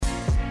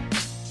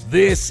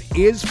This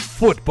is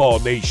Football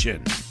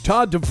Nation.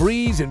 Todd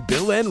DeVries and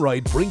Bill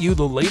Enright bring you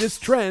the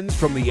latest trends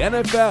from the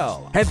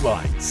NFL,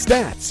 headlines,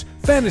 stats,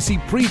 fantasy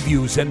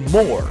previews, and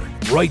more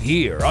right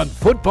here on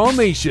Football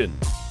Nation.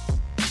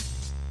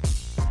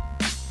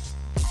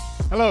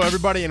 Hello,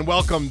 everybody, and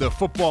welcome to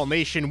Football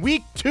Nation.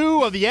 Week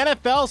 2 of the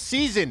NFL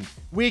season.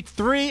 Week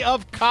 3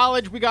 of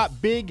college. We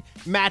got big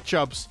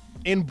matchups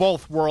in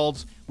both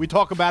worlds. We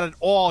talk about it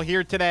all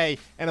here today.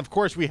 And, of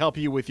course, we help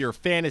you with your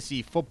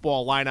fantasy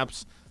football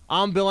lineups.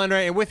 I'm Bill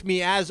Enright, and with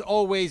me, as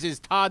always, is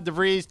Todd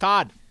DeVries.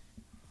 Todd,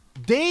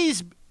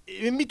 days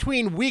in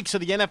between weeks of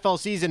the NFL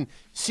season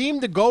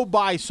seem to go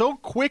by so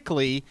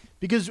quickly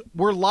because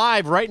we're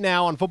live right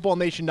now on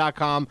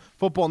FootballNation.com,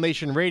 Football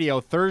Nation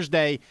Radio,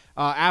 Thursday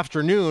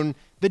afternoon.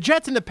 The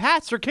Jets and the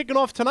Pats are kicking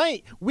off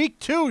tonight. Week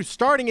 2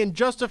 starting in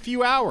just a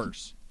few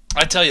hours.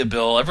 I tell you,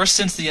 Bill, ever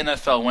since the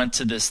NFL went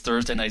to this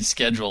Thursday night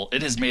schedule,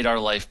 it has made our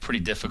life pretty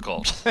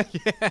difficult.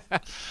 Yeah.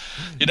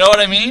 You know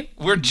what I mean?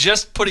 We're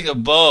just putting a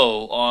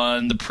bow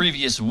on the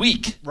previous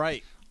week.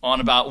 Right.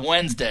 On about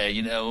Wednesday,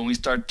 when we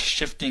start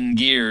shifting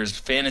gears,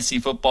 fantasy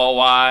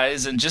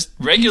football-wise and just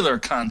regular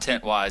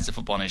content-wise at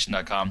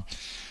FootballNation.com.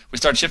 We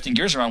start shifting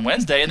gears around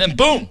Wednesday, and then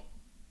boom,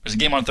 there's a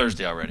game on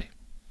Thursday already.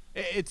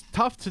 It's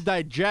tough to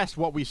digest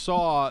what we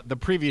saw the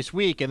previous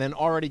week and then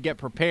already get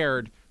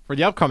prepared for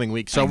the upcoming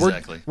week. So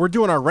exactly. we're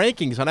doing our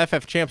rankings on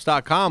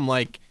FFChamps.com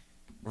like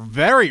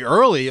very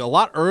early, a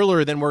lot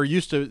earlier than we're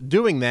used to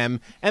doing them.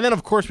 And then,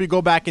 of course, we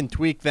go back and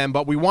tweak them.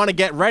 But we want to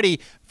get ready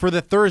for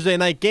the Thursday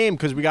night game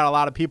because we got a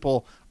lot of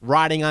people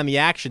riding on the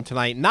action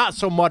tonight. Not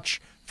so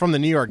much from the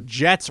New York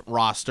Jets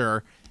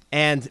roster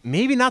and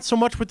maybe not so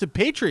much with the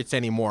Patriots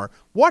anymore.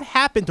 What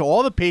happened to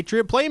all the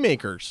Patriot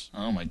playmakers?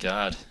 Oh, my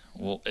God.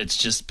 Well, it's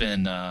just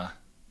been bad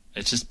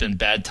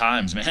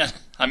times, man.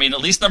 I mean, at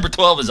least number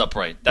 12 is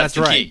upright. That's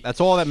the right. key.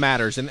 That's all that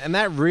matters. And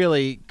that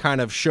really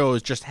kind of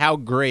shows just how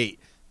great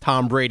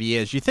Tom Brady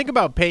is. You think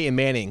about Peyton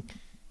Manning,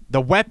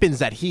 the weapons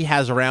that he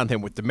has around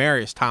him with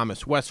Demaryius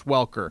Thomas, Wes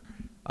Welker,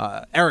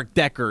 Eric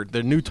Decker,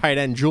 the new tight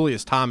end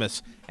Julius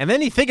Thomas. And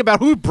then you think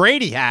about who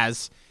Brady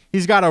has.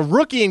 He's got a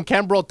rookie in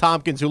Kenbrell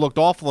Tompkins who looked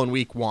awful in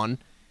week 1.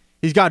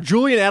 He's got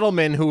Julian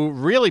Edelman, who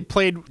really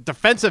played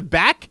defensive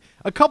back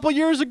a couple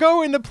years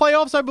ago in the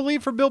playoffs, I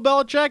believe, for Bill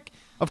Belichick.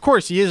 Of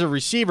course, he is a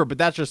receiver, but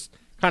that just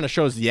kind of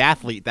shows the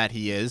athlete that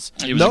he is.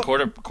 He was a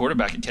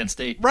quarterback at Kent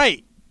State.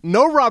 Right.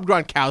 No Rob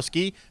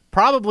Gronkowski.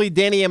 Probably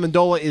Danny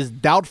Amendola is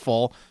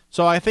doubtful.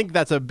 So I think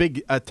that's a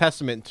big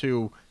testament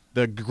to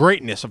the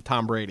greatness of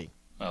Tom Brady.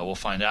 We'll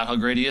find out how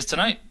great he is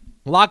tonight.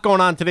 A lot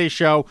going on today's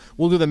show.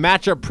 We'll do the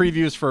matchup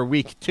previews for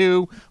week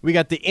 2. We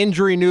got the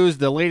injury news,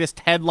 the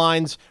latest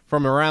headlines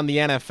from around the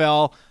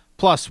NFL.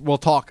 Plus, we'll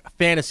talk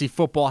fantasy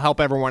football,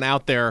 help everyone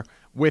out there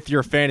with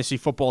your fantasy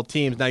football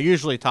teams. Now,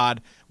 usually,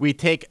 Todd, we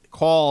take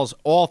calls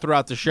all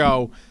throughout the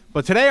show,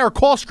 but today our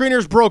call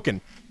screener's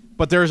broken.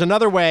 But there's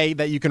another way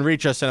that you can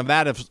reach us, and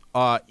that is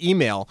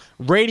email.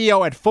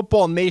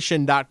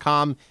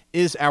 radio@footballnation.com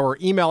is our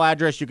email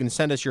address. You can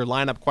send us your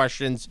lineup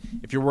questions.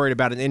 If you're worried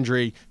about an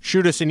injury,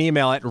 shoot us an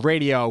email at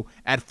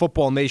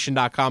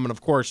radio@footballnation.com. And,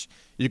 of course,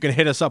 you can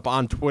hit us up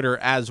on Twitter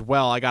as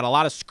well. I got a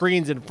lot of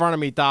screens in front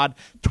of me, Todd.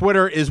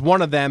 Twitter is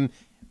one of them.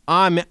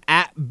 I'm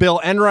at Bill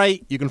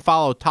Enright. You can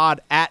follow Todd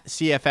at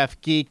CFF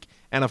Geek.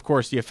 And, of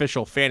course, the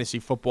official Fantasy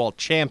Football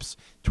Champs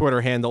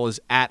Twitter handle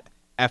is at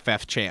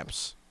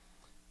FFChamps.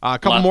 A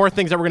couple more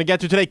things that we're going to get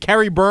to today.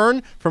 Kerry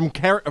Byrne from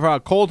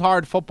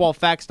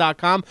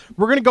ColdHardFootballFacts.com.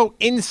 We're going to go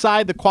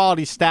inside the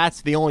quality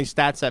stats, the only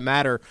stats that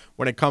matter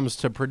when it comes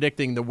to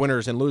predicting the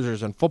winners and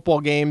losers in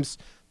football games.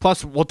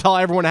 Plus, we'll tell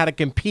everyone how to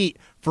compete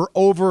for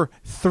over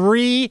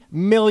 $3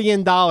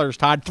 million,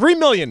 Todd. $3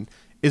 million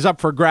is up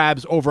for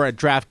grabs over at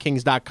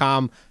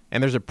DraftKings.com.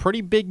 And there's a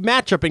pretty big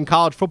matchup in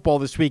college football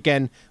this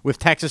weekend with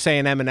Texas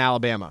A&M and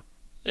Alabama.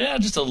 Yeah,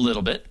 just a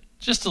little bit.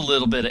 Just a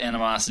little bit of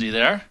animosity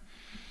there.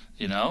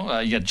 You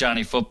got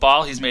Johnny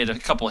Football. He's made a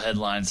couple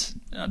headlines,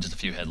 just a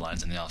few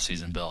headlines in the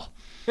offseason, Bill.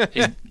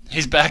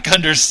 He's back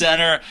under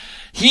center.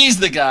 He's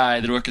the guy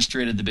that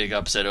orchestrated the big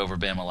upset over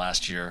Bama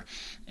last year.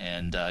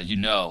 And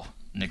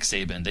Nick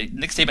Saban.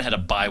 Nick Saban had a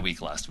bye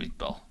week last week,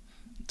 Bill,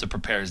 to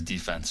prepare his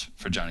defense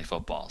for Johnny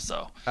Football.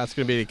 So that's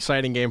going to be an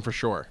exciting game for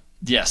sure.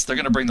 Yes, they're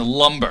going to bring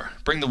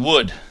the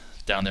wood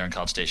down there in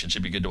College Station.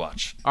 Should be good to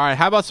watch. All right,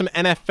 how about some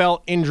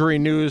NFL injury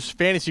news?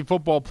 Fantasy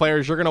football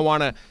players, you're going to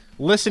want to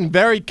listen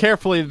very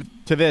carefully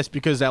to this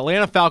because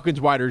Atlanta Falcons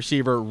wide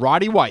receiver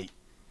Roddy White,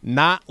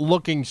 not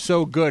looking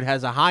so good,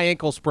 has a high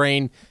ankle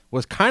sprain,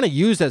 was kind of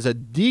used as a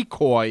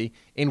decoy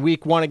in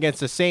week 1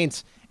 against the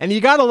Saints. And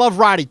you got to love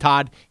Roddy,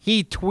 Todd.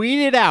 He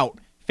tweeted out,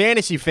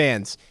 fantasy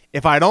fans,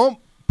 if I don't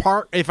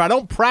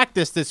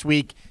practice this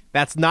week,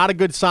 that's not a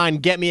good sign.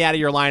 Get me out of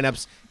your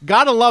lineups.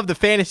 Got to love the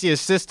fantasy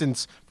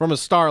assistance from a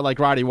star like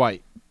Roddy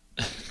White.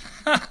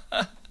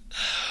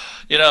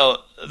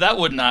 That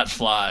would not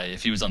fly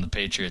if he was on the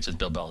Patriots with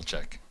Bill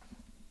Belichick.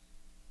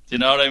 You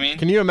know what I mean?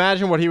 Can you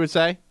imagine what he would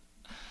say?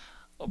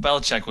 Well,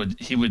 Belichick would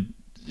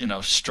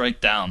strike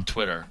down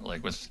Twitter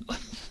like with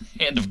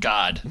hand of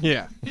God.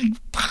 Yeah. And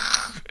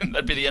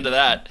that'd be the end of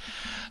that.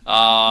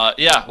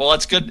 Yeah, well,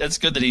 that's good. That's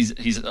good that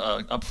he's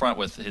up front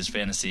with his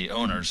fantasy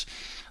owners.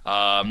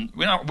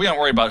 We don't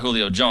worry about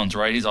Julio Jones,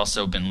 right? He's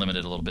also been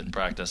limited a little bit in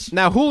practice.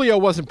 Now, Julio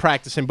wasn't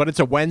practicing, but it's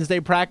a Wednesday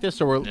practice,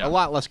 so we're a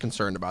lot less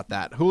concerned about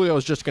that. Julio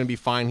is just going to be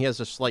fine. He has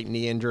a slight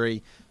knee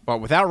injury, but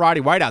without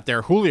Roddy White out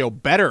there, Julio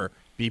better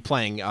be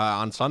playing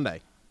on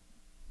Sunday.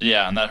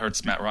 Yeah, and that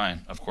hurts Matt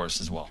Ryan, of course,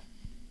 as well.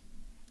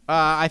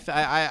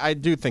 I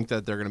do think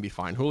that they're going to be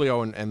fine.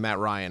 Julio and Matt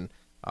Ryan,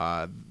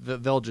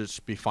 they'll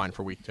just be fine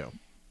for week 2.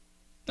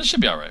 That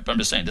should be all right, but I'm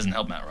just saying it doesn't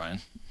help Matt Ryan.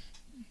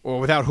 Well,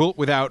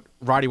 without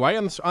Roddy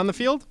White on the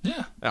field?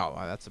 Yeah. Oh,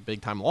 that's a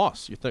big-time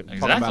loss. You're talking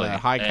Exactly. about a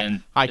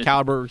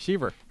high-caliber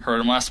receiver. Hurt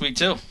him last week,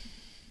 too.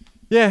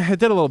 Yeah, it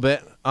did a little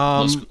bit.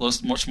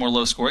 Much more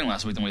low scoring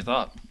last week than we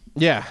thought.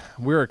 Yeah,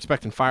 we were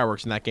expecting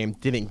fireworks in that game.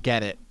 Didn't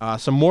get it.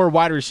 Some more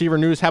wide receiver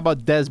news. How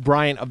about Dez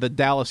Bryant of the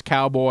Dallas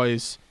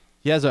Cowboys?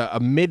 He has a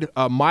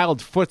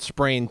mild foot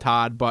sprain,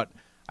 Todd, but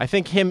I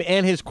think him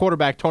and his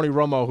quarterback, Tony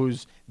Romo,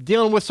 who's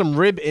dealing with some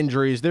rib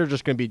injuries, they're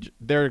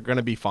going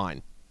to be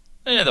fine.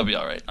 Yeah, they'll be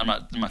all right. I'm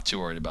not too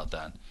worried about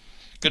that.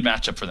 Good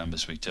matchup for them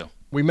this week, too.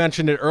 We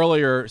mentioned it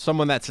earlier.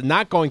 Someone that's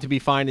not going to be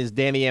fine is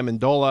Danny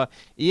Amendola.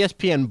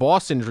 ESPN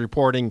Boston's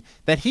reporting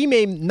that he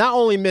may not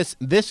only miss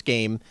this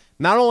game,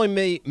 not only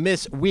may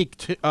miss week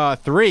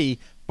 3,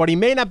 but he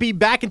may not be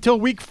back until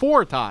week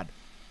 4, Todd.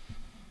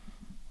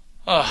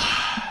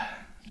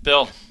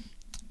 Bill,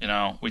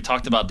 we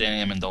talked about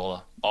Danny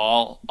Amendola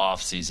all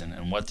offseason,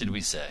 and what did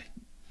we say?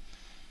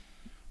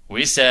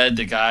 We said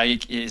the guy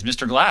is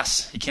Mr.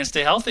 Glass. He can't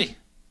stay healthy.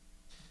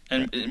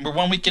 And we're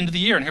 1 week into the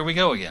year, and here we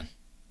go again.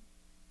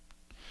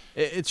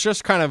 It's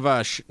just kind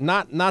of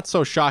not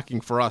so shocking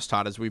for us,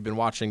 Todd, as we've been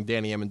watching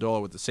Danny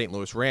Amendola with the St.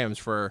 Louis Rams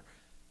for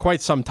quite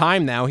some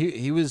time now.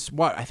 He was,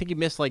 I think he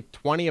missed like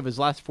 20 of his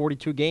last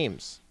 42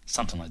 games.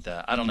 Something like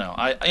that. I don't know.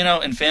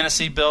 In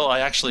fantasy, Bill, I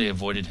actually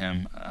avoided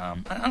him.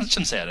 I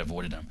shouldn't say I'd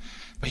avoided him,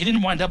 but he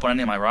didn't wind up on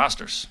any of my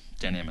rosters,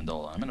 Danny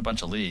Amendola. I'm in a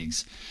bunch of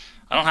leagues.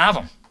 I don't have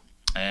him.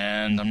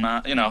 And I'm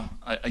not,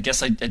 I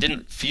guess I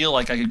didn't feel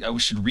like I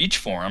should reach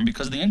for him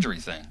because of the injury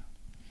thing.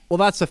 Well,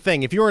 that's the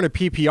thing. If you were in a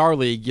PPR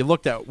league, you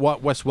looked at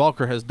what Wes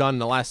Welker has done in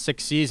the last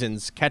 6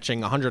 seasons,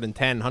 catching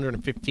 110,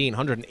 115,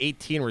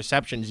 118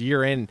 receptions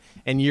year in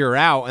and year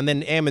out. And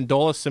then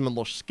Amendola,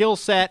 similar skill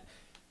set,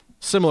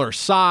 similar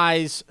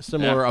size,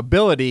 similar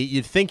ability.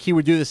 You'd think he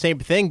would do the same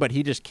thing, but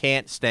he just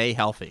can't stay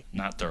healthy.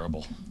 Not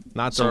durable.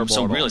 Not durable.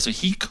 So really, so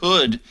he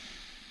could.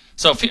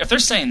 So if they're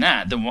saying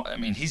that,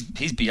 then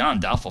he's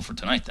beyond doubtful for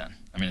tonight. Then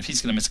if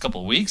he's going to miss a couple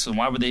of weeks, then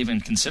why would they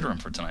even consider him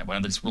for tonight? Why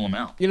don't they just rule him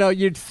out?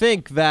 You'd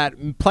think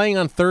that playing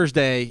on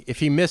Thursday, if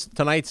he missed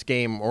tonight's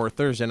game or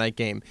Thursday night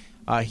game,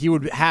 he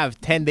would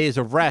have 10 days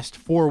of rest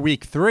for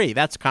week 3.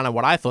 That's kind of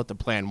what I thought the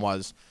plan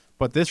was.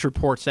 But this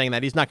report saying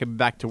that he's not going to be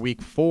back to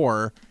week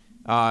 4,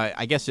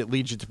 I guess it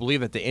leads you to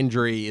believe that the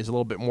injury is a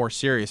little bit more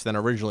serious than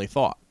originally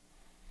thought.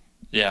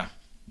 Yeah,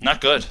 not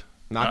good.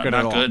 Not good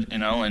at all. Not good,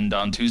 and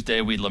on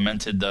Tuesday we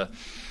lamented the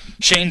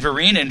Shane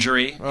Vereen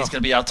injury. He's going to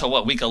be out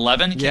till week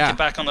 11? He can't get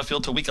back on the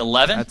field till week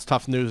 11? That's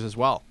tough news as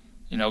well.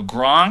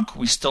 Gronk,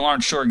 we still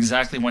aren't sure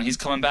exactly when he's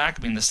coming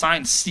back. The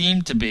signs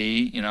seem to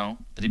be, that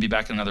he'd be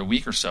back in another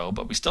week or so,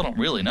 but we still don't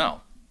really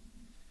know.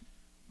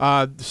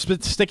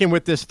 Sticking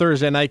with this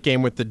Thursday night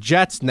game with the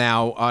Jets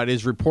now, it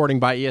is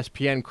reporting by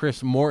ESPN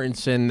Chris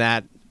Mortensen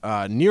that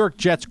New York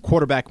Jets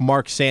quarterback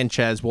Mark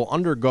Sanchez will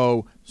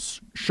undergo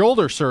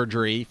shoulder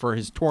surgery for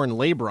his torn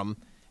labrum,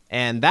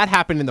 and that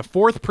happened in the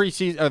third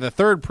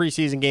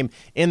preseason game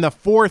in the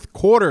fourth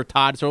quarter,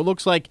 Todd. So it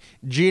looks like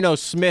Geno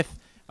Smith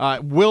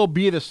will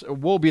be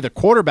the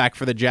quarterback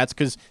for the Jets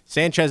because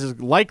Sanchez is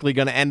likely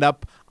going to end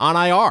up on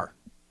IR.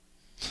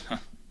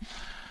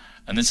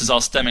 And this is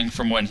all stemming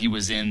from when he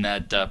was in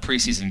that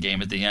preseason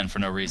game at the end for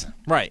no reason.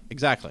 Right,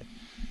 exactly.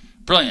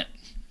 Brilliant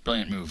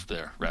move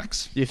there,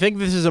 Rex. Do you think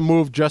this is a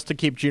move just to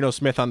keep Geno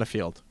Smith on the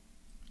field?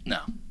 No.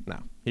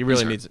 He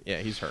really needs it. Yeah,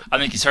 he's hurt. I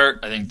think he's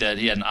hurt. I think that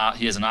he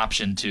has an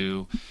option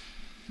to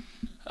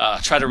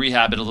try to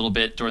rehab it a little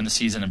bit during the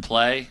season and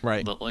play.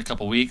 Right. A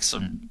couple weeks, or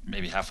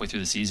maybe halfway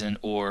through the season,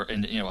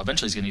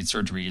 eventually he's going to need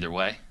surgery either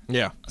way.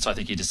 Yeah. So I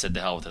think he just said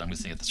to hell with it. I'm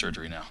just going to get the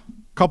surgery now.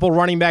 Couple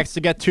running backs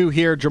to get to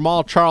here.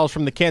 Jamal Charles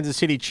from the Kansas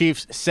City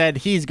Chiefs said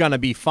he's going to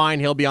be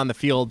fine. He'll be on the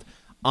field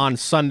on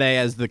Sunday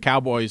as the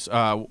Cowboys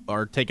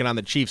are taking on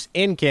the Chiefs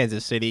in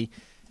Kansas City.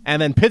 And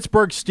then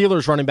Pittsburgh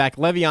Steelers running back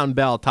Le'Veon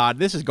Bell, Todd.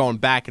 This is going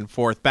back and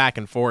forth.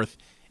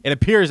 It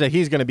appears that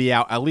he's going to be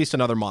out at least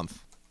another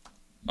month.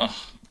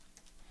 What's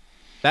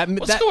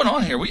going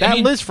on here?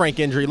 Lisfranc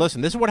injury, listen,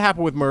 this is what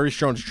happened with Maurice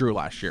Jones-Drew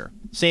last year.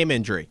 Same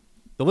injury.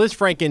 The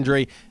Lisfranc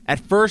injury, at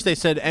first they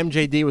said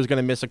MJD was going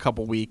to miss a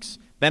couple weeks.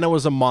 Then it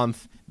was a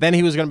month. Then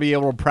he was going to be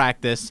able to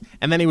practice.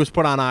 And then he was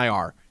put on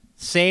IR.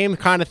 Same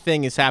kind of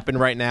thing has happened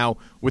right now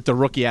with the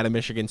rookie out of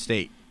Michigan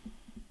State.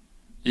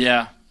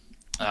 Yeah.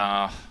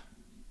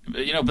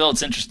 Bill,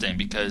 it's interesting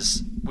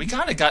because we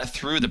kind of got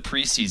through the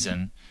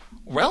preseason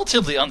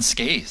relatively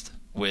unscathed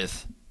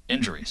with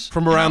injuries.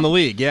 From around the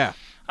league, yeah.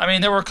 I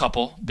mean, there were a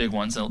couple big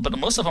ones, but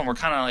most of them were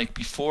kind of like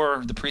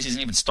before the preseason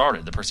even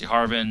started. The Percy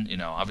Harvin,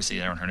 obviously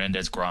Aaron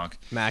Hernandez, Gronk.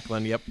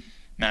 Macklin, yep.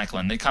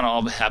 Macklin. They kind of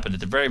all happened at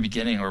the very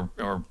beginning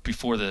or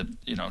before the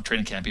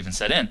training camp even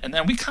set in. And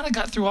then we kind of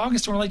got through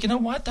August and we're like, you know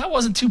what? That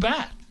wasn't too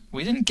bad.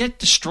 We didn't get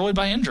destroyed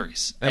by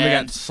injuries. And we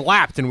got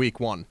slapped in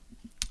week 1.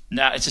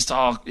 Now it's just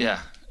all,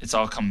 it's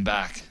all coming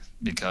back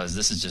because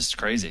this is just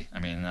crazy. I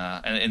mean,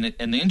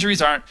 and the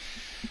injuries aren't,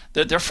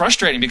 they're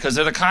frustrating because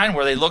they're the kind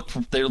where they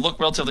look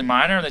relatively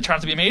minor and they turn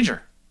out to be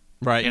major.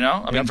 Right.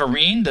 I mean,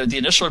 Vereen, the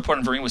initial report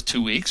on Vereen was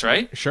 2 weeks,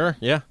 right? Sure,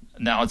 yeah.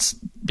 Now it's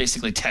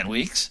basically 10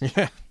 weeks.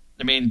 Yeah.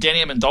 I mean,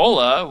 Danny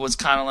Amendola was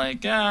kind of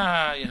like,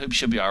 he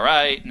should be all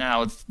right.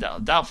 Now it's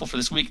doubtful for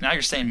this week. Now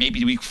you're saying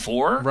maybe week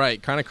 4?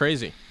 Right, kind of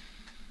crazy.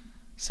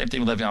 Same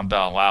thing with Le'Veon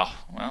Bell. Wow.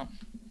 Well,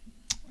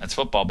 that's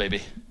football,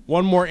 baby.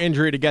 One more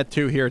injury to get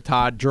to here,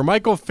 Todd.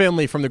 Jermichael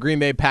Finley from the Green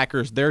Bay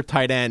Packers, their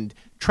tight end,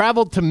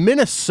 traveled to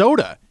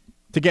Minnesota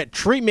to get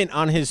treatment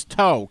on his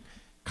toe.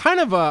 Kind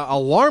of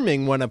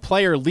alarming when a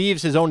player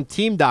leaves his own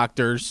team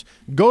doctors,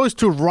 goes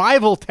to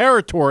rival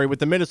territory with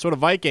the Minnesota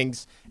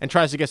Vikings, and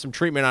tries to get some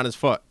treatment on his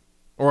foot.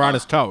 Or on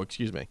his toe,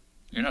 excuse me.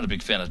 You're not a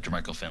big fan of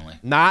Jermichael Finley.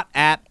 Not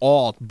at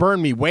all.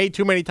 Burned me way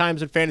too many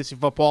times in fantasy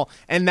football,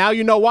 and now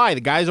you know why. The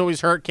guy's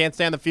always hurt, can't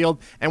stay on the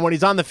field, and when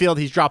he's on the field,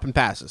 he's dropping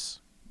passes.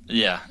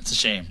 Yeah, it's a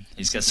shame.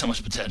 He's got so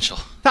much potential.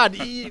 Todd,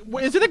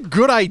 is it a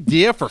good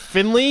idea for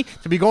Finley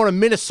to be going to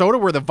Minnesota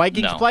where the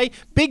Vikings play?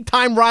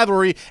 Big-time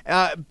rivalry.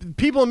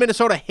 People in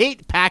Minnesota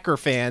hate Packer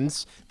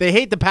fans. They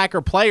hate the Packer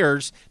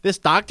players. This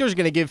doctor's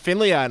going to give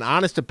Finley an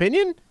honest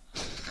opinion?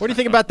 What do you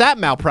think about that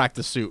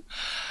malpractice suit?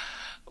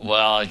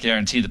 Well, I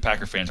guarantee the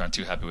Packer fans aren't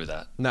too happy with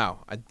that. No,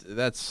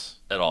 that's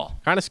at all.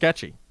 Kind of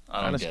sketchy.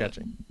 I don't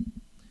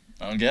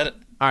get it.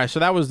 All right, so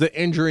that was the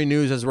injury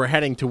news as we're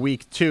heading to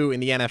week 2 in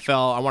the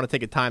NFL. I want to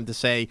take a time to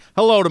say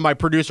hello to my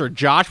producer,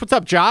 Josh. What's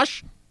up,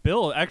 Josh?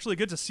 Bill, actually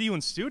good to see you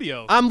in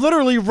studio. I'm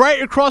literally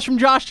right across from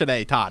Josh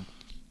today, Todd.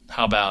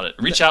 How about it?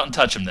 Reach out and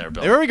touch him there,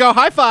 Bill. There we go.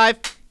 High five.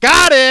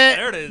 Got it.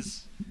 There it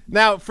is.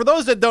 Now, for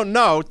those that don't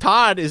know,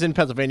 Todd is in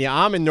Pennsylvania.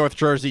 I'm in North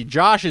Jersey.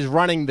 Josh is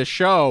running the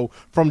show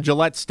from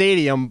Gillette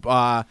Stadium.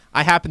 I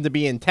happen to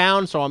be in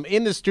town, so I'm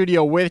in the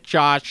studio with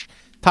Josh.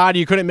 Todd,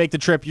 you couldn't make the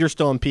trip. You're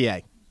still in PA.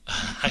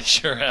 I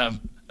sure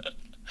am.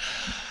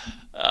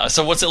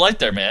 So what's it like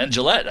there, man?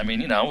 Gillette. I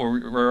mean,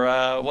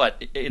 we're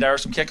 8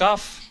 hours from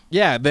kickoff?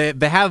 Yeah,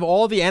 they have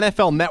all the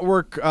NFL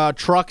Network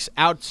trucks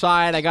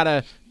outside. I got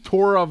a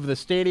tour of the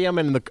stadium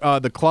and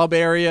the club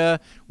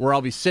area where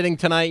I'll be sitting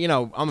tonight.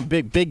 I'm a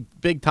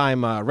big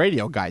time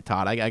radio guy,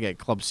 Todd. I get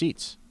club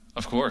seats.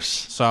 Of course.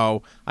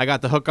 So I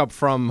got the hookup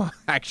from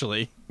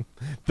actually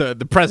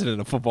the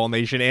president of Football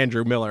Nation,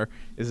 Andrew Miller,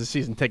 is a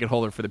season ticket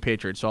holder for the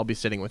Patriots. So I'll be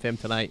sitting with him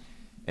tonight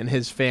and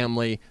his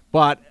family.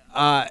 But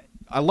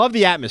I love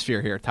the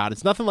atmosphere here, Todd.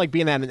 It's nothing like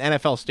being at an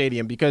NFL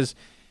stadium because,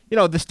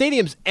 the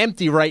stadium's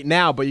empty right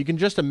now, but you can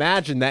just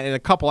imagine that in a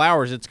couple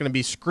hours it's going to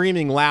be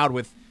screaming loud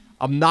with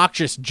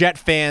obnoxious Jet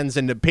fans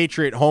and the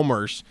Patriot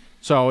homers.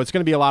 So it's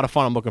going to be a lot of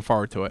fun. I'm looking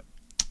forward to it.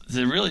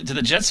 Do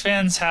the Jets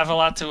fans have a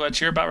lot to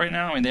cheer about right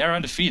now? I mean, they are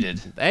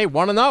undefeated. Hey,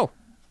 want to know?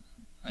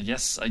 I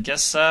guess.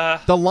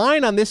 The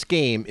line on this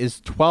game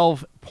is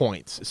 12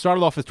 points. It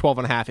started off as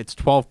 12.5. It's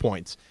 12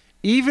 points.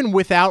 Even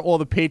without all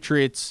the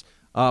Patriots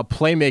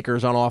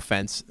playmakers on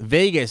offense,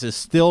 Vegas is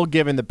still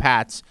giving the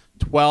Pats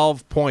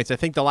 12 points. I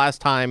think the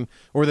last time,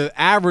 or the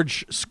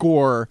average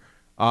score,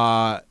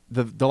 the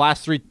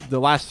last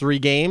three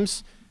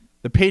games,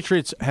 the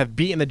Patriots have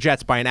beaten the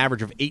Jets by an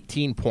average of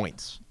 18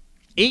 points.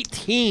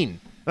 18.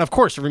 And of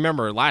course,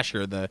 remember last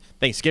year the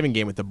Thanksgiving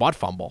game with the butt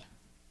fumble.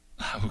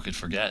 Who could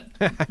forget?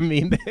 I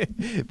mean,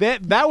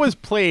 that was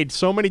played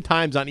so many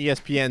times on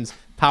ESPN's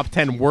top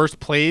 10 worst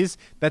plays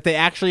that they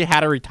actually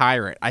had to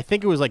retire it. I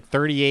think it was like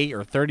 38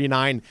 or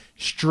 39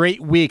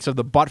 straight weeks of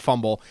the butt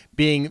fumble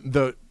being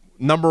the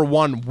number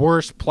one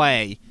worst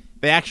play.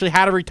 They actually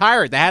had to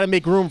retire it. They had to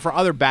make room for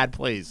other bad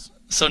plays.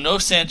 So no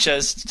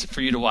Sanchez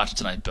for you to watch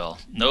tonight, Bill.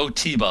 No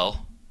Tebow.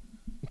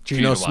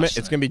 Geno Smith.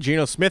 It's going to be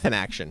Geno Smith in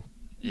action.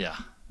 Yeah.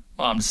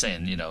 Well, I'm just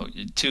saying,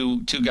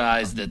 two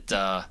guys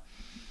that,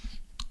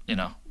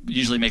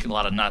 usually make a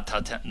lot of not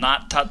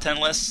top 10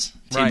 lists.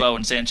 Right. Tebow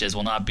and Sanchez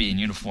will not be in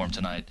uniform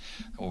tonight,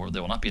 or they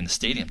will not be in the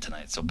stadium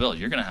tonight. So, Bill,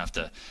 you're going to have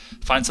to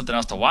find something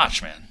else to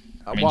watch, man.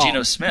 I mean,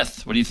 Geno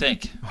Smith, what do you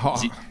think?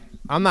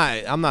 I'm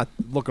not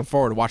looking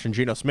forward to watching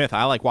Geno Smith.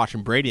 I like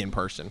watching Brady in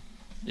person.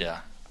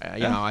 Yeah.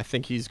 I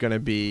think he's going to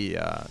be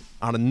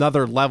on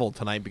another level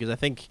tonight because I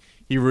think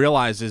he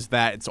realizes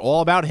that it's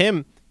all about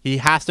him. He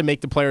has to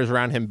make the players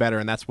around him better,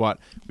 and that's what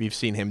we've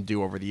seen him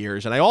do over the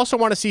years. And I also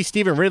want to see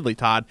Stephen Ridley,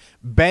 Todd,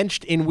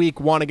 benched in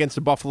Week 1 against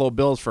the Buffalo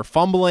Bills for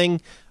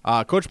fumbling.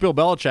 Coach Bill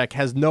Belichick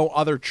has no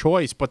other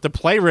choice but to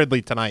play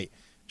Ridley tonight.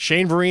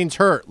 Shane Vereen's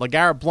hurt.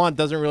 LeGarrette Blount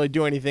doesn't really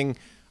do anything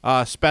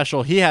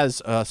special. He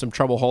has some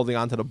trouble holding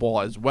onto the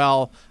ball as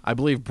well. I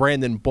believe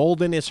Brandon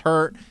Bolden is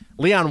hurt.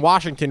 Leon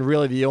Washington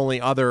really the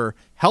only other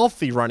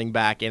healthy running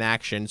back in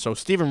action. So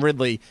Stephen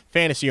Ridley,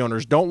 fantasy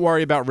owners, don't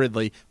worry about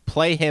Ridley.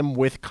 Play him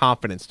with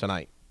confidence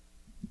tonight.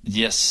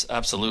 Yes,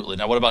 absolutely.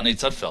 Now, what about Nate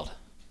Sudfeld?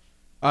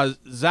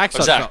 Zach Or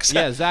Sudfeld. Zach.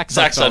 Yeah, Zach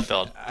Zach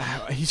Sudfeld.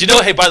 Sudfeld. He's Do you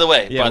know? Hey, by the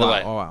way, Yeah,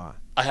 wow.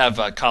 I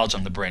have college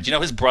on the brain. Do you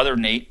know his brother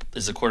Nate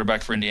is the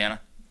quarterback for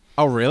Indiana?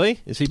 Oh, really?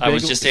 Is he big? I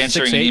was just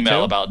answering an 6'8" email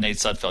too? about Nate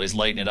Sudfeld. He's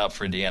lighting it up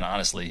for Indiana.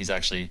 Honestly, he's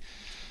actually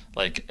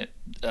like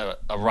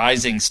a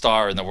rising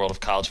star in the world of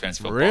college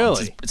fantasy football.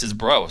 Really? It's his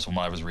bro, is from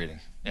what I was reading.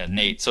 Yeah,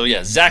 Nate. So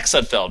yeah, Zach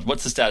Sudfeld.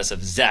 What's the status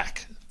of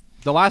Zach?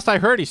 The last I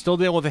heard, he's still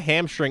dealing with a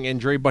hamstring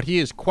injury, but he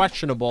is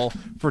questionable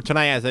for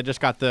tonight, as I just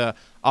got the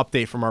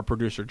update from our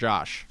producer,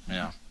 Josh.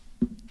 Yeah.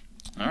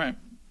 All right.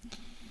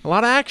 A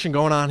lot of action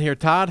going on here,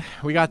 Todd.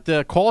 We got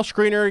the call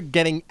screener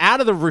getting out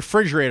of the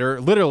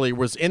refrigerator, literally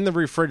was in the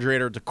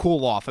refrigerator to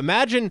cool off.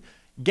 Imagine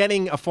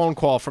getting a phone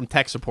call from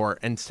tech support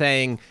and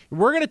saying,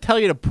 we're going to tell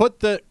you to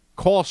put the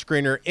call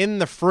screener in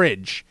the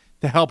fridge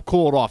to help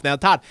cool it off. Now,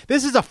 Todd,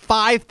 this is a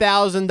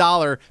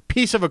 $5,000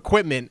 piece of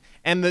equipment,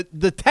 and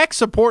the tech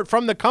support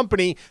from the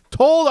company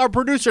told our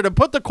producer to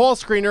put the call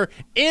screener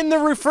in the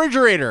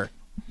refrigerator.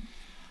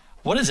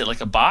 What is it?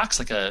 Like a box?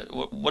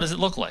 What does it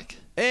look like?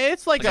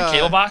 It's like a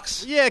cable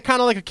box? Yeah,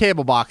 kind of like a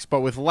cable box, but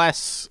with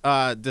less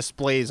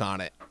displays on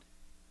it.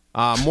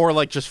 More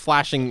like just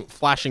flashing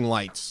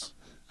lights.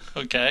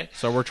 Okay.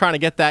 So we're trying to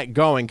get that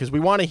going because we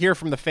want to hear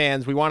from the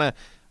fans. We want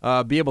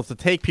to be able to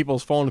take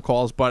people's phone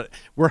calls, but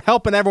we're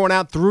helping everyone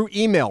out through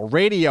email.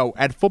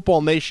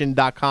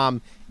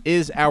 radio@footballnation.com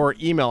is our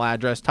email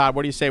address. Todd,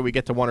 what do you say we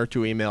get to one or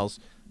two emails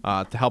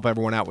to help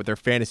everyone out with their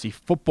fantasy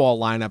football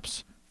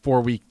lineups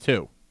for week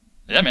 2?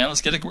 Yeah, man.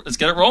 Let's get it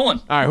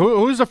rolling. All right,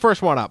 who's the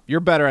first one up? You're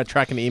better at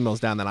tracking the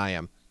emails down than I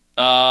am.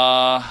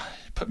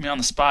 Put me on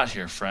the spot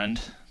here, friend.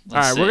 All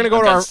right, we're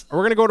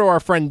gonna go to our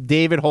friend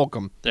David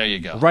Holcomb. There you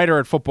go. Writer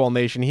at Football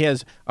Nation. He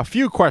has a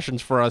few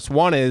questions for us.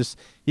 One is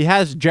he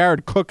has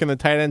Jared Cook in the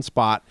tight end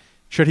spot.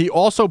 Should he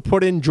also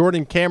put in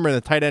Jordan Cameron,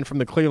 the tight end from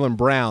the Cleveland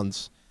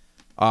Browns?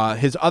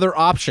 His other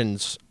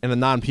options in a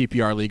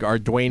non-PPR league are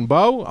Dwayne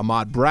Bowe,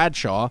 Ahmad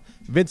Bradshaw,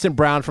 Vincent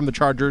Brown from the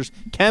Chargers,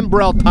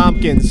 Kenbrell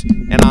Tompkins,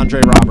 and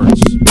Andre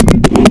Roberts.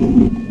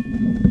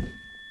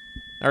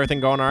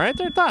 Everything going all right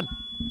there, Todd?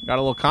 Got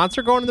a little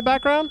concert going in the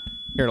background?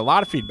 Heard a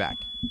lot of feedback.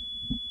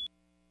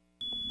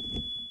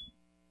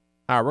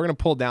 All right, we're going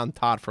to pull down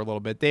Todd for a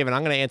little bit. David,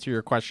 I'm going to answer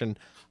your question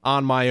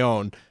on my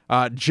own.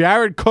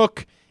 Jared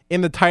Cook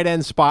in the tight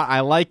end spot.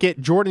 I like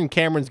it. Jordan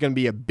Cameron's going to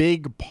be a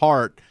big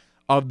part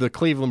of the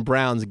Cleveland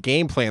Browns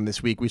game plan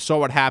this week. We saw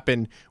what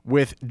happened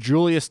with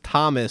Julius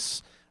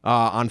Thomas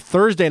on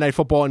Thursday Night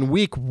Football. In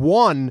week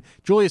 1,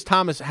 Julius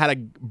Thomas had a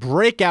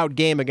breakout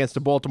game against the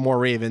Baltimore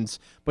Ravens.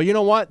 But you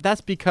know what?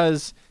 That's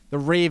because the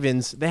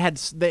Ravens,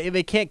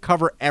 they can't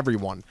cover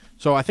everyone.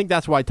 So I think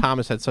that's why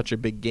Thomas had such a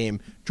big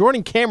game.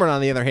 Jordan Cameron,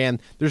 on the other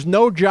hand, there's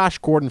no Josh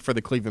Gordon for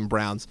the Cleveland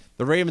Browns.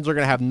 The Ravens are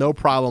going to have no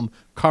problem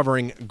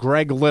covering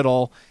Greg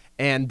Little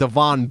and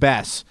Devon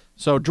Bess.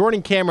 So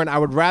Jordan Cameron, I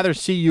would rather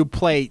see you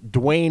play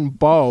Dwayne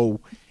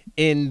Bowe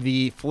in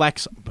the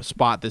flex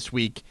spot this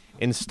week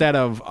instead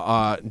of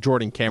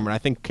Jordan Cameron. I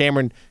think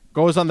Cameron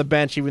goes on the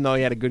bench, even though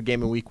he had a good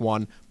game in week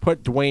 1.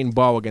 Put Dwayne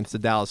Bowe against the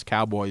Dallas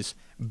Cowboys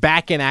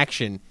back in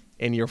action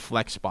in your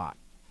flex spot.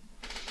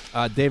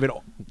 David,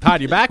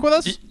 Todd, you back with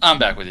us? I'm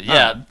back with you.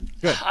 Yeah,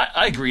 good.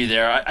 I agree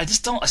there. I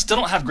still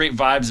don't have great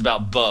vibes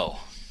about Bowe,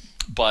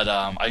 but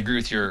I agree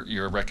with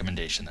your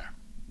recommendation there.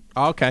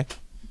 Okay.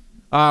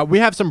 We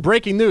have some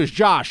breaking news.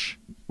 Josh,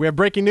 we have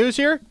breaking news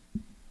here?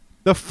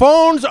 The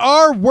phones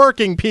are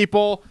working,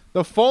 people.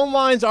 The phone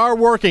lines are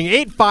working.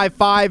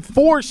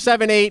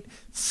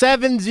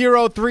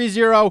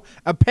 855-478-7030.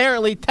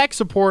 Apparently, tech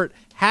support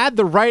had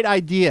the right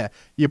idea.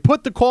 You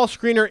put the call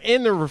screener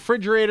in the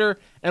refrigerator,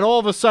 and all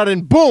of a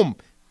sudden, boom,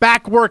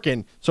 back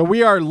working. So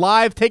we are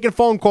live taking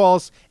phone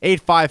calls,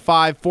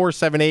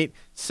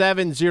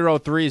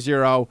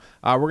 855-478-7030.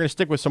 We're going to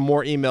stick with some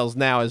more emails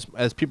now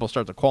as people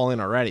start to call in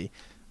already.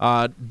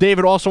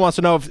 David also wants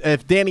to know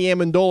if Danny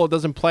Amendola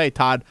doesn't play,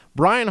 Todd,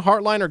 Brian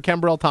Hartline or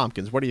Kenbrell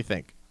Tompkins? What do you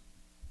think?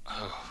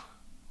 Oh,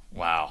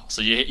 wow.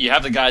 So you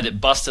have the guy that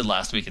busted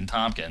last week in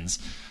Tompkins,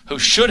 who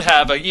should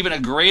have even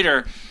a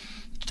greater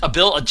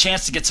a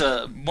chance to get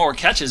to more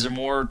catches or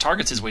more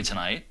targets his way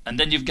tonight. And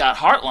then you've got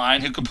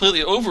Hartline, who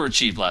completely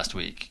overachieved last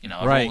week.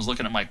 Everyone was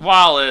looking at Mike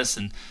Wallace,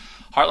 and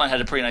Hartline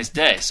had a pretty nice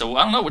day. So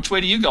I don't know. Which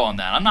way do you go on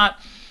that?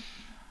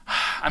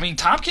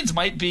 Tompkins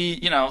might be,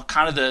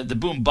 kind of the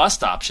boom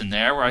bust option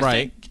there, where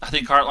I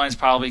think Hartline's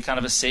probably kind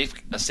of a safe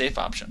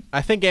option.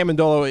 I think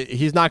Amendola,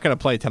 he's not going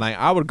to play tonight.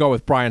 I would go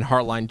with Brian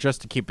Hartline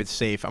just to keep it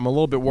safe. I'm a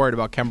little bit worried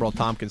about Kenbrell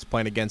Tompkins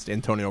playing against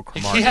Antonio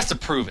Cromartie. He has to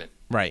prove it,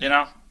 right? He's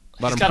got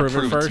to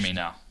prove it to me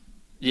now.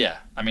 Yeah,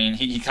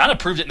 he kind of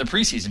proved it in the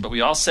preseason, but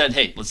we all said,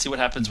 hey, let's see what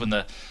happens when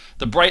the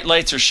bright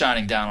lights are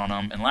shining down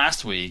on him. And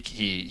last week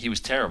he was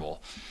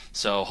terrible.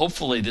 So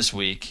hopefully this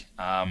week.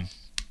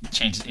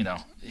 Change,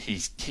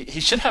 he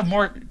should have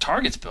more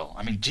targets, Bill.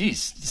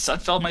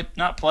 Sudfeld might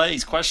not play.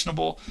 He's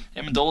questionable.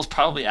 Amendola's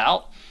probably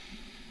out.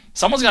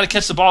 Someone's got to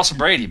catch the ball from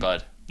Brady,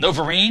 bud. No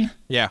Vereen?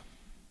 Yeah.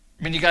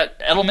 You got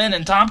Edelman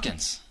and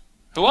Tompkins.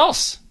 Who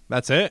else?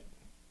 That's it.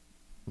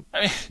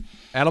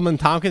 Edelman,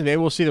 Tompkins, maybe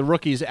we'll see the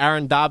rookies,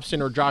 Aaron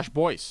Dobson or Josh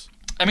Boyce.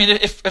 I mean,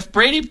 if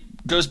Brady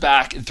goes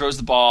back and throws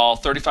the ball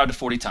 35 to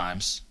 40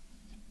 times,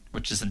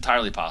 which is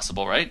entirely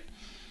possible, right?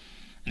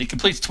 And he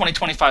completes 20,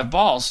 25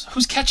 balls,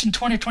 who's catching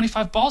 20 or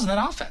 25 balls in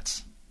that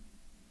offense?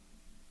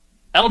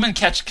 Edelman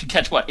can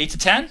catch what, 8 to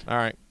 10? All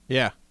right.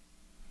 Yeah.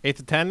 8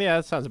 to 10? Yeah,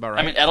 that sounds about right.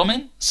 I mean,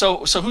 Edelman?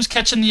 So who's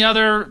catching the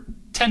other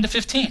 10 to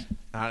 15?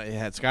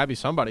 Yeah, it's got to be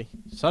somebody.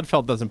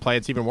 Sudfeld doesn't play.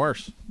 It's even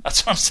worse.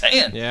 That's what I'm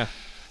saying. Yeah.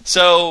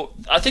 So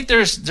I think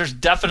there's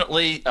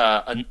definitely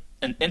an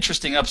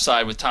interesting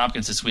upside with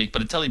Tompkins this week,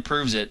 but until he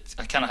proves it,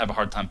 I kind of have a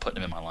hard time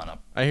putting him in my lineup.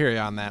 I hear you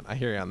on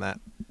that.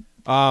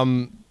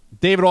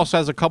 David also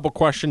has a couple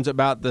questions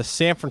about the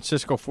San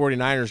Francisco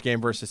 49ers game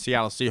versus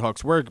Seattle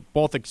Seahawks. We're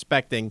both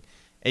expecting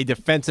a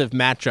defensive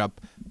matchup,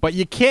 but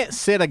you can't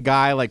sit a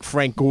guy like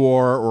Frank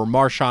Gore or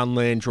Marshawn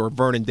Lynch or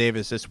Vernon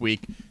Davis this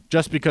week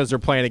just because they're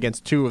playing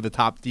against two of the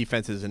top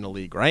defenses in the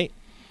league, right?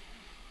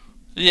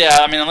 Yeah,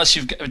 I mean,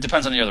 it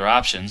depends on the other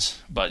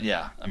options, but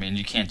yeah, I mean,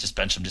 you can't just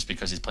bench him just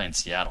because he's playing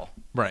Seattle.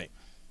 Right.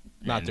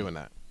 Not doing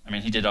that. I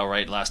mean, he did all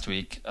right last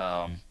week.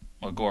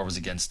 Gore was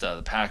against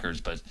the Packers,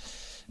 but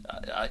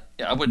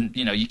I wouldn't,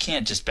 you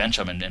can't just bench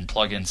him and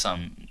plug in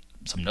some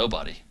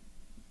nobody.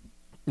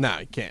 No,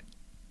 you can't.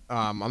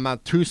 I'm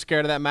not too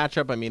scared of that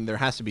matchup. I mean, there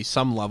has to be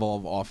some level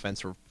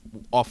of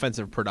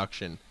offensive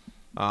production.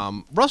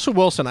 Russell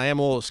Wilson, I am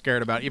a little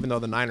scared about, even though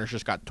the Niners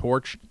just got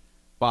torched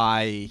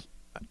by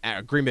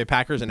Green Bay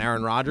Packers and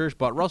Aaron Rodgers.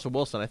 But Russell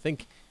Wilson, I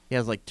think he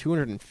has like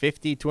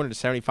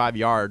 275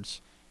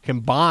 yards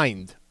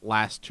combined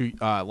last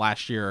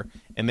year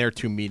in their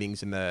two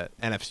meetings in the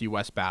NFC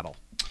West battle.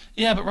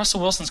 Yeah, but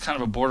Russell Wilson's kind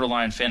of a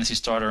borderline fantasy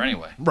starter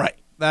anyway. Right.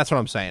 That's what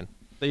I'm saying.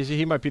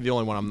 He might be the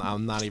only one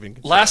I'm not even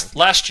considering.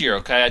 Last year,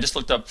 okay, I just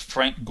looked up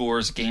Frank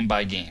Gore's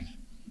game-by-game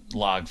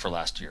log for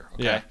last year,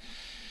 okay? Yeah.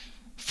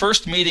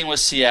 First meeting with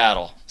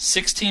Seattle,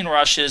 16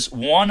 rushes,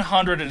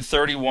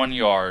 131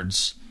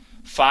 yards,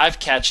 5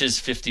 catches,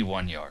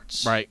 51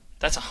 yards. Right.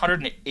 That's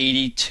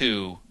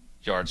 182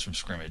 yards from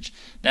scrimmage.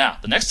 Now,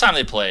 the next time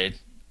they played,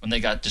 when they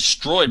got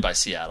destroyed by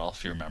Seattle,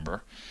 if you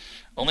remember,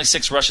 only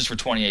 6 rushes for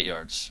 28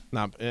 yards.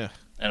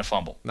 And a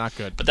fumble. Not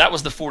good. But that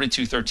was the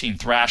 42-13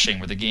 thrashing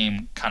where the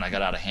game kind of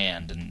got out of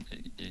hand. And,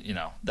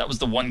 that was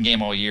the one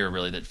game all year,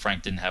 really, that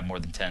Frank didn't have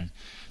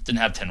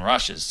 10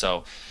 rushes.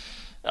 So,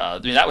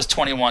 that was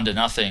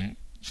 21-0,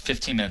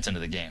 15 minutes into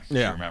the game, if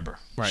you remember.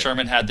 Right.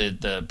 Sherman had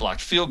the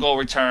blocked field goal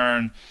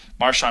return.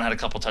 Marshawn had a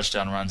couple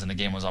touchdown runs, and the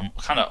game was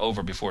kind of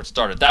over before it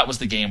started. That was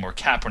the game where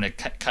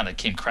Kaepernick kind of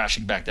came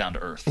crashing back down to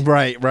earth.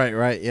 Right,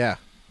 yeah.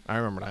 I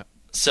remember that.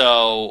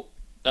 So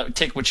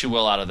take what you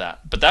will out of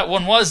that. But that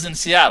one was in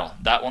Seattle.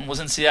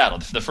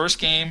 The first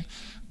game,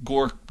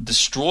 Gore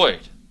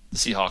destroyed the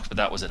Seahawks, but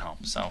that was at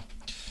home. So,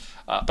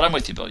 but I'm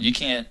with you, Bill. You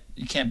can't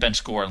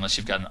bench Gore unless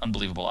you've got an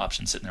unbelievable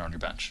option sitting there on your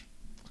bench.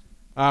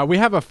 We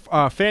have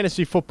a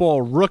fantasy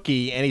football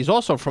rookie, and he's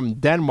also from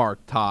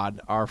Denmark,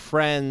 Todd. Our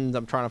friend,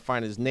 I'm trying to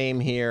find his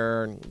name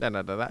here.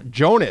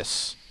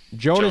 Jonas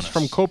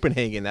from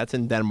Copenhagen. That's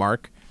in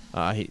Denmark.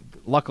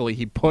 Luckily,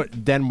 he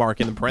put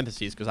Denmark in the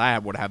parentheses because I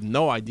would have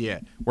no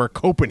idea where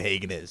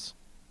Copenhagen is.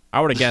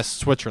 I would have guessed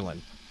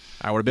Switzerland.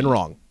 I would have been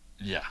wrong.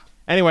 Yeah.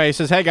 Anyway, he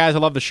says, hey, guys, I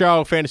love the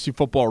show. Fantasy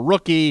football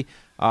rookie.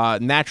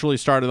 Naturally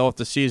started off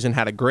the season,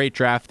 had a great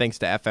draft thanks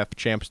to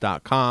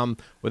ffchamps.com.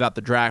 Without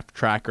the draft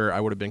tracker,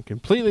 I would have been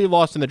completely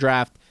lost in the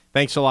draft.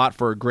 Thanks a lot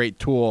for a great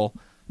tool.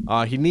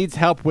 He needs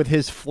help with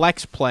his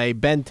flex play.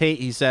 Ben Tate,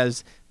 he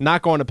says,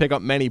 not going to pick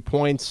up many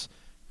points.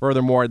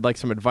 Furthermore, I'd like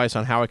some advice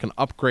on how I can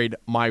upgrade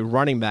my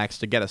running backs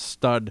to get a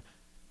stud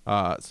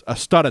at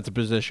the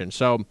position.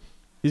 So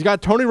he's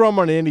got Tony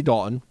Romo and Andy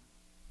Dalton,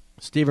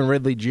 Stephen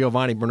Ridley,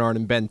 Giovanni Bernard,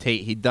 and Ben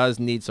Tate. He does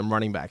need some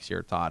running backs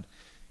here, Todd.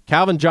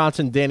 Calvin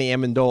Johnson, Danny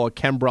Amendola,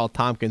 Kenbrell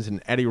Tompkins,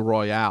 and Eddie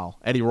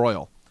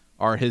Royal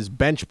are his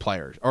bench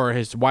players or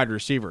his wide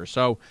receivers.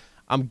 So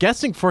I'm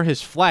guessing for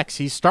his flex,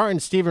 he's starting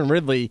Stephen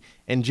Ridley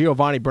and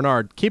Giovanni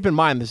Bernard. Keep in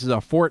mind, this is a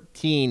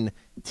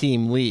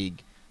 14-team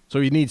league. So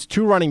he needs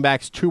 2 running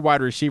backs, 2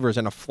 wide receivers,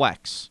 and a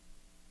flex.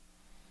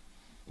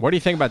 What do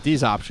you think about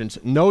these options?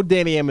 No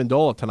Danny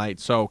Amendola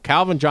tonight, so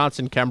Calvin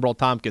Johnson, Kenbrell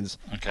Tompkins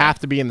have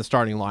to be in the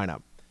starting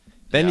lineup.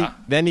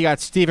 Then you got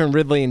Stephen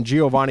Ridley and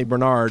Giovanni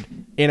Bernard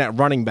in at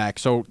running back.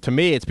 So to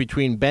me, it's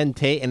between Ben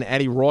Tate and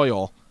Eddie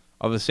Royal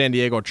of the San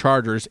Diego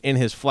Chargers in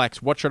his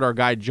flex. What should our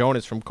guy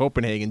Jonas from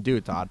Copenhagen do,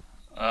 Todd?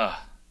 Are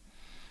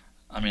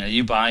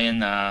you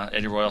buying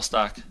Eddie Royal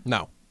stock?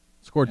 No.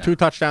 Scored 2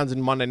 touchdowns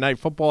in Monday Night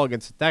Football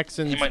against the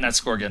Texans. He might not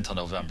score again until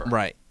November.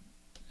 Right.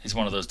 He's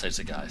one of those types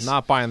of guys.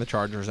 Not buying the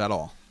Chargers at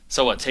all.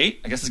 So what,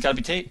 Tate? I guess it's got to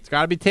be Tate. It's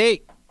got to be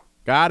Tate.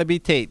 Got to be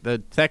Tate. The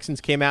Texans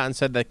came out and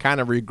said they kind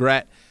of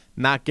regret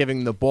not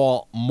giving the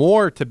ball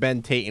more to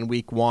Ben Tate in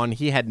week 1.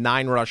 He had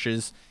 9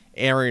 rushes.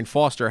 Arian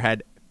Foster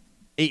had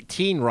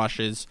 18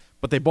 rushes,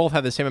 but they both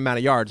had the same amount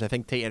of yards. I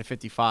think Tate had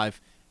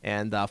 55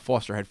 and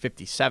Foster had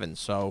 57.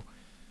 So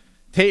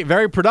Tate,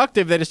 very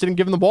productive. They just didn't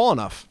give him the ball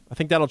enough. I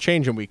think that'll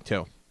change in week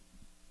 2.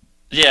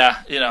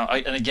 Yeah,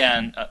 and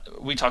again,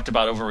 we talked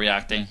about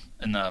overreacting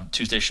in the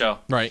Tuesday show.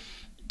 Right.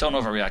 don't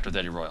overreact with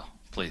Eddie Royal,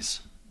 please.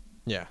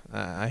 Yeah,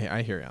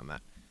 I hear you on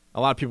that. A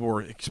lot of people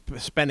were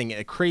spending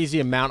a crazy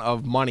amount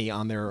of money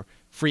on their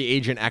free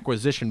agent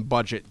acquisition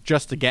budget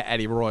just to get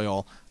Eddie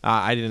Royal.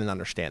 I didn't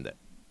understand it.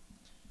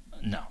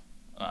 No,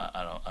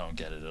 I don't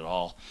get it at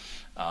all.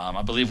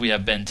 I believe we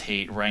have Ben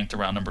Tate ranked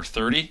around number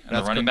 30 in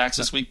the running backs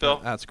this week,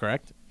 Bill. That's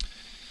correct.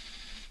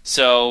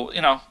 So,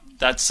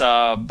 that's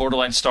a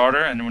borderline starter,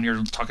 and when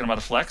you're talking about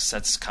a flex,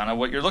 that's kind of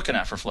what you're looking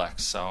at for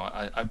flex. So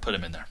I put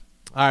him in there.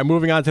 All right,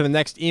 moving on to the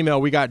next email.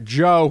 We got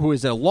Joe, who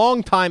is a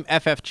longtime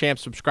FF Champ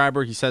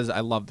subscriber. He says, I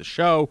love the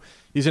show.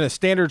 He's in a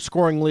standard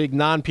scoring league,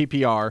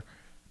 non-PPR.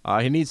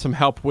 He needs some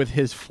help with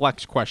his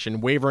flex question,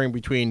 wavering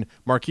between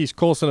Marquise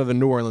Colston of the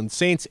New Orleans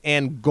Saints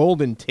and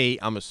Golden Tate,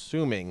 I'm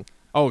assuming.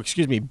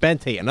 Ben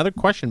Tate. Another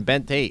question,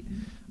 Ben Tate.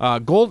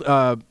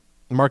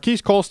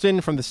 Marquise Colston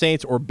from the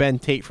Saints or Ben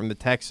Tate from the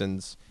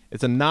Texans.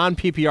 It's a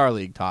non-PPR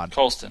league, Todd.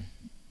 Colston.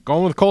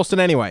 Going with Colston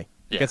anyway.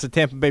 Yeah. Against the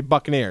Tampa Bay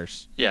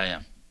Buccaneers. Yeah, I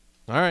am.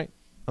 All right.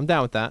 I'm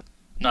down with that.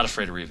 Not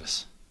afraid of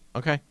Revis.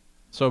 Okay.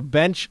 So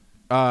bench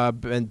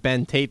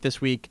Ben Tate this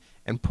week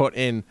and put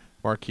in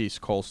Marquise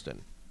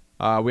Colston.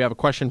 We have a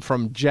question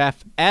from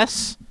Jeff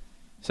S.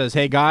 Says,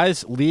 hey,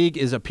 guys, league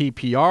is a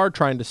PPR.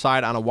 Trying to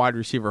decide on a wide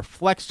receiver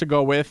flex to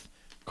go with.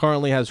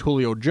 Currently has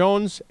Julio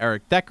Jones,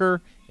 Eric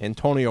Decker,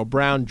 Antonio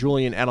Brown,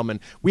 Julian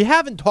Edelman. We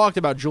haven't talked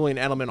about Julian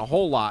Edelman a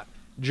whole lot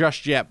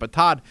just yet. But,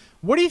 Todd,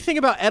 what do you think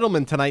about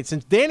Edelman tonight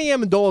since Danny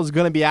Amendola is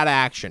going to be out of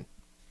action?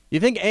 You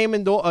think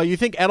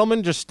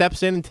Edelman just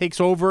steps in and takes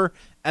over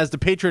as the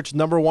Patriots'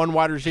 number one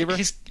wide receiver?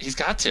 He's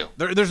got to.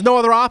 There's no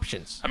other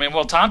options. I mean,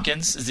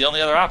 Tompkins is the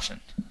only other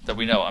option that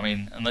we know. I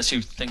mean, unless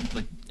you think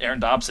like Aaron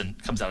Dobson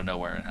comes out of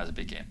nowhere and has a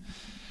big game.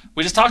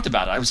 We just talked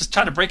about it. I was just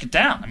trying to break it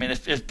down. I mean,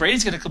 if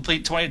Brady's going to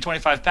complete 20 to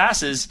 25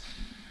 passes,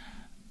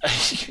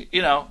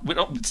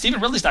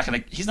 Stephen Ridley's not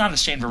going to. He's not a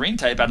Shane Vereen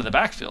type out of the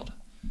backfield.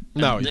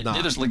 No, he's not.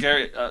 Neither's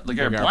LeGarrette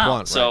Blount.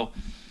 Right. So,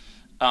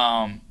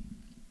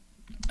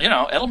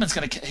 Edelman's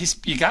going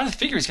to. You got to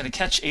figure he's going to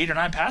catch 8 or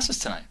 9 passes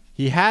tonight.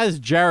 He has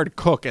Jared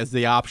Cook as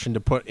the option to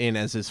put in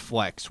as his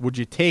flex. Would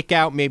you take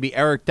out maybe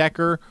Eric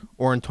Decker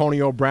or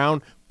Antonio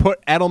Brown,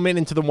 put Edelman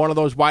into one of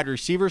those wide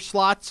receiver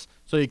slots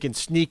so you can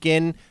sneak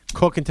in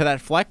Cook into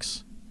that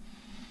flex?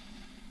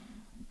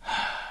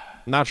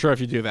 Not sure if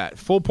you do that.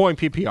 Full point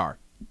PPR.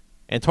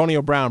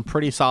 Antonio Brown,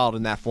 pretty solid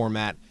in that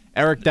format.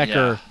 Eric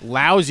Decker,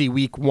 lousy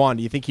week 1.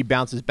 Do you think he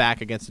bounces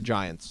back against the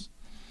Giants?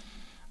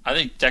 I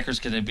think Decker's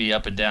going to be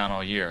up and down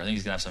all year. I think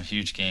he's going to have some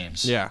huge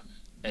games. Yeah.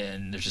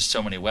 And there's just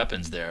so many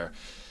weapons there.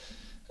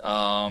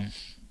 Brown.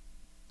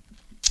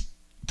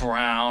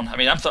 I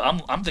mean,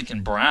 I'm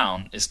thinking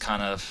Brown is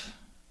kind of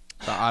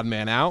the odd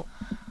man out.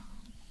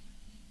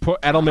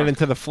 Put Edelman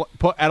into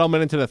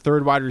the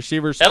third wide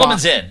receiver spot.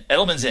 Edelman's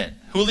in.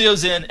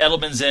 Julio's in.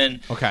 Edelman's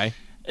in. Okay.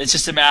 It's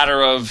just a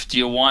matter of, do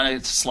you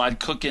want to slide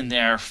Cook in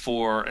there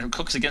and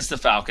Cook's against the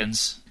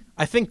Falcons?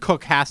 I think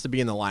Cook has to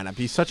be in the lineup.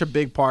 He's such a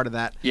big part of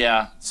that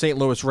St.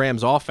 Louis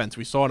Rams offense.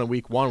 We saw it in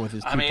week 1 with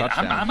his 2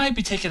 touchdowns. I might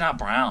be taking out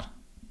Brown.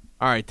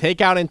 All right, take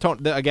out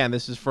Antonio. Again,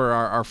 this is for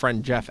our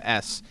friend Jeff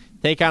S.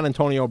 Take out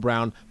Antonio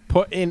Brown.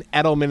 Put in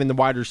Edelman in the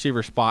wide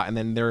receiver spot, and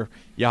then there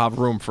you'll have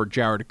room for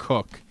Jared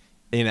Cook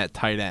in at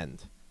tight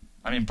end.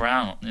 I mean,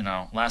 Brown,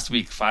 last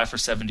week, 5 for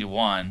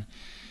 71,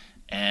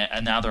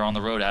 and now they're on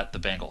the road at the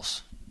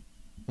Bengals.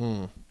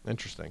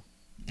 Interesting.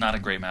 Not a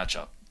great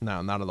matchup.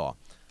 No, not at all.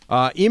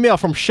 Email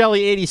from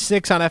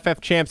Shelly86 on FF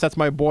Champs. That's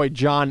my boy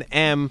John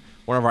M.,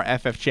 one of our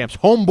FF Champs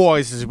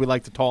homeboys, as we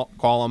like to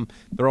call them.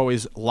 They're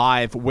always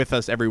live with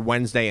us every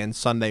Wednesday and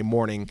Sunday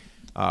morning.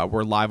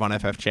 We're live on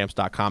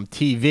ffchamps.com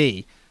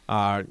TV.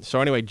 So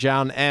anyway,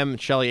 John M.,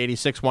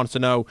 Shelly86 wants to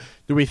know,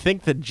 do we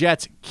think the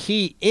Jets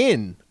key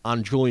in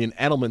on Julian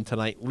Edelman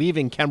tonight,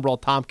 leaving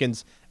Kenbrell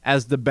Tompkins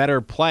as the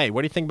better play?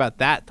 What do you think about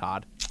that,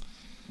 Todd?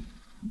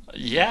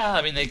 Yeah,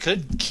 I mean, they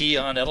could key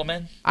on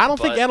Edelman. I don't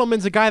think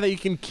Edelman's a guy that you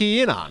can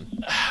key in on.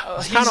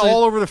 He's kind of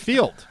all over the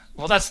field.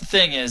 Well, that's the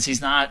thing is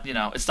he's not,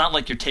 it's not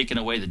like you're taking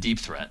away the deep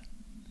threat,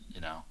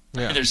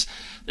 Yeah. I mean,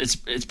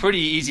 it's pretty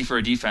easy for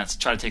a defense to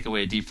try to take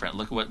away a deep threat.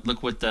 Look what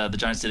the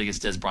Giants did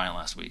against Dez Bryant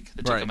last week.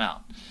 They took him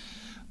out.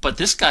 But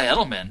this guy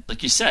Edelman,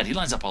 like you said, he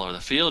lines up all over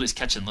the field. He's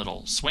catching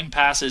little swing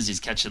passes. He's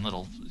catching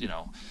little,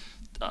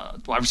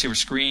 wide receiver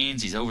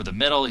screens. He's over the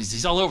middle.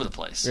 He's all over the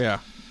place. Yeah.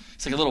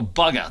 It's like a little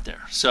bug out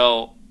there.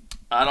 So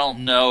I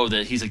don't know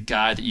that he's a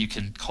guy that you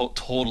can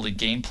totally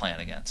game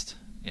plan against,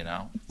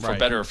 for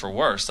better or for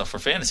worse. So for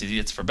fantasy,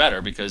 it's for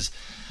better because,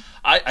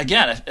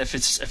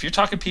 if you're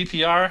talking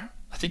PPR,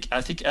 I think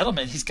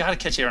Edelman, he's got to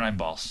catch 8 or 9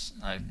 balls.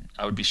 I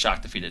would be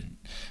shocked if he didn't.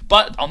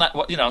 But on that,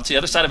 to the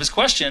other side of his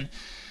question,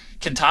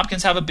 can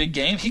Tompkins have a big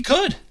game? He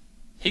could.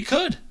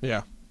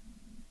 Yeah.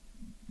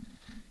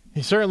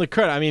 He certainly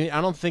could. I mean,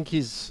 I don't think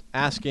he's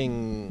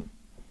asking.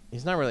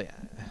 He's not really.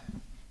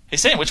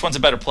 He's saying which one's a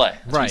better play.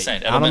 That's what he's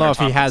saying. I don't know if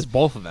he has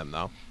both of them,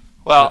 though.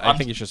 Well, I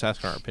think he's just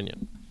asking our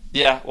opinion.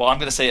 Yeah, well, I'm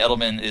going to say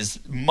Edelman is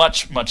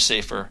much, much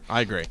safer.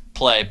 I agree.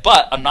 Play,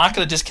 but I'm not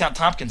going to discount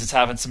Tompkins as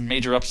having some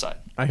major upside.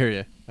 I hear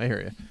you.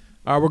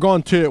 We're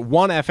going to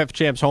one FF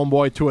Champs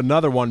homeboy to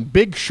another one.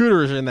 Big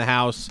Shooter's in the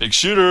house. Big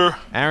Shooter.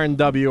 Aaron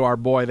W., our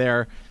boy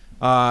there.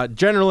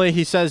 Generally,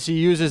 he says he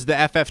uses the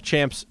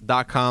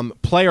ffchamps.com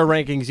player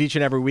rankings each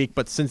and every week,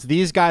 but since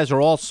these guys are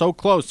all so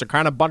close, they're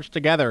kind of bunched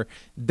together.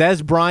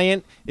 Des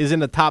Bryant is in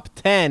the top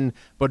 10,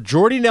 but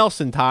Jordy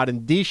Nelson, Todd,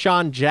 and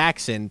Deshaun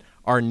Jackson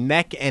are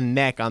neck and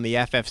neck on the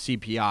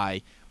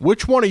FFCPI.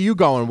 Which one are you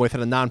going with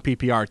in a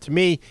non-PPR? To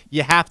me,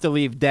 you have to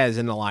leave Des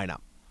in the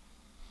lineup.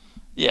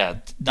 Yeah,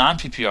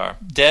 non-PPR.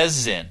 Dez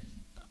is in.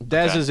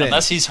 Des is in.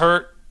 Unless he's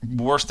hurt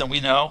worse than we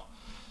know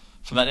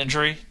from that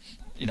injury.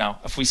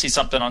 If we see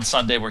something on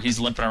Sunday where he's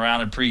limping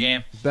around in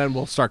pregame, then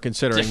we'll start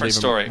considering different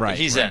story. Right, but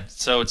he's in.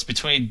 So it's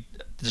between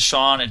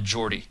Deshaun and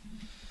Jordy.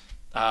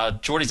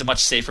 Jordy's a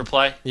much safer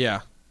play.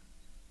 Yeah.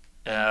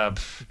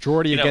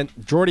 Jordy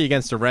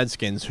against the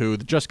Redskins, who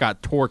just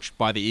got torched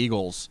by the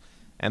Eagles,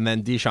 and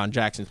then Deshaun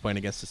Jackson's playing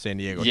against the San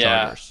Diego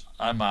Chargers.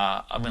 I'm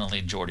going to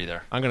lean Jordy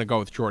there. I'm going to go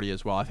with Jordy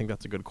as well. I think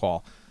that's a good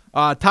call.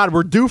 Todd,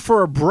 we're due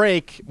for a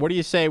break. What do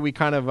you say we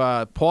kind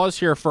of pause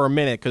here for a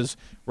minute, because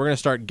we're going to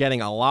start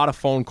getting a lot of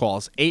phone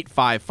calls.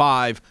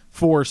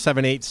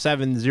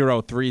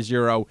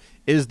 855-478-7030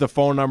 is the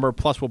phone number,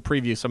 plus we'll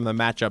preview some of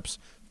the matchups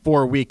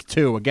for Week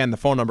 2. Again, the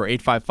phone number,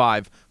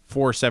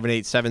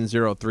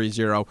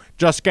 855-478-7030.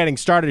 Just getting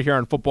started here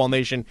on Football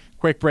Nation.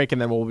 Quick break, and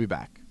then we'll be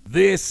back.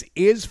 This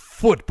is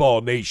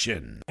Football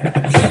Nation.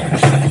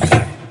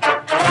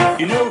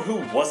 You know who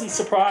wasn't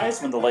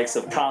surprised when the likes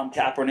of Colin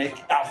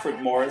Kaepernick,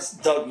 Alfred Morris,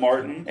 Doug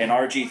Martin, and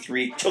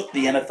RG3 took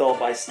the NFL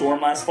by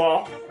storm last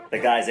fall? The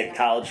guys at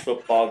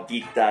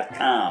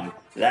collegefootballgeek.com.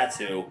 That's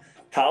who.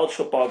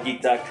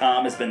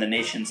 collegefootballgeek.com has been the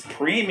nation's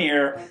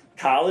premier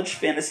college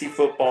fantasy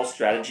football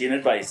strategy and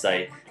advice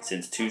site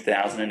since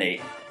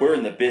 2008. We're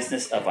in the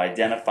business of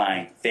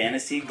identifying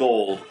fantasy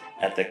gold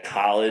at the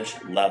college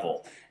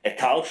level. At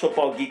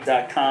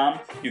collegefootballgeek.com,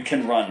 you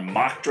can run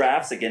mock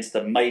drafts against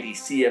the mighty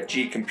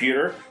CFG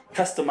computer,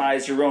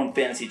 customize your own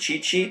fantasy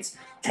cheat sheets,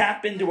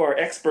 tap into our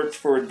experts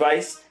for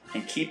advice,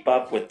 and keep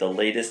up with the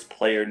latest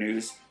player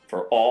news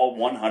for all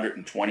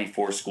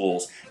 124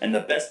 schools. And the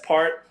best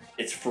part,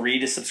 it's free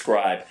to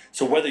subscribe.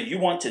 So whether you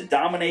want to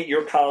dominate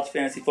your college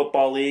fantasy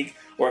football league,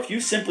 or if you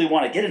simply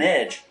want to get an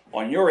edge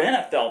on your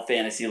NFL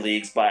fantasy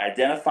leagues by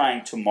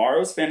identifying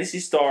tomorrow's fantasy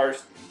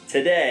stars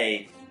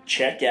today,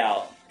 check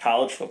out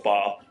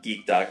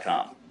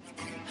collegefootballgeek.com.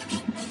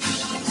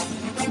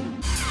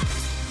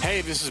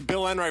 Hey, this is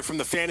Bill Enright from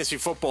the Fantasy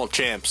Football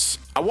Champs.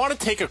 I want to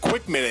take a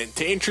quick minute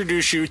to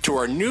introduce you to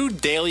our new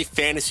daily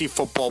fantasy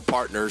football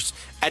partners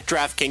at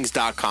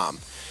DraftKings.com.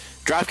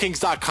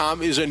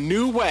 DraftKings.com is a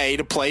new way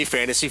to play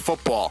fantasy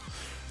football.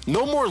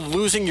 No more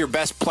losing your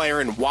best player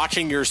and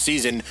watching your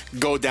season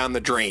go down the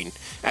drain.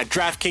 At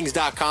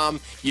DraftKings.com,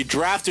 you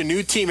draft a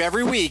new team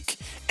every week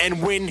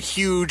and win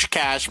huge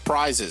cash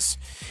prizes.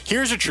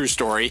 Here's a true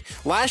story.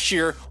 Last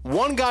year,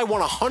 one guy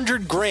won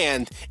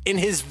 $100,000 in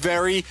his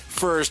very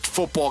first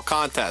football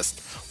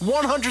contest.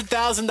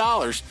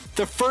 $100,000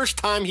 the first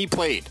time he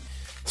played.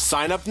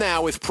 Sign up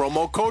now with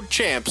promo code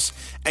CHAMPS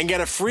and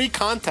get a free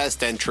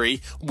contest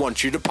entry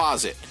once you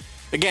deposit.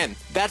 Again,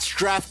 that's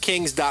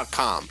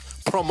DraftKings.com.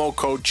 Promo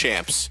code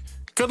CHAMPS.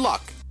 Good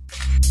luck.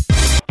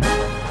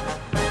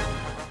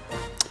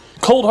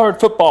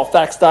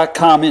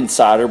 ColdHardFootballFacts.com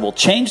Insider will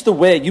change the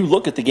way you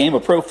look at the game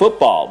of pro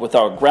football with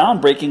our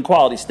groundbreaking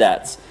quality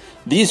stats.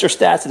 These are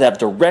stats that have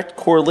direct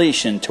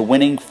correlation to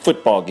winning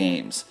football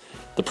games.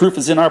 The proof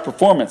is in our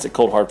performance at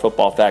Cold Hard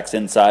Football Facts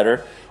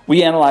Insider.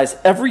 We analyze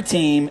every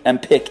team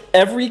and pick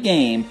every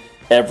game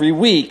every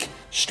week,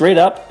 straight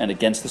up and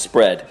against the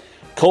spread.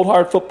 Cold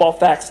Hard Football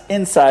Facts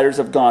Insiders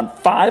have gone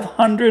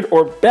 500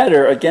 or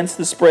better against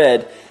the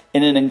spread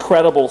in an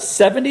incredible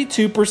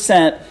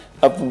 72%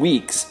 of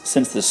weeks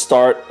since the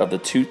start of the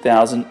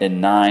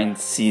 2009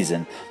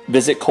 season.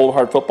 Visit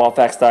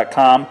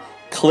coldhardfootballfacts.com,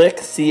 click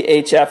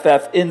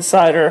CHFF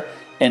Insider,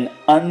 and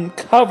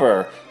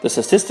uncover the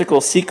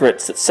statistical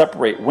secrets that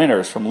separate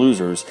winners from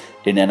losers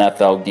in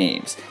NFL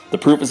games. The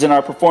proof is in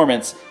our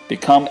performance.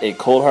 Become a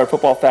Cold Hard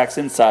Football Facts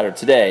Insider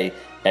today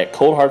at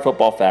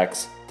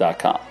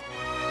coldhardfootballfacts.com.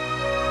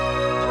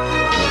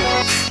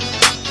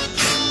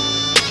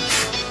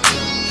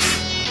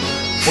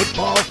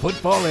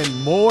 Football,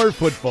 and more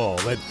football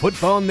at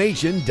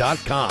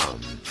footballnation.com.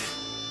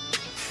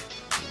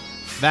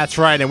 That's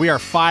right, and we are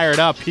fired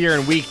up here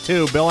in Week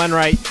 2. Bill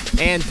Enright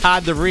and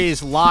Todd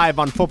DeVries live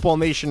on Football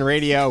Nation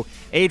Radio.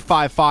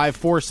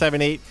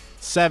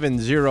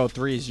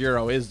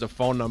 855-478-7030 is the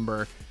phone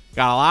number.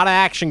 Got a lot of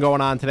action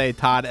going on today,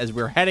 Todd, as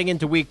we're heading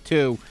into Week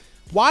 2.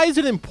 Why is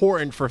it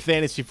important for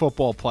fantasy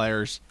football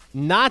players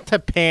not to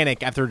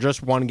panic after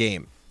just one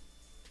game?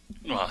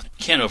 Well,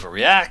 can't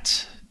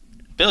overreact.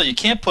 Bill, you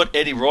can't put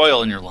Eddie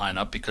Royal in your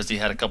lineup because he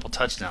had a couple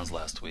touchdowns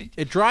last week.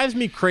 It drives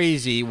me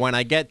crazy when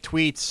I get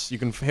tweets. You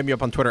can hit me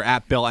up on Twitter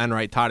at Bill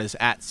Enright. Todd is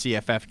at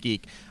CFF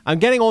Geek. I'm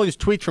getting all these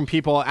tweets from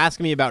people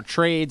asking me about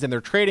trades, and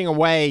they're trading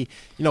away,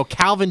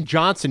 Calvin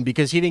Johnson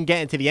because he didn't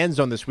get into the end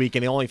zone this week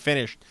and he only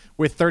finished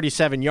with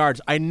 37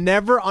 yards. I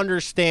never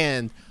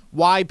understand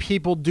why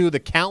people do the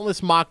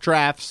countless mock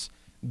drafts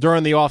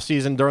during the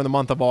offseason, during the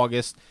month of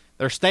August.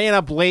 They're staying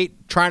up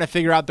late trying to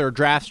figure out their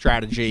draft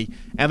strategy,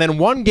 and then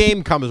one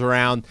game comes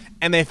around,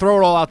 and they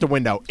throw it all out the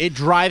window. It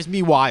drives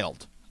me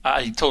wild.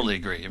 I totally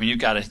agree. I mean, you've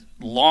got a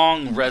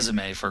long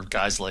resume for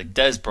guys like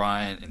Des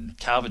Bryant and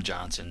Calvin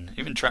Johnson,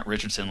 even Trent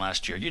Richardson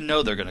last year. You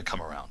know they're going to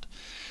come around.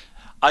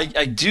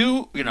 I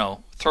do,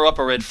 throw up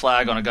a red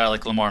flag on a guy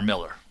like Lamar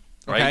Miller,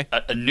 right?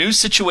 Okay. A new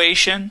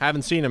situation.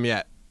 Haven't seen him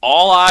yet.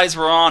 All eyes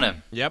were on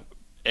him. Yep.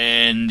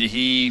 And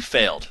he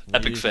failed.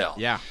 Epic fail.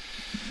 Yeah.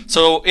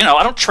 So,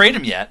 I don't trade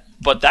him yet,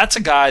 but that's a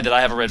guy that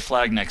I have a red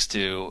flag next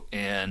to,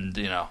 and,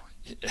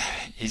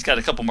 he's got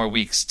a couple more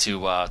weeks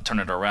to turn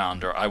it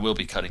around, or I will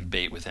be cutting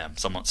bait with him.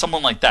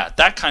 Someone like that.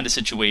 That kind of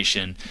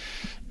situation,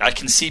 I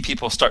can see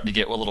people starting to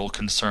get a little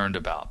concerned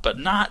about, but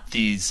not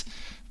these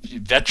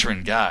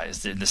veteran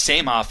guys. The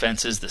same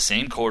offenses, the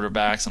same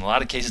quarterbacks, in a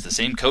lot of cases, the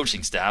same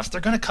coaching staffs.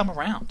 They're going to come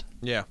around.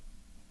 Yeah.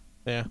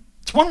 Yeah.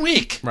 It's 1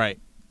 week. Right.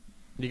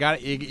 You got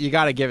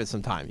to give it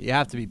some time. You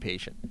have to be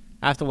patient.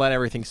 Have to let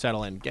everything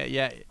settle in.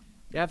 You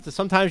have to.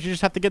 Sometimes you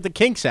just have to get the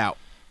kinks out.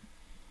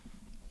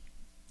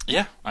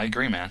 Yeah, I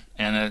agree, man.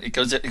 And it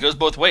goes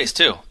both ways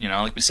too.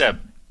 Like we said,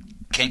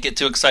 can't get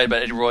too excited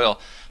about Eddie Royal.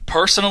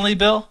 Personally,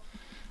 Bill,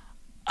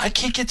 I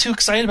can't get too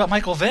excited about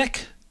Michael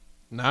Vick.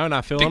 No,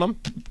 not feeling him.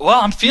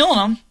 Well, I'm feeling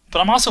him, but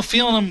I'm also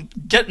feeling him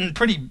getting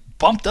pretty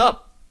bumped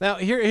up. Now,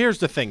 here's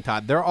the thing,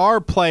 Todd. There are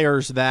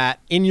players that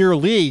in your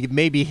league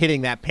may be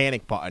hitting that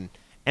panic button.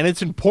 And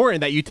it's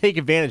important that you take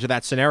advantage of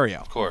that scenario.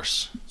 Of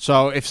course.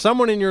 So if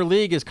someone in your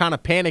league is kind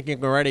of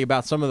panicking already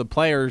about some of the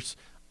players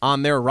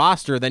on their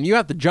roster, then you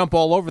have to jump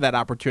all over that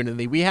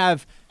opportunity. We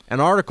have an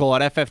article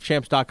at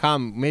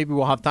ffchamps.com, maybe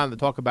we'll have time to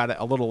talk about it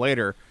a little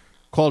later,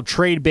 called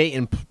Trade Bait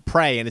and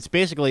Pray, and it's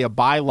basically a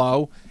buy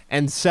low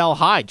and sell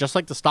high, just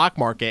like the stock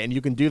market, and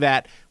you can do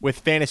that with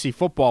fantasy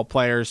football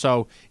players.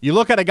 So you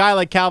look at a guy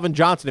like Calvin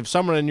Johnson, if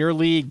someone in your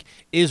league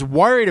is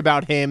worried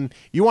about him,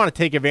 you want to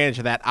take advantage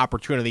of that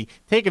opportunity.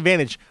 Take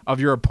advantage of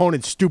your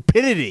opponent's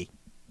stupidity.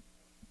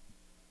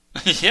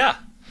 Yeah.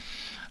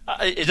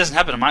 It doesn't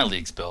happen in my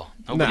leagues, Bill.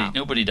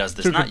 Nobody does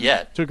this. Not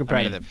yet. Too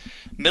competitive.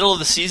 Middle of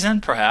the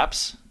season,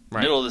 perhaps.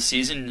 Right. Middle of the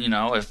season,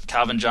 if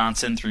Calvin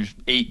Johnson through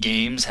 8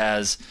 games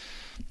has,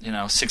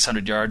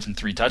 600 yards and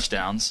 3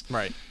 touchdowns.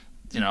 Right.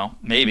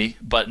 Maybe,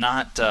 but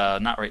not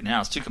right now.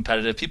 It's too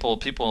competitive.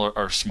 People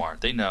are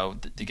smart. They know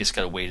they just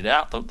got to wait it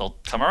out. They'll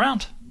come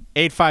around.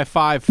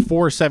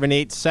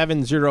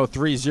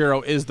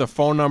 855-478-7030 is the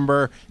phone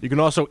number. You can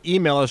also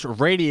email us,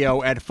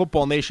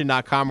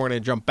 radio@footballnation.com. We're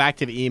going to jump back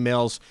to the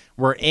emails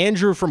where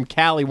Andrew from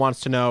Cali wants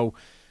to know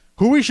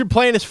who we should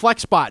play in his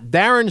flex spot,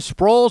 Darren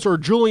Sproles or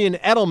Julian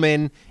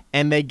Edelman,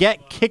 and they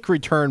get kick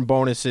return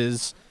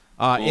bonuses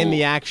in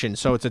the action.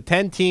 So it's a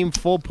 10-team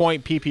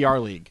full-point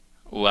PPR league.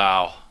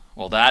 Wow.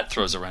 Well, that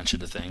throws a wrench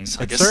into things.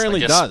 It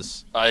certainly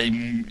does.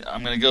 I'm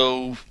going to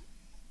go...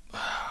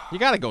 You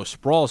got to go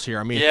Sproles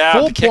here. I mean,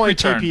 full-point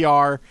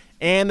PPR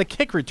and the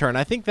kick return.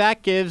 I think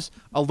that gives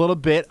a little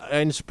bit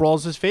in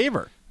Sproles'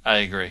 favor. I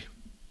agree.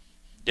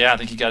 Yeah, I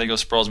think you got to go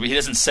Sproles. But he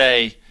doesn't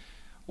say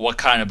what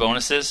kind of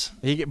bonuses.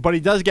 But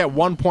he does get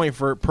 1 point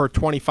per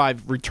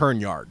 25 return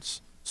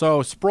yards.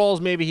 So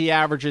Sproles, maybe he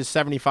averages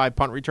 75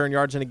 punt return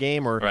yards in a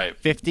game or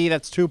 50.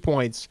 That's 2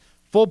 points.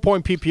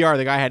 Full-point PPR,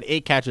 the guy had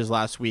 8 catches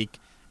last week.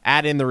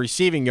 Add in the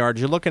receiving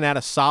yards, you're looking at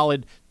a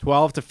solid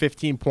 12 to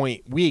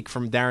 15-point week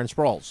from Darren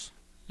Sproles.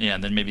 Yeah,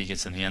 and then maybe he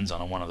gets in the end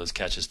zone on one of those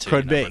catches, too.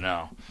 Could you be. Never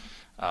know.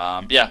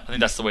 I think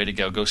that's the way to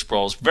go. Go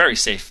Sproles. Very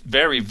safe.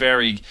 Very,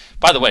 very...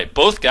 By the way,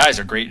 both guys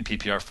are great in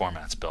PPR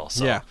formats, Bill.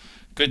 So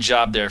good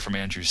job there from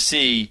Andrew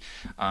C.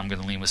 I'm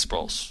going to lean with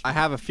Sproles. I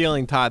have a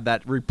feeling, Todd,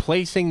 that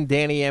replacing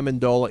Danny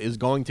Amendola is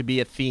going to be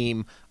a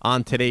theme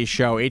on today's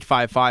show.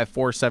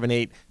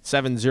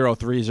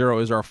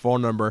 855-478-7030 is our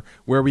phone number,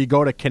 where we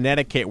go to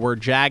Connecticut, where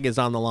Jag is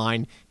on the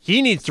line.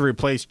 He needs to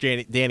replace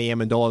Danny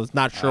Amendola. He's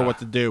not sure what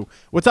to do.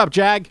 What's up,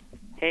 Jag?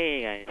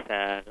 Hey,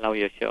 guys. Love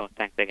your show.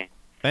 Thanks again.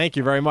 Thank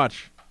you very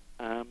much.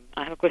 I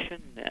have a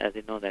question. As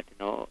you know that,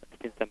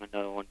 since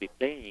Amendola won't be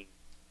playing,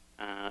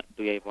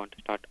 do I want to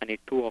start? I need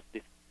 2 of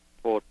these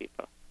 4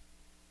 people.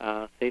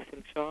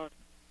 Cecil Short,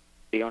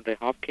 DeAndre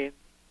Hopkins,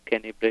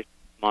 Kenny Britt,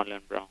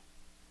 Marlon Brown.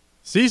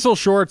 Cecil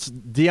Shorts,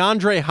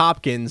 DeAndre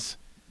Hopkins,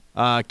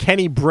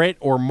 Kenny Britt,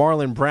 or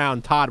Marlon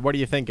Brown. Todd, what are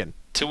you thinking?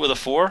 2 of the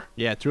 4?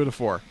 Yeah, 2 of the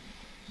 4.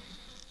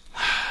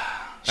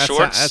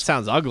 Shorts. That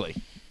sounds ugly.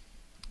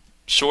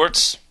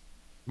 Shorts.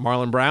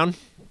 Marlon Brown.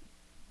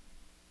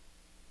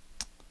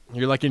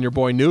 You're liking your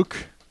boy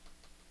Nuke?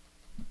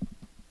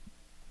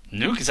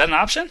 Nuke, is that an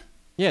option?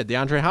 Yeah,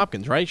 DeAndre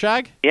Hopkins, right,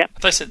 Shag? Yeah.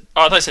 I thought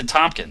I said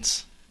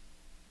Tompkins.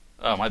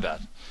 Oh, my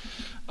bad.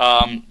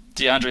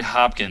 DeAndre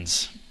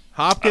Hopkins.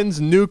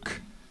 Nuke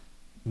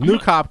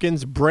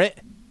Hopkins, Britt,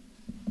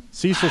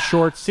 Cecil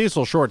Shorts.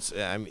 Cecil Shorts,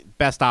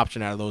 best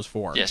option out of those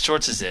 4. Yeah,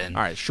 Shorts is in.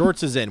 All right,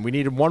 Shorts is in. We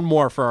needed 1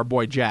 more for our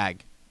boy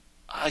Jag.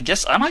 I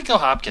guess I might go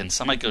Hopkins.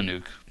 I might go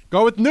Nuke.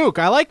 Go with Nuke.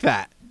 I like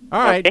that.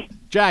 All right, Okay.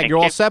 Jag, you're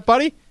all set,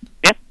 buddy?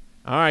 Yep.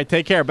 All right,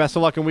 take care. Best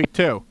of luck in week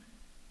 2.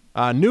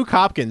 Nuke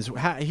Hopkins,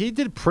 he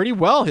did pretty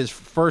well his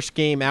first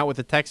game out with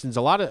the Texans.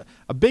 A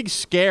big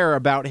scare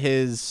about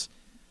his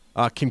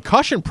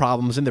concussion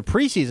problems in the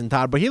preseason,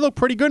 Todd, but he looked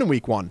pretty good in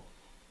week 1.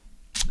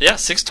 Yeah,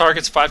 6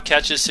 targets, 5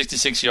 catches,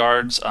 66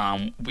 yards.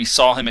 We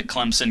saw him at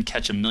Clemson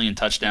catch 1 million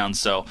touchdowns,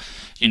 so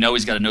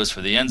he's got a nose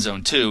for the end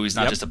zone too. He's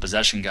not just a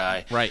possession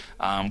guy. Right.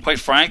 Quite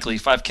frankly,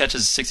 5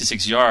 catches,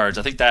 66 yards.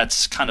 I think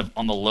that's kind of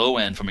on the low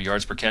end from a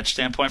yards per catch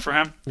standpoint for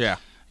him. Yeah.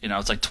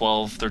 It's like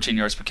 12, 13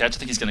 yards per catch. I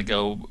think he's going to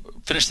go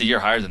finish the year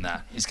higher than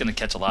that. He's going to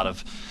catch a lot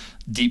of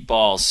deep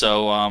balls.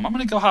 So I'm going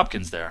to go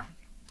Hopkins there.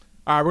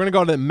 All right, we're going to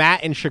go to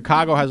Matt in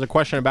Chicago has a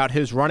question about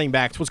his running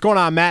backs. What's going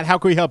on, Matt? How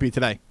can we help you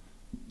today?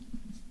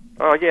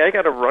 Yeah, I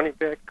got a running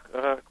back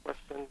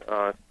question.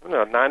 I'm in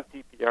a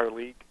non-PPR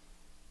league,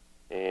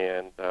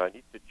 and I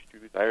need to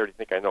choose. I already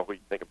think I know what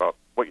you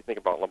think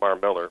about Lamar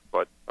Miller,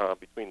 but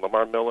between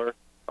Lamar Miller,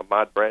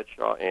 Ahmad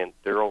Bradshaw, and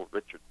Daryl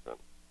Richardson.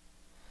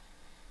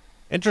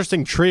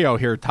 Interesting trio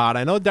here, Todd.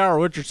 I know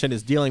Daryl Richardson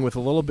is dealing with a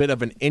little bit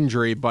of an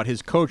injury, but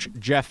his coach,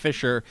 Jeff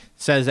Fisher,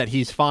 says that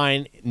he's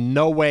fine,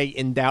 no way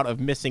in doubt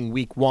of missing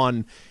week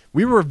 1.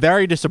 We were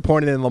very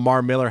disappointed in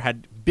Lamar Miller,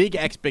 had big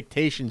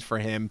expectations for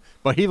him,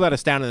 but he let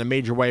us down in a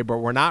major way, but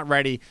we're not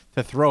ready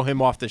to throw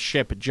him off the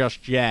ship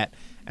just yet.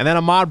 And then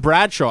Ahmad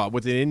Bradshaw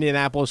with the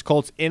Indianapolis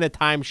Colts in a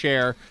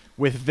timeshare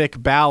with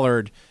Vic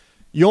Ballard.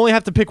 You only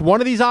have to pick one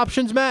of these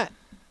options, Matt?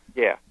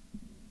 Yeah.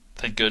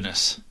 Thank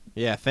goodness.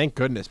 Yeah, thank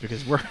goodness,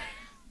 because we're...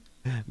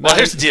 Well,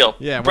 here's the deal.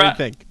 Yeah, what do you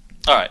think?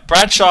 All right,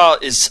 Bradshaw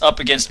is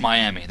up against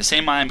Miami, the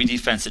same Miami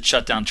defense that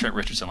shut down Trent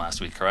Richardson last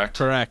week, correct?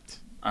 Correct.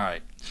 All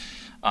right.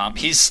 I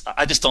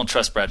just don't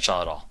trust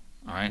Bradshaw at all.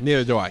 All right.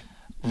 Neither do I.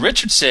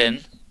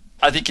 Richardson,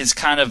 I think, is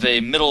kind of a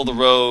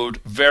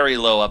middle-of-the-road, very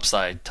low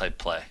upside type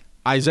play.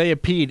 Isaiah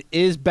Pead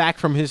is back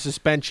from his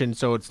suspension,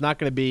 so it's not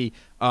going to be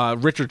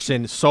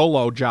Richardson's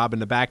solo job in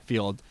the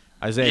backfield.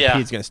 Isaiah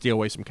Pead's going to steal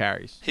away some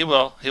carries. He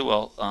will.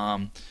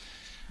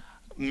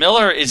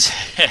 Miller is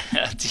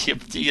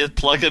do you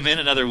plug him in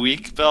another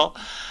week, Bill?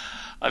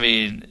 I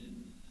mean,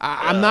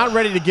 I'm not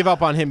ready to give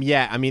up on him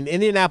yet. I mean,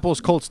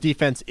 Indianapolis Colts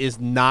defense is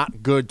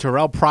not good.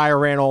 Terrell Pryor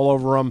ran all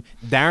over him.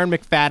 Darren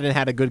McFadden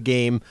had a good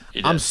game.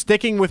 I'm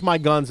sticking with my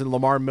guns in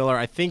Lamar Miller.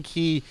 I think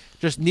he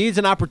just needs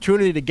an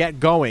opportunity to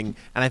get going,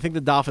 and I think the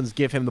Dolphins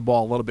give him the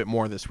ball a little bit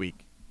more this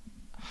week.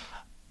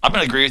 I'm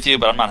going to agree with you,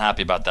 but I'm not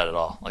happy about that at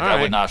all. I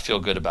would not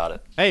feel good about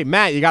it. Hey,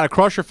 Matt, you got to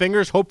cross your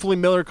fingers. Hopefully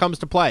Miller comes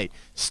to play.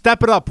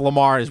 Step it up,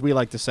 Lamar, as we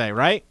like to say,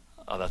 right?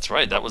 Oh, that's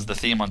right. That was the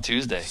theme on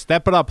Tuesday.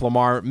 Step it up,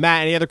 Lamar.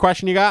 Matt, any other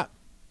question you got?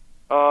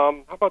 How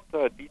about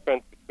the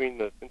defense between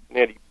the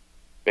Cincinnati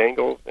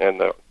Bengals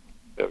and the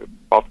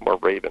Baltimore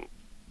Ravens?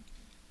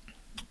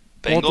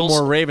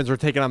 Baltimore Ravens are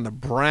taking on the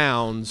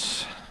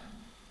Browns.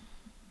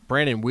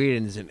 Brandon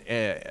Whedon is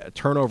a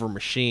turnover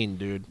machine,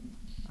 dude.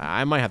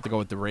 I might have to go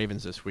with the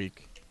Ravens this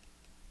week.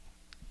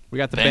 We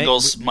got the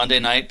Bengals Monday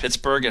night,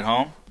 Pittsburgh at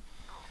home.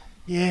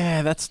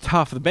 Yeah, that's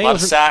tough. The Bengals, a lot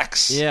of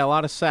sacks. Yeah, a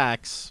lot of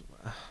sacks.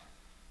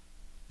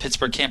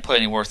 Pittsburgh can't play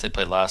any worse than they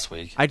played last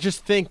week. I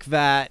just think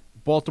that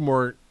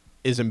Baltimore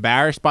is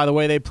embarrassed by the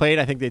way they played.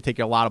 I think they take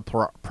a lot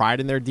of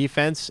pride in their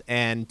defense,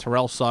 and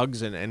Terrell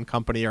Suggs and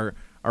company are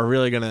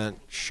really going to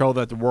show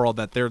the world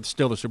that they're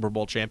still the Super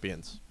Bowl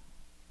champions.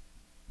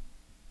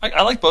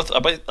 I like both.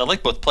 I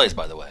like both plays,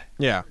 by the way.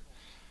 Yeah.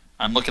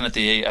 I'm looking at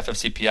the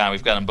FFCPI.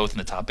 We've got them both in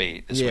the top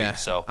 8 this week.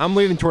 So I'm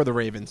leaning toward the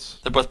Ravens.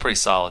 They're both pretty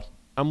solid.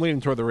 I'm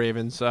leaning toward the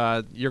Ravens.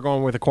 You're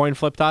going with a coin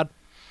flip, Todd?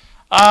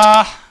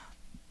 I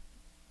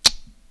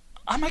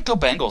might go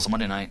Bengals on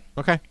Monday night.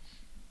 Okay.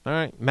 All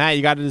right. Matt,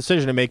 you got a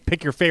decision to make.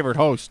 Pick your favorite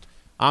host.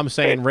 I'm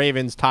saying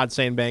Ravens. Todd's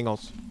saying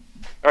Bengals.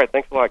 All right.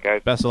 Thanks a lot,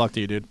 guys. Best of luck to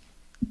you, dude.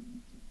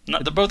 No,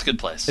 they're both good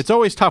plays. It's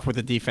always tough with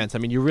the defense. I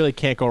mean, you really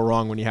can't go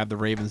wrong when you have the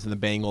Ravens and the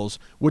Bengals.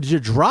 Would you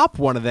drop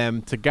one of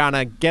them to kind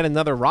of get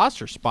another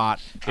roster spot,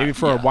 maybe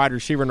for a wide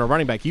receiver and a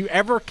running back? You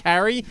ever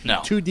carry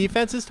two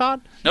defenses,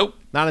 Todd? Nope.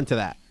 Not into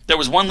that. There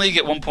was one league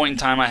at one point in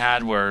time I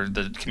had where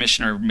the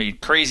commissioner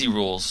made crazy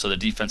rules, so the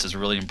defense is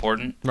really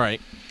important.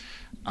 Right.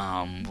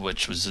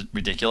 Which was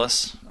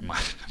ridiculous, in my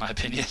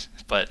opinion.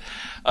 But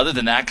other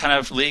than that kind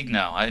of league,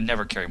 no, I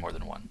never carry more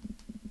than one.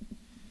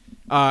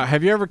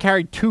 Have you ever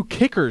carried two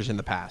kickers in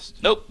the past?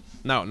 Nope.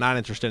 No, not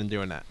interested in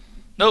doing that.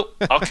 Nope.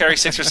 I'll carry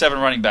 6 or 7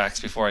 running backs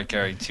before I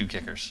carry 2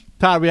 kickers.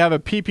 Todd, we have a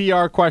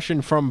PPR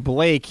question from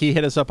Blake. He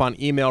hit us up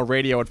on email,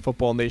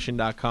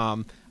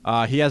 radio@footballnation.com.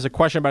 He has a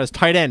question about his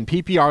tight end,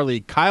 PPR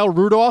league, Kyle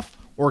Rudolph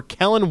or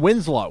Kellen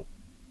Winslow?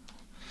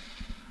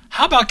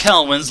 How about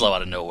Kellen Winslow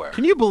out of nowhere?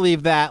 Can you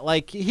believe that?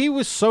 Like, he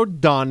was so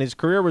done. His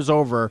career was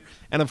over.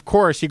 And, of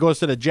course, he goes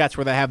to the Jets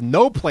where they have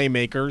no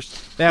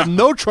playmakers. They have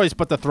no choice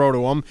but to throw to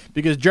him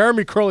because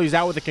Jeremy Curley's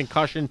out with a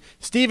concussion.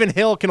 Stephen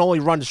Hill can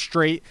only run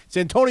straight.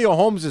 Santonio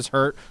Holmes is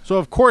hurt. So,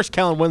 of course,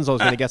 Kellen Winslow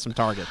is going to get some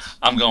targets.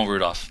 I'm going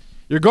Rudolph.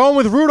 You're going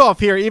with Rudolph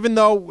here, even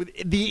though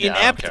the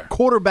inept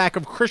quarterback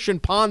of Christian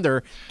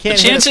Ponder can't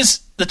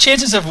The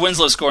chances of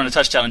Winslow scoring a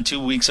touchdown in 2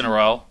 weeks in a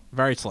row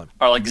very slim.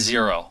 Are like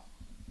 0.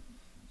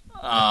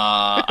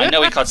 I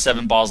know he caught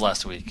 7 balls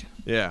last week.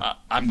 Yeah,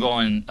 I'm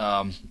going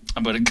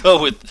to go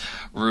with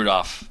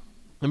Rudolph.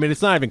 I mean,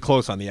 it's not even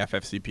close on the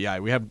FFCPI.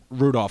 We have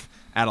Rudolph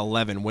at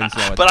 11,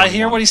 Winslow at But 21. I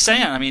hear what he's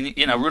saying. I mean,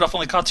 Rudolph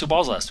only caught 2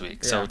 balls last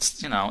week, so Yeah.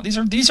 it's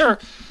these are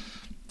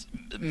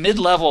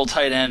mid-level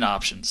tight end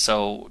options.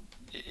 So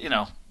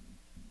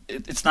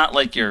it's not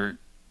like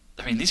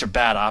these are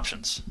bad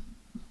options.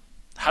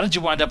 How did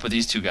you wind up with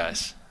these 2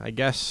 guys? I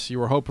guess you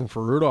were hoping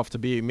for Rudolph to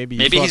be maybe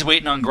He's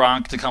waiting on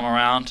Gronk to come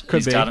around. Could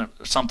He's be. got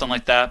something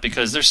like that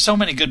because there's so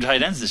many good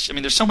tight ends.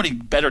 There's so many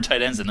better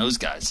tight ends than those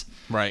guys.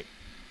 Right.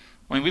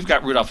 I mean, we've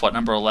got Rudolph,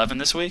 number 11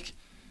 this week?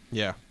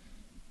 Yeah.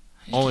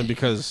 Only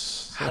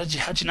because How'd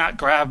you not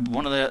grab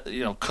one of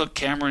the, Cook,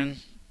 Cameron?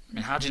 I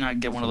mean, how'd you not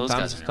get one of those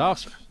sometimes guys? it's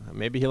tough.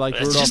 Maybe he liked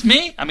It's Rudolph. just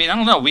me. I mean, I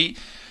don't know. We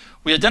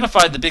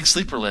identified the big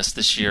sleeper list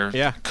this year.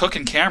 Yeah. Cook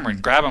and Cameron,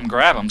 grab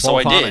them. So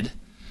I Both on did.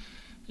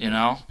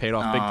 Paid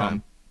off big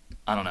time.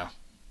 I don't know.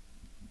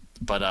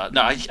 But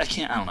no, I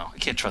can't. I don't know. I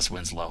can't trust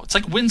Winslow. It's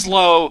like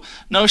Winslow,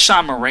 no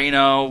Sean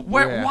Moreno.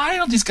 Yeah. Why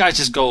don't these guys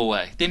just go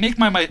away? They make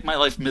my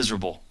life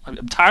miserable. I'm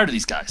tired of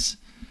these guys.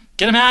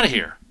 Get them out of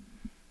here.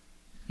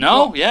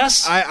 No? Well,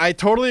 yes? I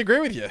totally agree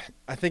with you.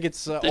 I think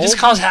it's They just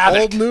cause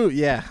havoc. Old news.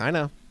 Yeah, I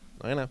know.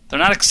 They're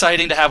not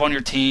exciting to have on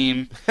your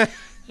team.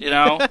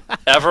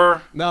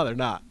 Ever. No, they're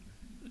not.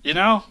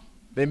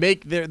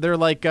 They're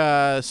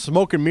like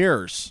smoke and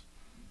mirrors.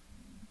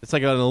 It's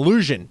like an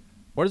illusion.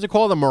 What is it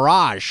called? A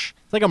mirage.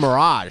 It's like a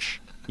mirage.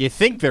 You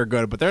think they're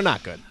good, but they're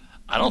not good.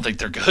 I don't think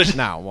they're good.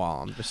 No,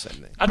 well, I'm just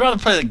saying that. I'd rather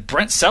play like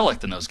Brent Selleck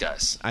than those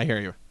guys. I hear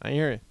you.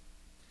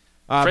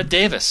 Fred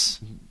Davis.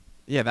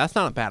 Yeah, that's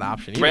not a bad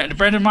option either.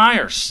 Brandon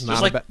Myers.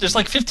 Not There's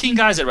like 15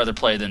 guys I'd rather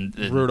play than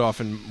Rudolph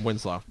and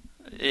Winslow.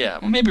 Yeah,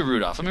 well, maybe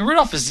Rudolph. I mean,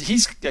 Rudolph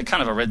he's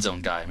kind of a red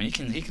zone guy. I mean,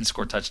 he can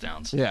score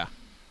touchdowns. Yeah.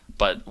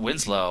 But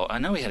Winslow, I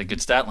know he had a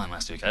good stat line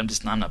last week. I'm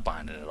not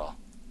buying it at all.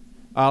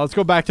 Let's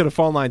go back to the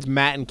phone lines.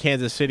 Matt in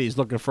Kansas City is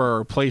looking for a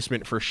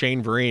replacement for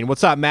Shane Vereen.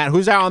 What's up, Matt?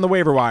 Who's out on the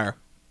waiver wire?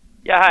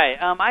 Yeah, hi.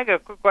 I got a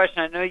quick question.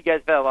 I know you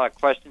guys have had a lot of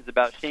questions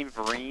about Shane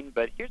Vereen,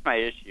 but here's my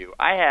issue.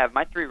 I have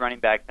my 3 running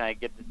backs, and I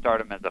get to start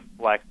them as a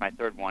flex. My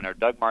third one are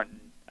Doug Martin,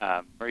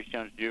 Maurice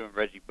Jones-Drew, and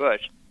Reggie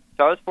Bush.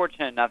 So I was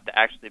fortunate enough to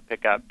actually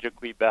pick up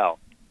Jaquie Bell.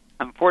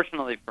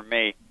 Unfortunately for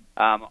me,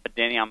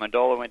 Danny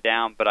Amendola went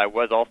down, but I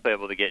was also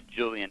able to get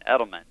Julian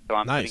Edelman, so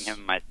I'm Nice. putting him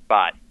in my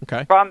spot. Okay.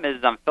 The problem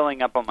is I'm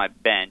filling up on my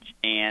bench,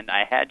 and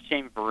I had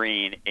Shane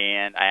Vereen,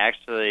 and I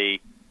actually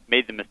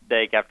made the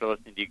mistake after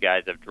listening to you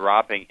guys of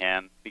dropping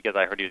him because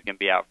I heard he was going to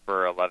be out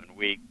for 11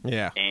 weeks,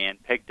 Yeah.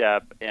 and picked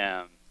up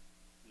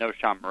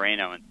Noshawn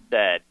Moreno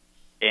instead,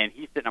 and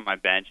he's sitting on my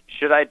bench.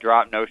 Should I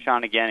drop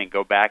Noshawn again and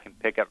go back and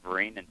pick up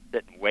Vereen and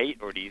sit and wait,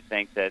 or do you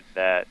think that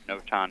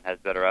Noshawn has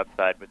better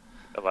upside with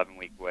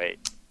 11-week wait?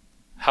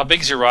 How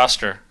big is your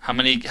roster? How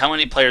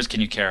many players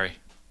can you carry?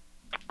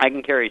 I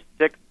can carry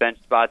 6 bench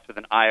spots with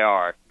an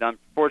IR. The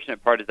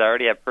unfortunate part is I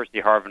already have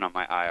Percy Harvin on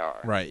my IR.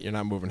 Right, you're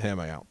not moving him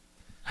out.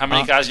 How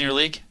many guys in your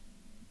league?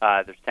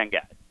 There's 10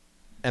 guys.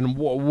 And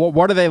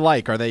what are they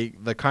like? Are they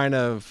the kind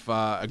of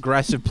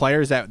aggressive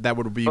players that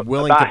would be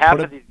willing About to half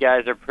put of these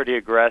guys are pretty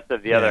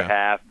aggressive. The other Yeah.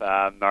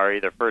 half are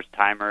either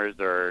first-timers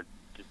or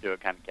just do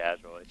it kind of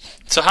casually.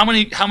 So how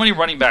many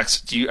running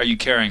backs are you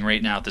carrying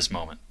right now at this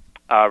moment?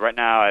 Right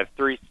now I have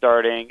 3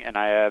 starting, and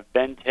I have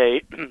Ben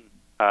Tate,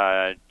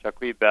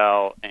 Jaquie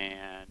Bell,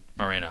 and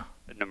Moreno.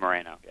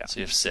 Moreno. Yeah. So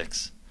you have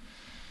 6.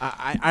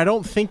 I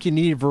don't think you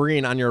need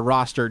Vereen on your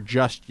roster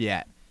just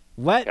yet.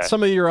 Let Okay.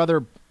 some of your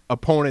other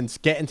opponents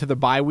get into the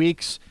bye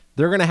weeks.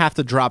 They're going to have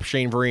to drop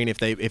Shane Vereen if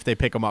they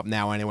pick him up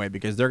now anyway,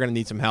 because they're going to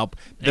need some help.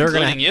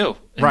 Including you.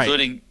 Right.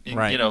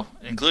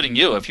 Including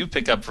you. If you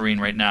pick up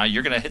Vereen right now,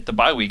 you're going to hit the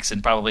bye weeks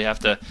and probably have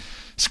to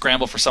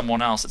scramble for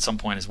someone else at some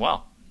point as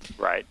well.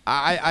 Right.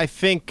 I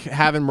think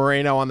having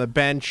Moreno on the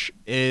bench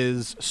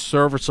is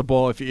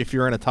serviceable if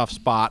you're in a tough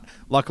spot.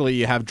 Luckily,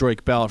 you have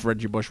Drake Bell if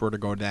Reggie Bush were to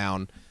go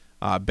down,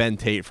 Ben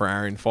Tate for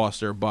Arian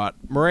Foster. But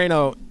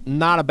Moreno,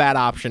 not a bad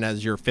option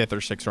as your 5th or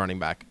 6th running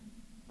back.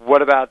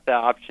 What about the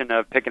option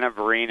of picking up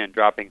Vereen and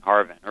dropping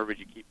Harvin, or would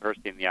you keep Percy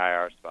in the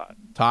IR spot?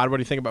 Todd, what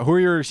do you think about who are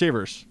your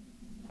receivers?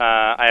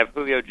 I have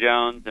Julio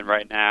Jones, and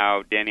right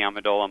now Danny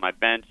Amendola on my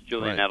bench,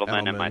 Julian Right,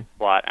 Edelman in my Edelman.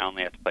 slot. I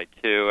only have to play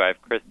 2. I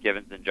have Chris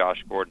Givens and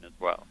Josh Gordon as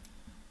well.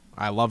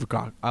 I love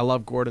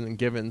Gordon and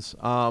Givens.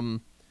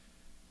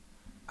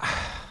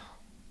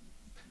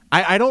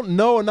 I don't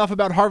know enough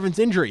about Harvin's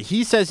injury.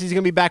 He says he's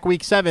going to be back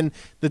week 7.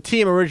 The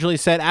team originally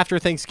said after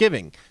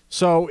Thanksgiving.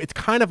 So it's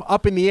kind of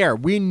up in the air.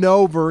 We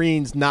know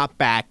Vereen's not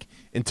back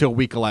until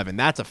week 11.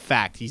 That's a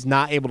fact. He's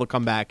not able to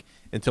come back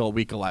until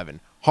week 11.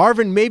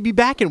 Harvin may be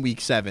back in week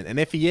 7, and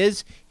if he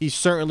is, he's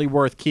certainly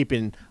worth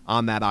keeping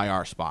on that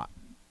IR spot.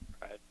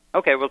 Right.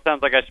 Okay, well,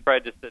 sounds like I should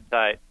probably just sit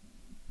tight.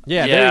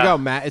 Yeah, there you Yeah. go,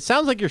 Matt. It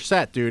sounds like you're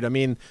set, dude. I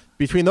mean,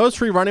 between those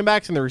 3 running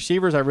backs and the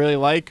receivers I really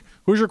like,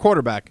 who's your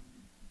quarterback?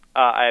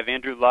 I have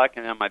Andrew Luck,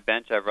 and on my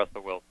bench I have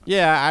Russell Wilson.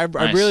 Yeah, I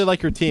Nice. really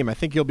like your team. I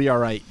think you'll be all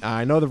right.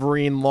 I know the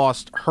Vereen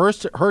lost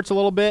hurts a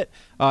little bit.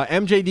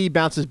 MJD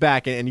bounces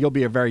back, and you'll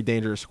be a very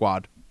dangerous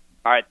squad.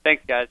 All right,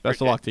 thanks, guys. Best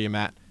of luck to you,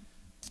 Matt.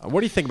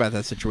 What do you think about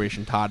that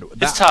situation, Todd?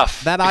 It's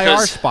tough, That IR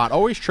because- spot,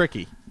 always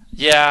tricky.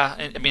 Yeah,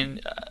 I mean,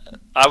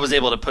 I was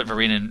able to put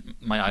Vereen in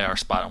my IR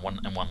spot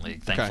in one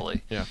league,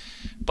 thankfully. Okay. Yeah.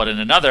 But in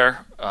another,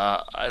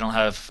 I don't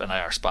have an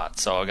IR spot,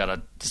 so I got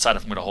to decide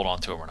if I'm going to hold on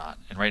to him or not.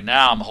 And right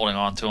now, I'm holding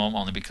on to him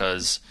only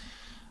because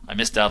I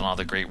missed out on all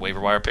the great waiver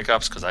wire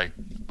pickups because I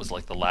was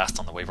like the last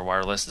on the waiver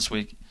wire list this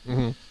week.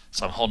 Mm-hmm.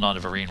 So I'm holding on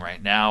to Vereen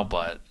right now,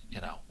 but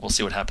we'll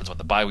see what happens when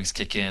the bye weeks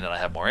kick in and I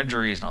have more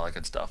injuries and all that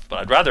good stuff. But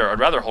I'd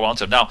rather hold on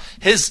to him now.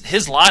 His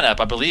lineup,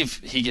 I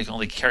believe he can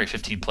only carry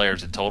 15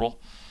 players in total.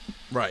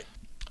 Right.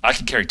 I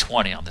can carry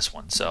 20 on this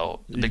one, so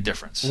big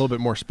difference. A little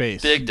bit more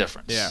space. Big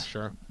difference. Yeah,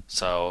 sure.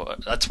 So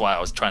that's why I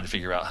was trying to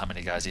figure out how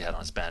many guys he had on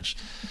his bench.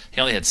 He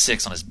only had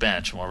 6 on his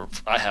bench, and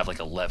I have like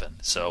 11.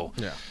 So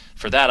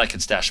for that, I can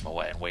stash him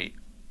away and wait.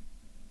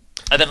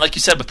 And then, like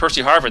you said, with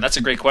Percy Harvin, that's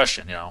a great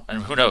question,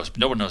 and who knows?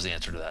 No one knows the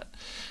answer to that.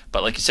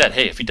 But like you said,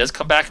 hey, if he does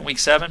come back in Week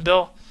 7,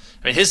 Bill,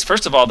 I mean,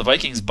 first of all, the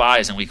Vikings bye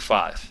is in Week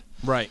 5.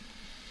 Right.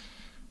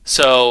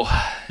 So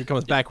he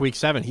comes back Week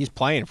 7. He's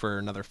playing for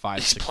another 5.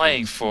 He's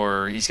playing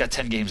he's got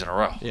 10 games in a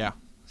row. Yeah.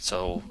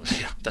 So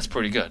that's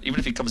pretty good. Even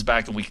if he comes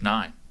back in Week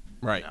 9,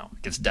 right,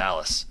 against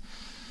Dallas,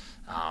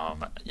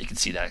 you can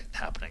see that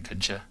happening,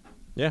 couldn't you?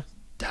 Yeah.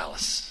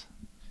 Dallas,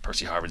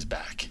 Percy Harvin's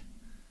back.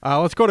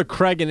 Let's go to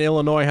Craig in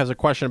Illinois. Has a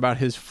question about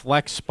his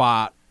flex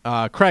spot.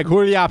 Craig, who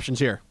are the options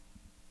here?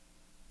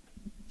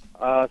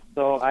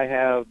 So I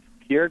have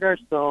Pierre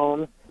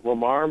Garcon,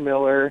 Lamar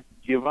Miller,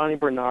 Giovanni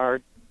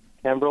Bernard,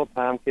 Kembrell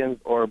Tompkins,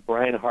 or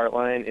Brian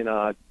Hartline in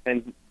a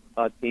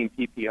 10-team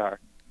PPR.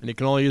 And you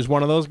can only use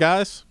one of those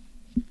guys?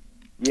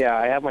 Yeah,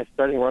 I have my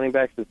starting running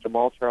backs as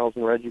Jamal Charles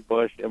and Reggie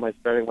Bush, and my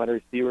starting wide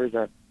receivers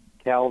are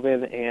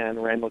Calvin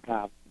and Randall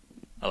Cobb.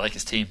 I like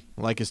his team.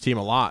 I like his team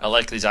a lot. I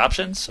like these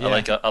options.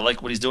 Yeah. I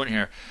like what he's doing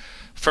here.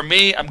 For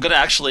me, I'm going to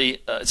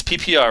actually it's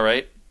PPR,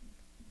 right?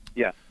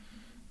 Yeah.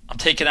 I'm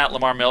taking out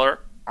Lamar Miller.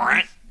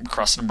 I'm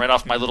crossing him right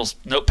off my little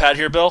notepad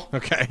here, Bill.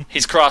 Okay.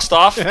 He's crossed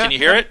off. Can you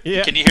hear it?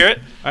 Yeah. Can you hear it?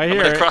 I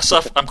hear it.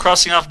 I'm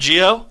crossing off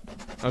Gio.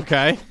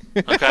 Okay.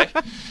 Okay.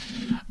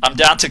 I'm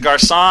down to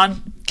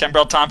Garcon,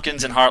 Kembrell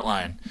Tompkins, and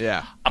Hartline.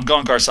 Yeah. I'm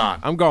going Garcon.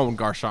 I'm going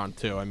Garcon,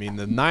 too. I mean,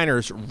 the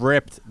Niners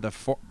ripped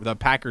the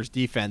Packers'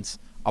 defense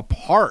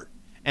apart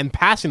and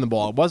passing the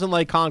ball. It wasn't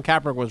like Colin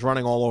Kaepernick was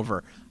running all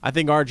over. I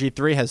think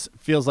RG3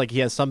 feels like he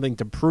has something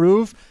to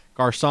prove.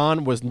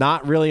 Garcon was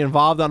not really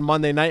involved on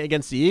Monday night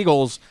against the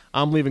Eagles.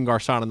 I'm leaving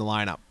Garcon in the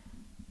lineup.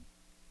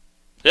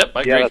 Yep,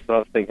 I agree. Yeah, that's what I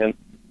was thinking.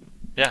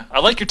 Yeah,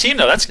 I like your team,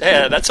 though.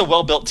 That's a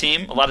well-built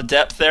team. A lot of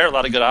depth there, a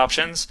lot of good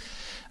options.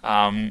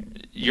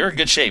 You're in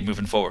good shape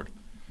moving forward.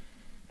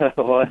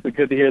 Well, that's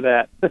good to hear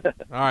that.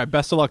 All right,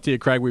 best of luck to you,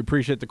 Craig. We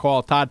appreciate the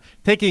call. Todd,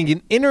 taking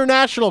an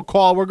international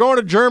call. We're going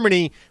to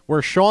Germany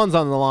where Sean's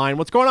on the line.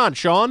 What's going on,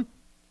 Sean?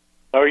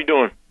 How are you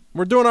doing?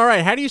 We're doing all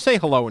right. How do you say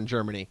hello in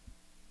Germany?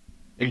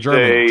 In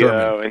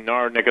German. In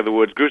our neck of the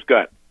woods, Grüß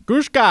Gott.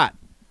 Grüß Gott.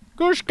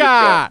 Grüß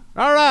Gott.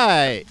 All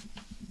right.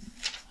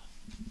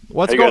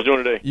 How you guys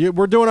doing today?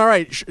 We're doing all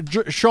right.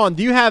 Sean,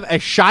 do you have a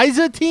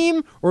Shiza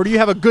team or do you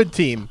have a good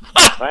team?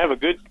 I have a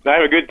good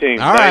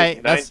team. All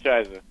right. Nine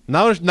Shiza.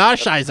 No, not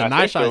Shiza.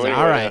 Not Shiza. So, anyway,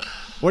 all right.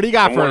 What do you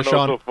got for us,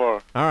 Sean? So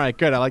far. All right,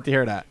 good. I like to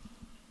hear that.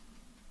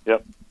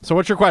 Yep. So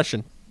what's your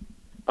question?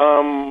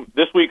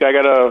 This week I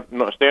got a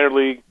standard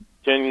league,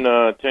 10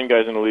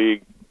 guys in the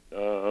league.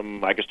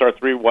 I can start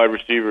 3 wide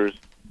receivers.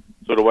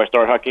 So do I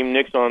start Hakeem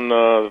Nicks on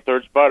the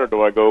third spot, or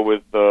do I go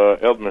with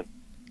Edelman?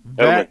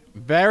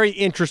 Very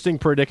interesting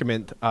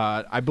predicament.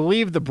 I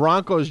believe the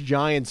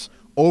Broncos-Giants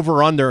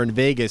over-under in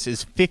Vegas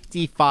is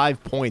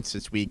 55 points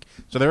this week.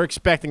 So they're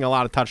expecting a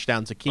lot of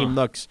touchdowns. Hakeem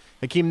Nicks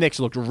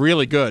looked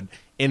really good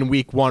in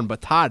Week 1.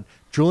 But, Todd,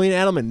 Julian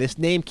Edelman, this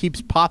name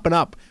keeps popping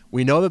up.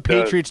 We know the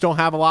Patriots don't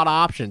have a lot of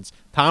options.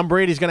 Tom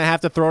Brady's going to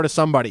have to throw to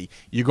somebody.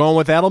 You going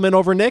with Edelman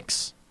over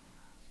Nicks?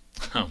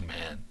 Oh,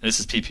 man. This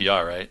is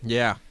PPR, right?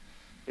 Yeah.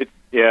 This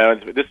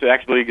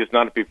actually is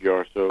not a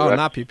PPR. So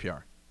not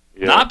PPR.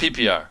 Yeah. Not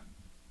PPR.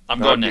 I'm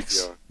going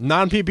Knicks.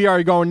 Non-PPR,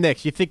 you're going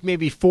Knicks. You think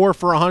maybe 4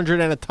 for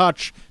 100 and a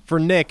touch for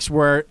Knicks,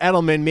 where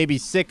Edelman maybe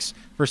 6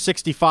 for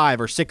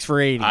 65 or 6 for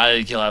 80. I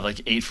think he'll have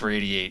like 8 for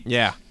 88.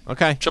 Yeah.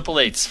 Okay. Triple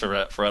eights for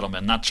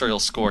Edelman. Not sure he'll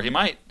score. He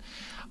might.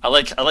 I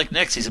like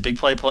Knicks. He's a big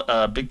play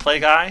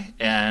guy,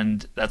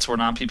 and that's where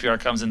non-PPR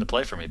comes into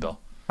play for me, Bill.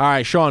 All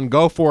right, Sean,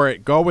 go for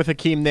it. Go with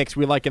Hakeem Nicks.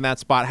 We like in that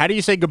spot. How do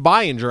you say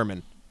goodbye in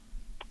German?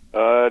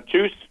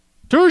 Tschüss.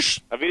 Tschüss.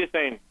 Auf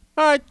Wiedersehen.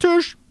 All right,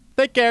 tschüss.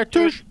 Take care.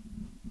 Tschüss.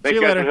 Thanks,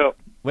 See you guys, later. for help.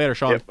 Later,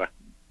 Sean. Yeah,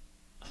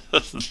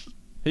 bye.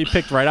 He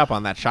picked right up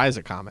on that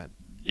Shiza comment.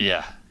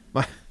 Yeah.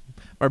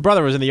 My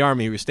brother was in the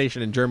Army. He was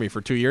stationed in Germany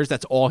for 2 years.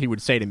 That's all he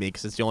would say to me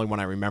because it's the only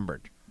one I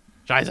remembered.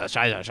 Shiza,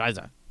 Shiza,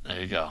 Shiza.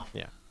 There you go.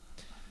 Yeah.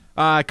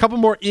 A couple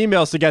more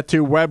emails to get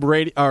to.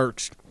 Radio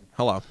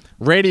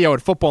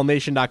at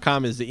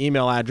footballnation.com is the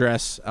email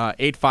address.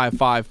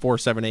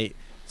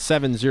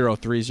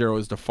 855-478-7030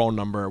 is the phone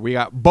number. We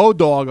got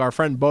Bodog, our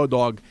friend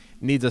Bodog,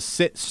 needs a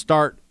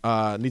sit-start,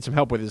 needs some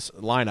help with his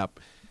lineup.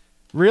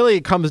 Really,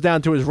 it comes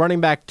down to his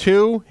running back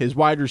 2, his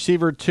wide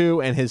receiver 2,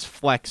 and his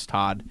flex,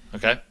 Todd.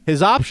 Okay.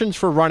 His options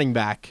for running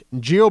back,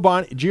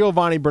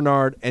 Giovanni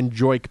Bernard and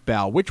Joik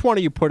Bell. Which one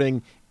are you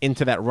putting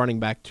into that running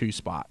back 2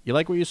 spot. You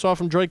like what you saw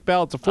from Joik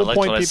Bell? It's a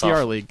full-point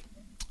PPR league.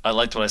 I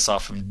liked what I saw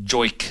from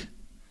Joik.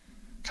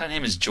 What kind of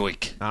name is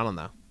Joik? I don't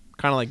know.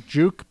 Kind of like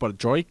Juke, but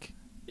Joik.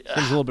 Seems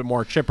a little bit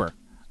more chipper.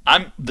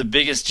 I'm the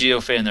biggest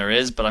Gio fan there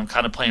is, but I'm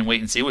kind of playing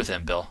wait and see with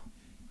him, Bill.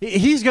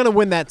 He's going to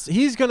win that.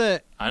 He's going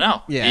to. I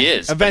know. Yeah, he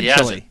is.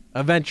 Eventually.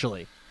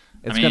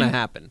 It's I going to mean,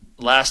 happen.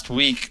 Last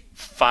week,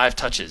 5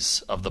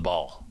 touches of the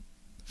ball.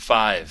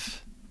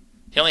 5.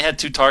 He only had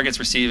 2 targets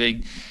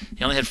receiving.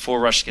 He only had 4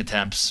 rushing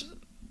attempts.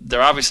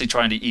 They're obviously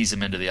trying to ease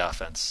him into the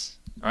offense,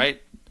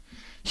 right?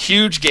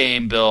 Huge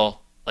game,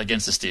 Bill,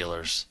 against the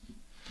Steelers.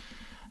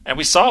 And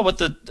we saw what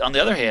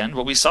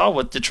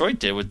Detroit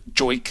did with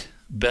Joik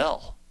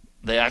Bell.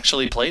 They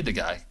actually played the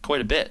guy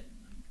quite a bit.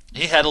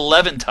 He had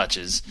 11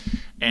 touches,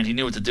 and he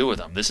knew what to do with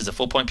them. This is a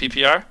full-point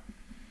PPR.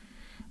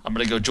 I'm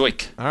going to go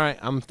Joik. All right,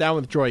 I'm down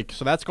with Joik.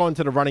 So that's going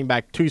to the running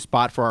back 2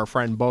 spot for our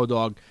friend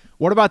Bodog.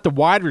 What about the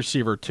wide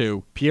receiver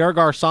 2, Pierre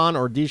Garçon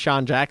or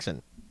Deshaun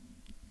Jackson?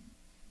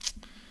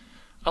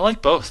 I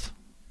like both.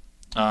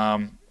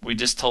 We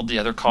just told the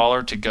other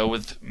caller to go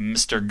with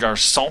Mr.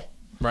 Garçon.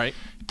 Right.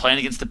 Playing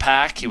against the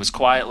Pack. He was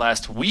quiet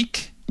last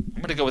week.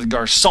 I'm going to go with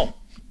Garçon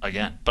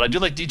again. But I do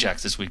like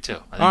Djax this week, too.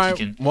 I think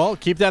he can. Well,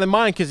 keep that in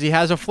mind because he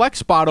has a flex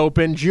spot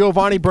open.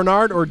 Giovanni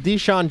Bernard or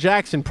Deshaun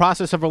Jackson,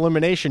 process of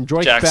elimination.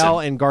 Joik Bell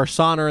and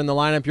Garçon are in the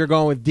lineup. You're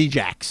going with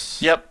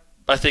Djax. Yep.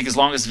 I think as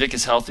long as Vic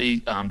is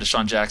healthy,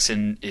 Deshaun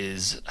Jackson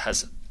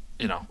has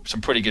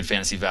some pretty good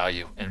fantasy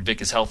value. And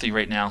Vic is healthy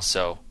right now,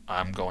 so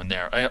I'm going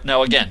there.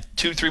 Now, again,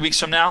 2-3 weeks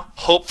from now,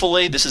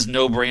 hopefully this is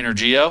no-brainer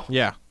Gio.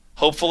 Yeah.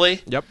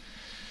 Hopefully. Yep.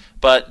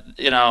 But,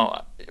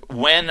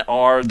 when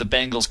are the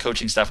Bengals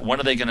coaching staff, when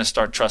are they going to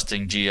start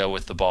trusting Gio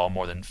with the ball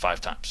more than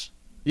 5 times?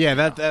 Yeah,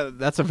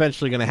 that's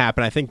eventually going to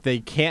happen. I think they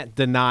can't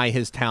deny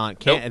his talent,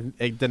 can't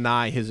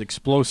deny his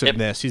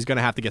explosiveness. He's going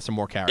to have to get some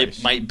more carries.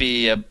 It might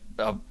be a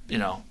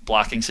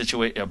blocking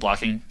situation, a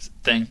blocking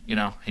thing.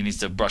 He needs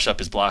to brush up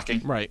his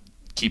blocking. Right.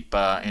 Keep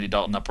Andy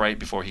Dalton upright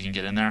before he can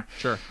get in there.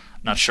 Sure.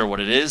 Not sure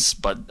what it is,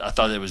 but I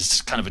thought it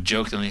was kind of a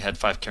joke that he had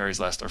 5 touches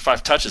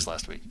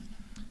last week.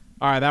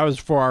 All right, that was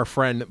for our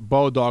friend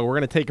Bodog. We're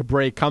going to take a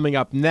break. Coming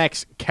up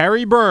next,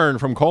 Kerry Byrne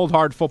from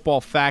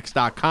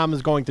ColdHardFootballFacts.com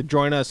is going to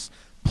join us.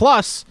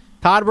 Plus,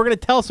 Todd, we're going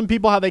to tell some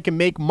people how they can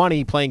make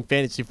money playing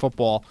fantasy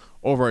football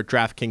over at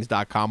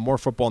DraftKings.com. More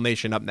Football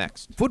Nation up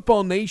next.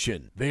 Football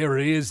Nation, there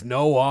is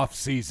no off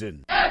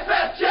season.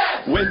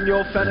 Win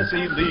your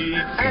fantasy league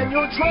and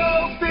your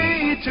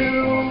trophy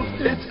too.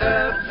 It's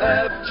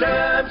FF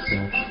Champs,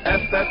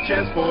 FF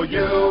Champs for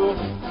you.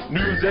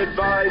 News,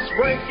 advice,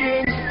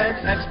 rankings,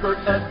 and expert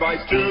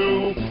advice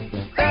too.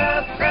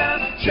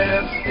 FF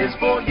Champs is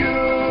for you.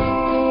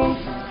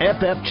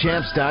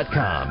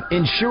 FFChamps.com,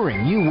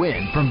 ensuring you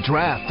win from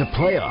draft to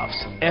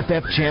playoffs.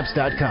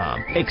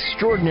 FFChamps.com,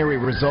 extraordinary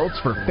results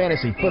for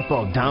fantasy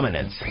football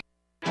dominance.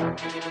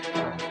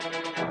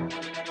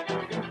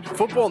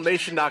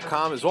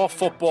 FootballNation.com is all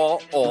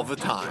football all the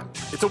time.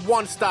 It's a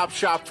one-stop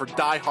shop for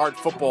die-hard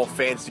football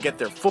fans to get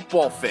their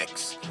football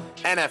fix.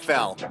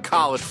 NFL,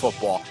 college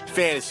football,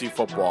 fantasy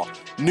football,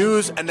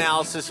 news,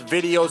 analysis,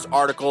 videos,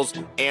 articles,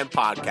 and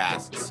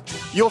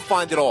podcasts. You'll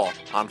find it all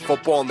on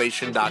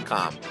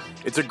FootballNation.com.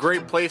 It's a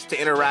great place to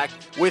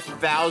interact with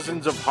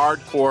thousands of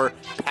hardcore,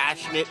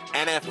 passionate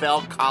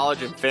NFL,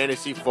 college, and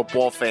fantasy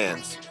football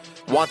fans.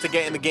 Want to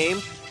get in the game?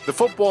 The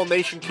Football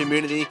Nation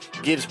community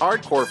gives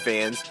hardcore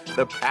fans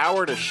the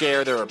power to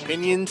share their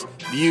opinions,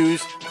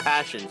 views,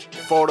 passions,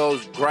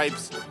 photos,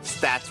 gripes,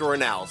 stats, or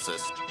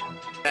analysis.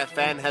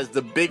 FN has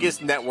the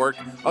biggest network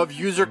of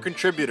user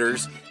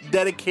contributors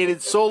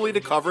dedicated solely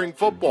to covering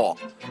football.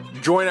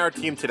 Join our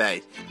team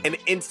today and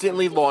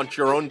instantly launch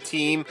your own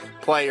team,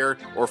 player,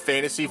 or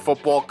fantasy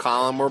football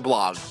column or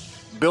blog.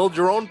 Build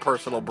your own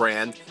personal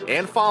brand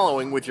and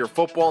following with your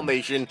Football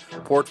Nation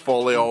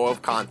portfolio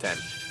of content.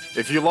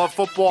 If you love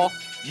football,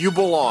 you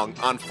belong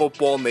on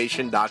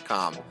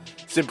FootballNation.com.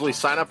 Simply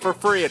sign up for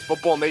free at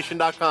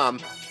FootballNation.com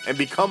and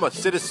become a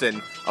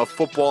citizen of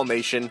Football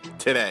Nation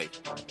today.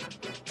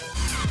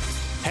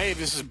 Hey,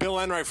 this is Bill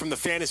Enright from the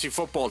Fantasy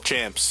Football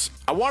Champs.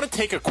 I want to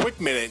take a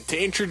quick minute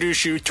to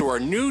introduce you to our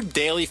new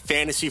daily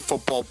fantasy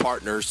football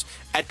partners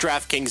at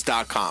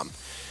DraftKings.com.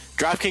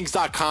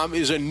 DraftKings.com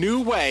is a new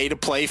way to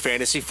play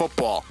fantasy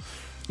football.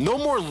 No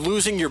more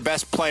losing your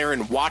best player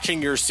and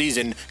watching your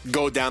season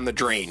go down the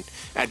drain.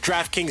 At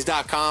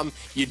DraftKings.com,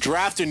 you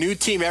draft a new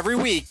team every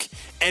week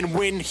and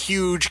win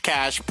huge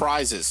cash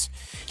prizes.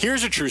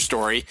 Here's a true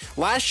story.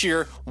 Last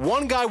year,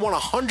 one guy won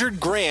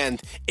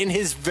 $100,000 in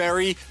his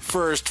very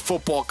first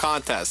football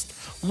contest.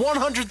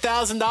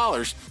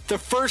 $100,000 the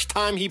first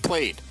time he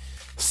played.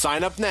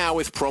 Sign up now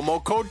with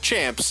promo code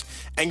CHAMPS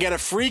and get a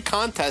free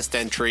contest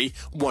entry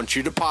once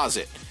you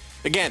deposit.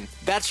 Again,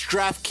 that's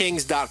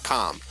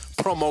DraftKings.com.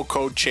 Promo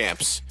code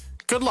CHAMPS.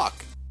 Good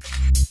luck.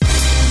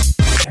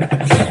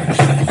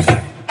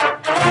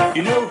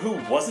 You know who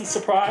wasn't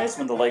surprised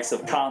when the likes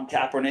of Colin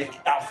Kaepernick,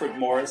 Alfred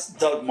Morris,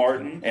 Doug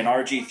Martin, and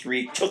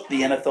RG3 took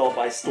the NFL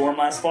by storm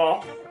last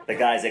fall? The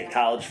guys at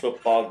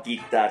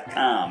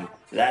collegefootballgeek.com.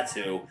 That's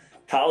who.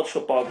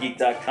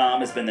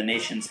 CollegeFootballGeek.com has been the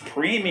nation's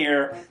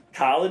premier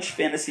college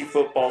fantasy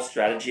football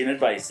strategy and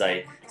advice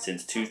site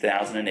since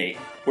 2008.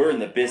 We're in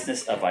the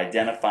business of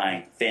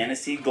identifying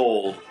fantasy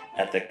gold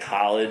at the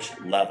college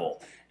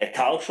level. At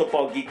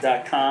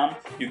CollegeFootballGeek.com,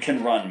 you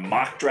can run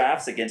mock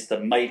drafts against the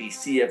mighty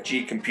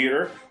CFG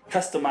computer,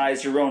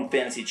 customize your own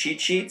fantasy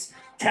cheat sheets,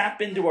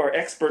 tap into our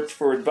experts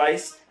for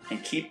advice,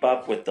 and keep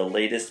up with the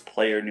latest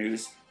player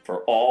news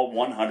for all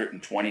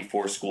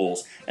 124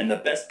 schools. And the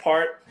best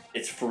part,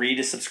 it's free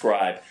to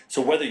subscribe.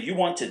 So whether you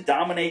want to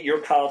dominate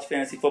your college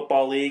fantasy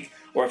football league,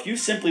 or if you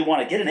simply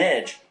want to get an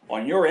edge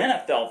on your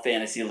NFL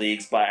fantasy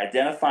leagues by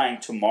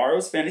identifying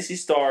tomorrow's fantasy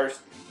stars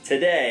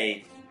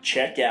today,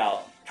 check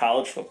out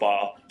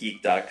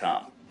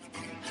CollegeFootballGeek.com.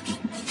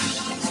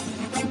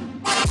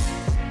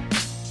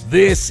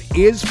 This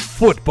is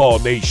Football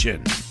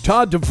Nation.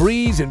 Todd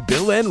DeVries and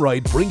Bill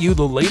Enright bring you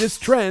the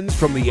latest trends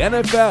from the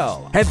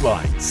NFL,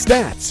 headlines,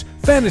 stats,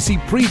 fantasy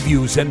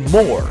previews, and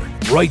more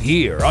right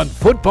here on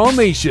Football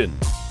Nation.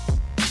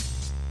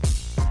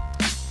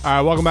 All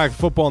right, welcome back to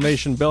Football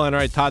Nation. Bill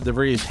Enright, Todd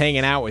DeVries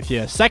hanging out with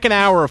you. Second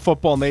hour of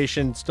Football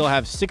Nation. Still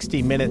have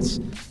 60 minutes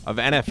of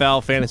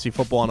NFL, fantasy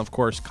football, and, of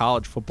course,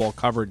 college football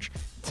coverage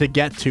to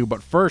get to.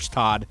 But first,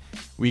 Todd,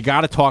 we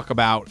got to talk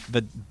about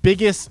the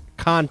biggest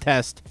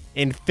contest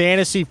in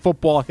fantasy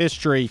football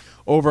history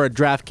over at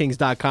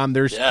DraftKings.com.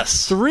 There's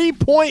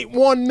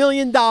 $3.1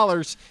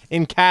 million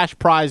in cash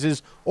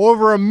prizes,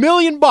 over $1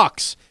 million.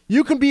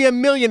 You can be a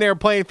millionaire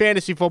playing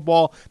fantasy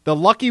football. The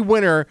lucky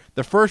winner,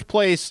 the first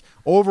place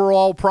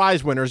overall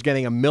prize winner, is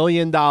getting $1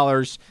 million.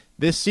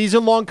 This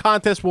season-long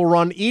contest will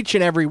run each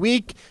and every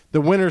week. The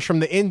winners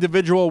from the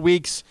individual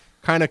weeks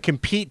kind of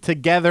compete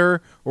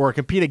together or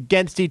compete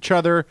against each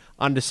other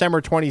on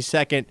December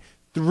 22nd.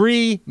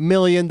 $3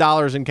 million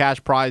in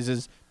cash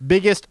prizes.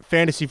 Biggest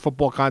fantasy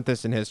football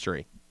contest in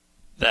history.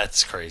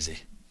 That's crazy.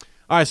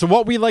 All right, so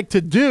what we like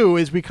to do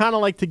is we kind of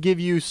like to give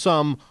you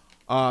some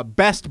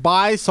best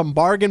buys, some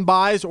bargain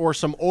buys, or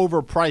some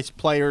overpriced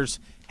players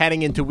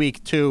heading into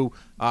week 2.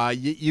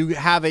 You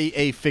have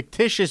a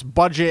fictitious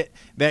budget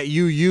that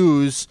you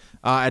use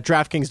at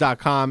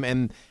DraftKings.com,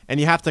 and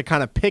you have to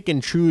kind of pick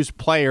and choose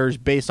players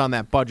based on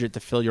that budget to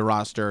fill your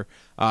roster.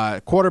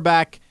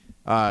 Quarterback,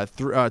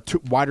 2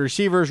 wide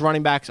receivers,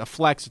 running backs, a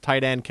flex, a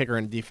tight end, kicker,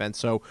 and defense.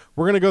 So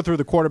we're going to go through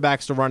the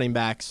quarterbacks, the running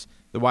backs,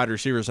 the wide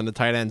receivers, and the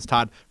tight ends.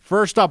 Todd,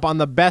 first up on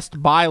the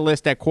best buy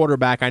list at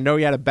quarterback, I know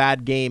he had a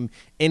bad game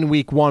in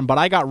week 1, but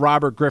I got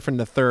Robert Griffin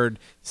III,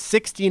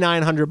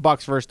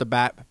 $6,900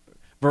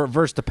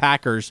 versus the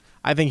Packers.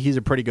 I think he's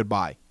a pretty good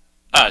buy.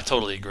 I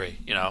totally agree.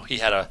 You know, he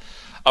had a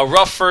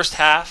rough first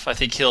half. I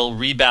think he'll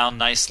rebound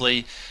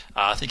nicely.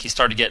 I think he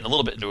started getting a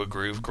little bit into a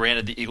groove.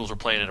 Granted, the Eagles were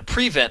playing in a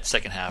prevent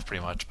second half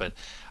pretty much, but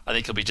I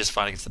think he'll be just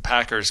fine against the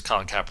Packers.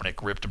 Colin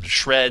Kaepernick ripped him to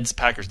shreds.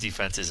 Packers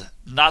defense is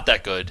not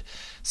that good.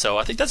 So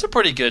I think that's a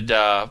pretty good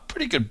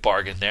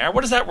bargain there.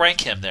 What does that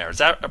rank him there? Is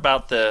that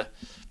about the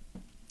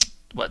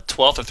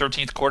 12th or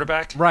 13th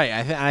quarterback? Right.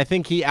 I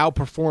think he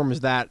outperforms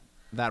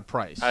that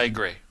price. I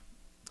agree.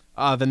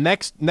 The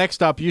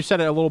next up, you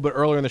said it a little bit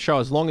earlier in the show,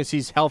 as long as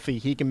he's healthy,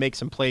 he can make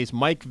some plays.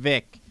 Mike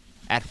Vick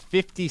at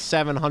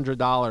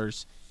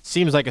 $5,700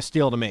 seems like a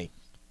steal to me.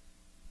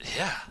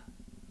 Yeah.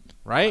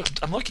 Right?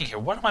 I'm looking here.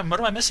 What am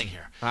I missing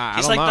here?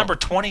 He's like number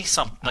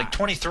 20-something, like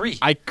 23.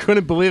 I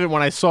couldn't believe it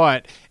when I saw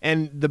it.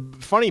 And the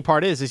funny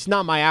part is, it's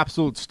not my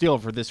absolute steal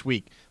for this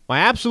week. My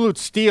absolute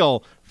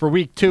steal for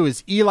week 2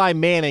 is Eli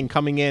Manning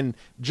coming in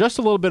just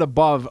a little bit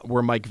above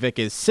where Mike Vick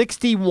is,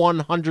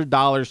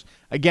 $6,100.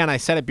 Again, I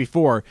said it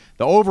before.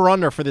 The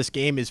over/under for this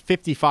game is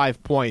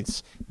 55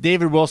 points.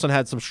 David Wilson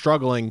had some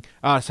struggle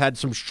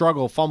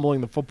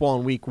fumbling the football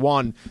in week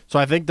 1. So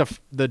I think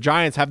the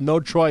Giants have no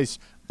choice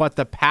but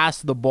to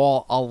pass the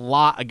ball a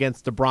lot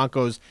against the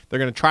Broncos. They're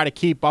going to try to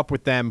keep up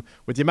with them.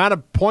 With the amount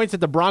of points that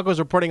the Broncos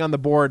are putting on the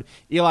board,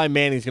 Eli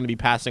Manning is going to be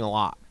passing a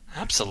lot.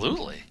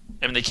 Absolutely.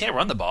 I mean, they can't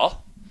run the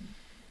ball,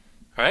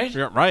 right?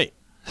 You're right.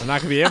 They're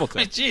not going to be able to.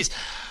 I mean, geez.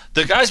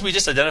 The guys we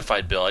just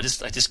identified, Bill, I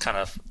just kind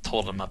of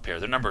told them up here.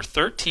 They're number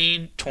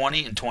 13,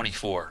 20, and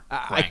 24.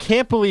 I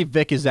can't believe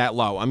Vic is that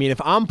low. I mean,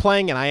 if I'm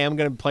playing, and I am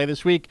going to play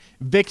this week,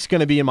 Vic's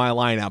going to be in my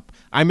lineup.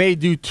 I may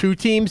do 2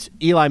 teams.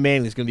 Eli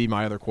Manning is going to be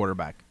my other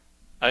quarterback.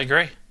 I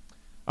agree.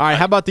 All right,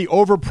 how about the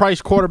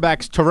overpriced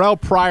quarterbacks? Terrell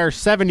Pryor,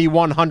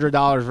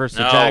 $7,100 versus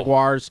the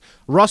Jaguars.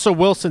 Russell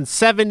Wilson,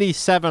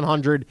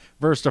 $7,700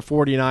 versus the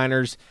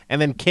 49ers.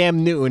 And then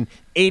Cam Newton,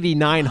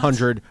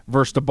 $8,900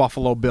 versus the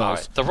Buffalo Bills. All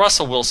right. The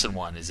Russell Wilson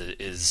one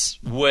is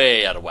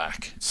way out of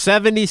whack.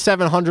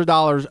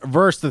 $7,700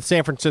 versus the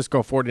San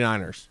Francisco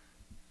 49ers.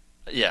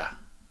 Yeah,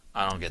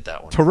 I don't get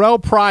that one. Terrell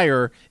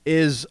Pryor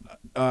is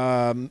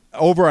over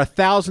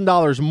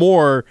 $1,000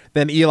 more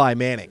than Eli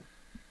Manning.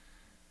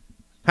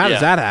 How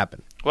does that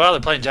happen? Well,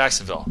 they're playing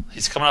Jacksonville.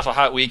 He's coming off a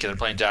hot week, and they're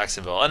playing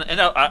Jacksonville. And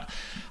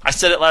I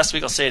said it last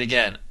week. I'll say it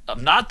again.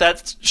 I'm not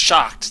that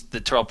shocked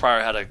that Terrell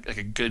Pryor had a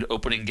good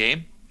opening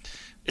game.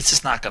 It's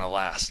just not going to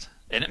last.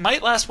 And it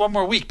might last one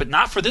more week, but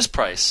not for this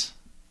price.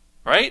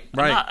 Right?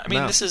 Right.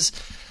 This is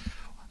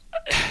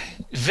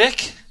 –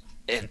 Vic,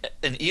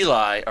 and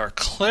Eli are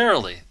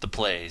clearly the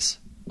plays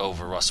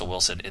over Russell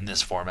Wilson in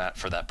this format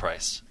for that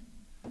price.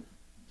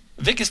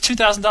 Vic is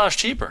 $2,000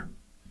 cheaper,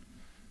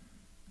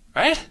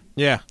 right?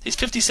 Yeah, he's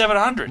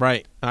 $5,700.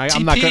 Right.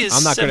 I'm not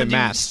good at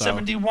math. So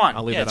 71.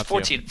 I'll leave yeah, that it's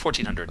up to you.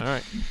 $1,400. All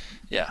right.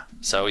 Yeah.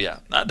 So yeah,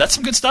 that's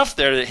some good stuff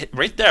there.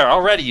 Right there,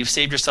 already you've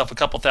saved yourself a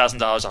couple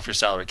 $1,000s off your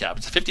salary cap.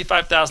 It's a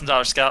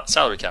 $55,000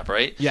 salary cap,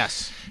 right?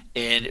 Yes.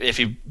 And if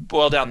you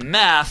boil down the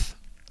math,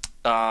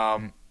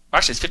 actually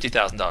it's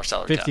 $50,000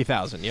 salary cap.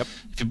 50,000. Yep.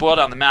 If you boil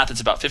down the math, it's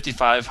about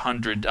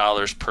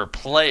 $5,500 per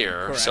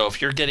player. Correct. So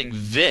if you're getting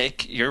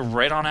Vic, you're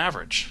right on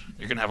average.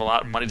 You're going to have a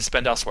lot of money to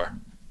spend elsewhere.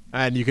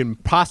 And you can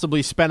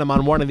possibly spend them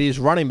on one of these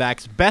running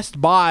backs.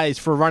 Best buys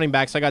for running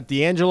backs. I got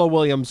D'Angelo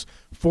Williams,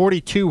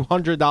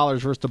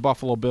 $4,200 versus the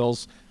Buffalo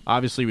Bills.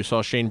 Obviously, we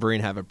saw Shane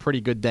Vereen have a pretty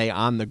good day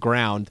on the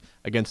ground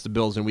against the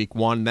Bills in Week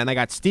 1. Then I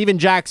got Steven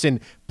Jackson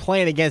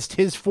playing against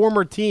his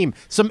former team.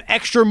 Some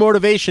extra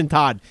motivation,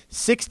 Todd.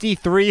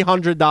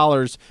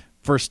 $6,300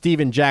 for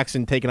Steven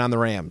Jackson taking on the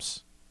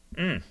Rams.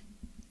 I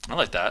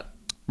like that.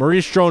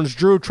 Maurice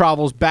Jones-Drew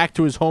travels back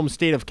to his home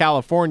state of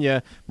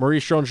California.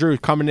 Maurice Jones-Drew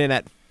coming in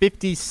at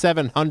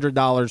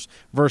 $5,700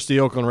 versus the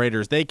Oakland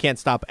Raiders. They can't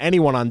stop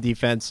anyone on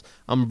defense.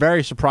 I'm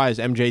very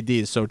surprised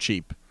MJD is so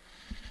cheap.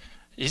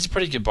 He's a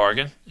pretty good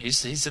bargain.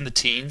 He's in the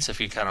teens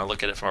if you kind of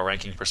look at it from a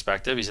ranking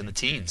perspective. He's in the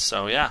teens.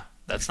 So, yeah,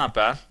 that's not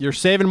bad. You're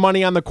saving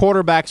money on the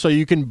quarterback so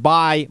you can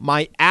buy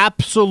my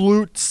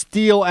absolute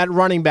steal at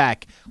running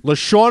back.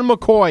 LaShawn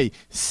McCoy,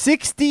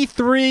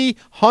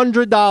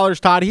 $6,300,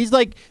 Todd. He's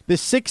like the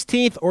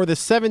 16th or the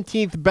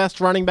 17th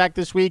best running back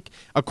this week,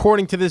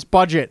 according to this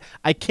budget.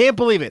 I can't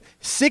believe it.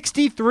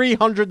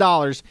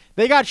 $6,300.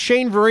 They got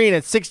Shane Vereen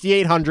at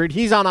 $6,800.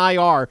 He's on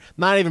IR,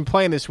 not even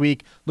playing this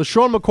week.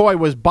 LaShawn McCoy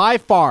was by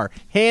far,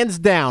 hands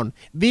down,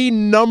 the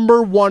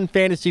number one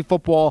fantasy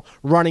football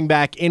running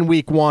back in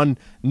Week 1.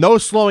 No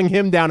slowing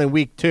him down in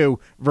Week 2.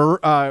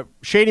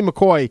 Shady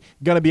McCoy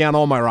going to be on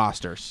all my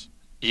rosters.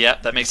 Yeah,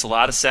 that makes a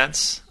lot of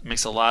sense. Can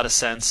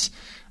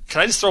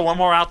I just throw one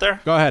more out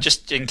there? Go ahead.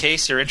 Just in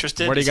case you're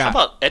interested. What do you got?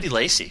 How about Eddie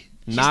Lacy?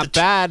 Not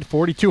bad.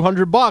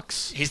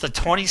 $4,200. He's the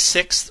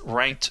 26th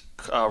ranked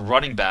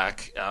running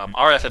back.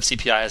 Our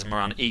FFCPI has him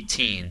around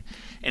 18,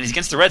 and he's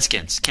against the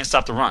Redskins. Can't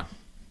stop the run.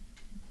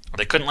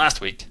 They couldn't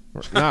last week.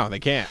 No, they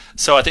can't.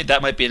 So I think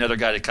that might be another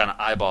guy to kind of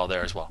eyeball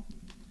there as well.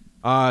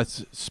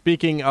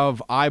 Speaking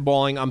of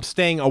eyeballing, I'm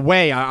staying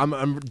away.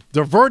 I'm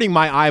diverting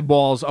my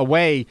eyeballs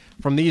away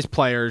from these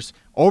players.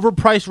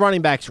 Overpriced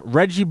running backs,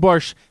 Reggie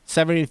Bush,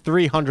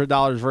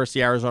 $7,300 versus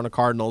the Arizona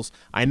Cardinals.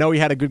 I know he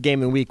had a good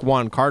game in Week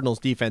 1. Cardinals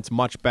defense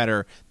much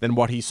better than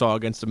what he saw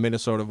against the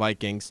Minnesota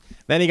Vikings.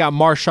 Then he got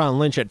Marshawn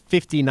Lynch at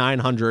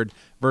 $5,900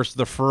 versus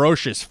the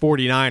ferocious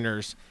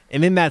 49ers.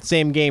 And in that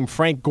same game,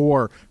 Frank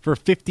Gore for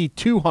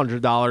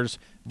 $5,200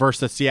 versus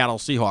the Seattle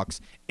Seahawks.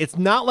 It's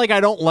not like I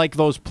don't like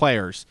those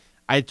players.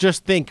 I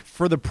just think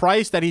for the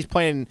price that he's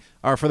playing,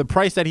 or for the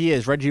price that he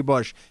is, Reggie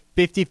Bush,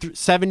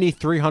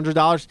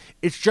 $7,300,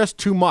 it's just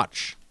too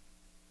much.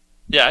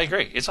 Yeah, I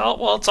agree. It's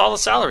all a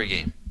salary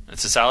game.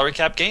 It's a salary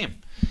cap game.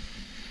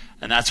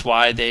 And that's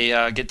why they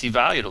get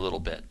devalued a little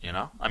bit, you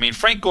know? I mean,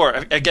 Frank Gore,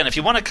 again, if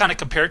you want to kind of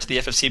compare it to the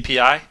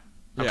FFCPI,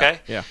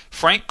 okay? Yeah.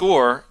 Frank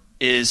Gore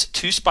is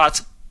 2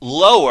 spots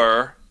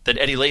lower than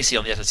Eddie Lacy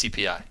on the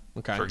FFCPI,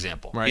 for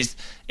example. Right.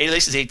 Eddie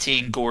Lacy's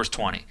 18, Gore's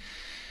 20.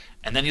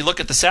 And then you look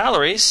at the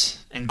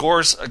salaries, and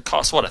Gore's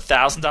costs,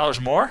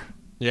 $1,000 more?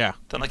 Yeah.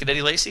 Than like an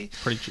Eddie Lacy?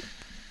 Pretty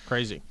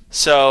crazy.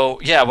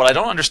 So, yeah, what I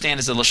don't understand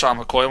is the LaShawn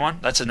McCoy one.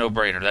 That's a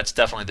no-brainer. That's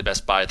definitely the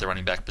best buy at the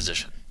running back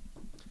position.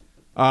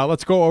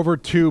 Let's go over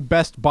to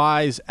best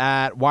buys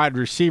at wide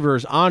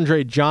receivers.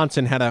 Andre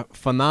Johnson had a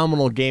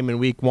phenomenal game in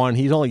Week 1.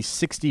 He's only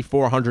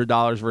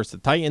 $6,400 versus the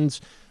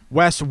Titans.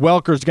 Wes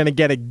Welker's going to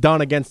get it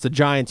done against the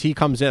Giants. He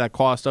comes in at a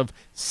cost of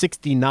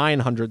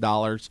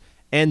 $6,900.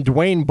 And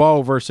Dwayne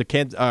Bowe versus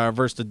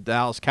the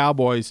Dallas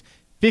Cowboys,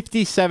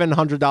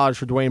 $5,700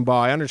 for Dwayne Bowe.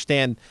 I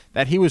understand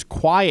that he was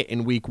quiet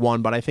in Week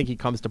 1, but I think he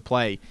comes to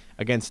play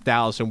against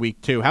Dallas in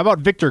Week 2. How about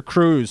Victor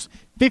Cruz?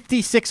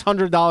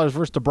 $5,600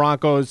 versus the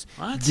Broncos.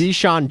 What?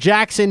 Deshaun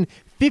Jackson,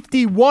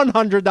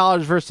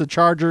 $5,100 versus the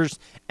Chargers.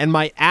 And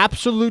my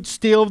absolute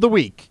steal of the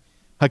week,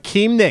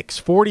 Hakeem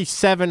Nicks,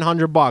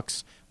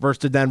 $4,700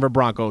 versus the Denver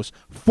Broncos.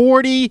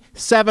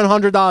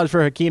 $4,700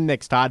 for Hakeem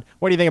Nicks, Todd.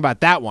 What do you think about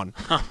that one?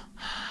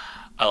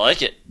 I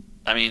like it.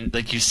 I mean,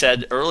 like you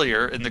said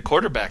earlier in the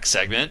quarterback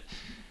segment,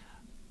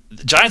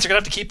 the Giants are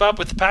going to have to keep up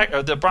with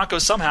the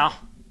Broncos somehow,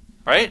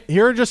 right?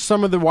 Here are just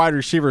some of the wide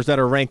receivers that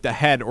are ranked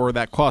ahead or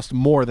that cost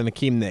more than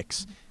Hakeem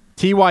Nicks.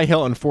 T.Y.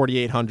 Hilton,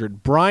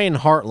 $4,800. Brian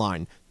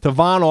Hartline,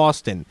 Tavon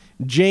Austin,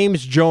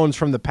 James Jones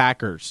from the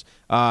Packers,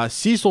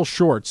 Cecil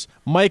Shorts,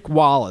 Mike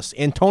Wallace,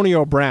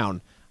 Antonio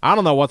Brown. I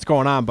don't know what's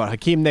going on, but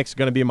Hakeem Nicks is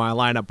going to be my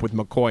lineup with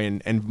McCoy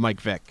and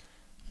Mike Vick.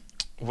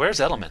 Where's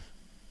Edelman?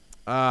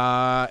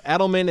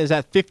 Edelman is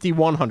at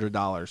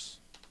 $5,100.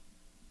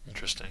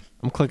 Interesting.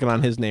 I'm clicking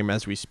on his name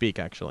as we speak,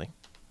 actually.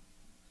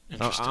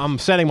 Interesting. I'm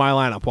setting my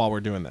lineup while we're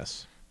doing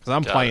this because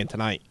I'm Got playing it.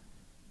 tonight.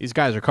 These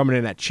guys are coming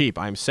in at cheap.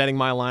 I'm setting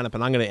my lineup,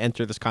 and I'm going to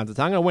enter this contest.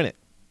 I'm going to win it.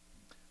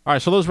 All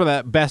right, so those were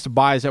the best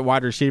buys at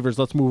wide receivers.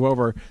 Let's move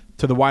over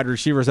to the wide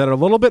receivers that are a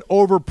little bit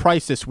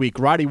overpriced this week.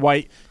 Roddy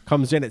White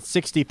comes in at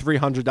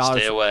 $6,300.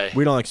 Stay away.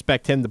 We don't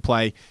expect him to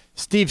play.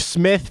 Steve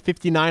Smith,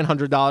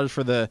 $5,900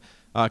 for the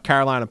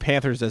Carolina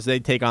Panthers as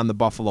they take on the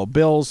Buffalo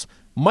Bills.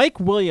 Mike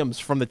Williams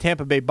from the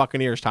Tampa Bay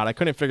Buccaneers, Todd. I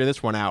couldn't figure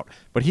this one out,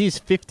 but he's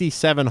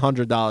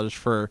 $5,700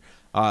 for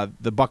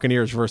the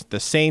Buccaneers versus the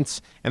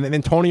Saints. And then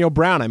Antonio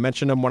Brown, I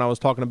mentioned him when I was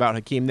talking about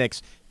Hakeem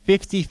Nicks,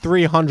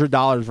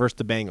 $5,300 versus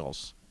the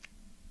Bengals.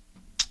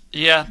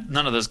 Yeah,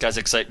 none of those guys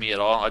excite me at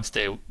all. I'd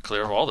stay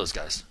clear of all those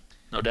guys,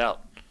 no doubt.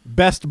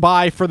 Best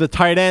buy for the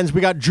tight ends. We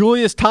got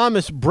Julius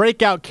Thomas,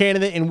 breakout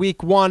candidate in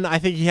week 1. I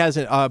think he has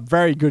a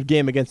very good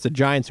game against the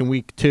Giants in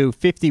week 2.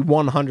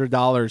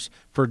 $5,100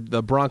 for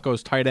the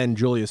Broncos tight end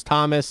Julius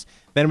Thomas.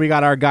 Then we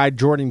got our guy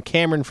Jordan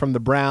Cameron from the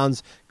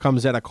Browns,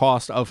 comes at a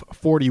cost of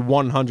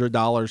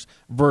 $4,100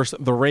 versus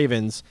the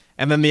Ravens.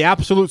 And then the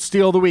absolute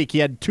steal of the week. He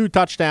had 2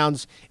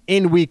 touchdowns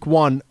in week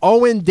 1.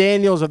 Owen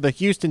Daniels of the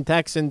Houston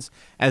Texans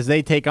as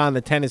they take on the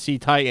Tennessee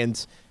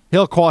Titans.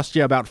 He'll cost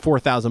you about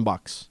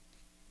 $4,000.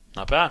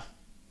 Not bad.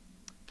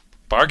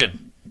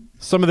 Bargain.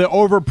 Some of the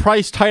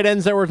overpriced tight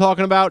ends that we're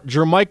talking about.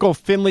 Jermichael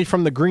Finley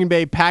from the Green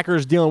Bay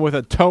Packers dealing with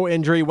a toe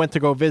injury. Went to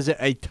go visit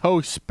a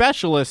toe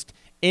specialist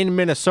in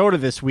Minnesota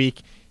this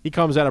week. He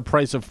comes at a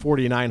price of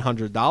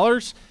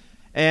 $4,900.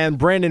 And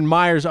Brandon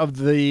Myers of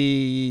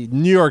the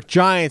New York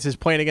Giants is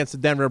playing against the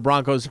Denver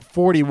Broncos,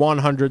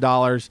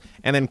 $4,100.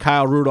 And then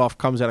Kyle Rudolph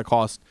comes at a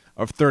cost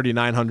of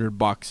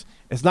 $3,900.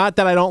 It's not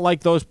that I don't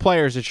like those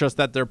players. It's just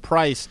that their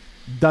price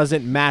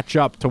doesn't match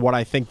up to what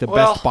I think the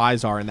best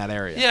buys are in that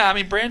area. Yeah, I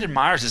mean, Brandon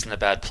Myers isn't a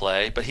bad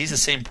play, but he's the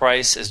same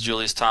price as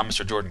Julius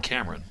Thomas or Jordan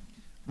Cameron.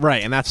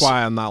 Right, and that's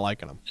why I'm not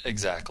liking him.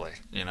 Exactly.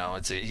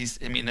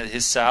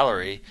 His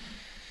salary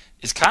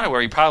is kind of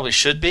where he probably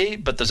should be,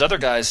 but those other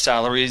guys'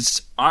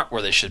 salaries aren't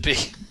where they should be.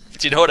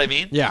 Do you know what I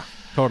mean? Yeah,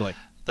 totally.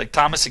 Like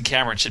Thomas and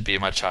Cameron should be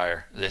much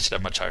higher. They should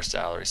have much higher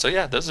salaries. So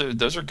yeah, those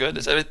are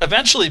good.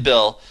 Eventually,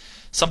 Bill,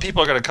 some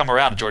people are going to come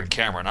around to Jordan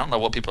Cameron. I don't know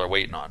what people are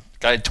waiting on.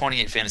 Guy had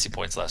 28 fantasy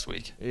points last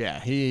week. Yeah,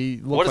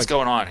 what is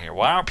going on here?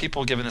 Why aren't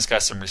people giving this guy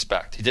some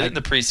respect? He did it in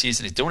the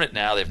preseason. He's doing it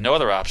now. They have no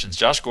other options.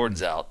 Josh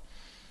Gordon's out.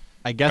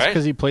 I guess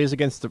because he plays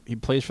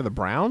for the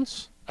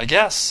Browns. I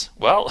guess.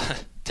 Well,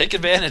 take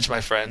advantage, my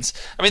friends.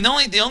 I mean,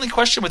 the only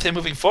question with him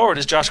moving forward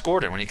is Josh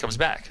Gordon when he comes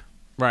back.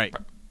 Right.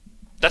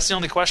 That's the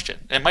only question.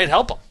 It might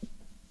help him.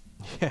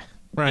 Yeah.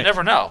 Right. You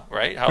never know,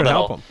 right? Could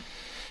help him.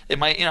 It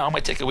might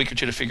take a week or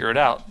two to figure it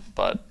out,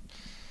 but.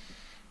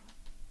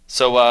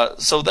 So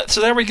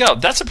there we go.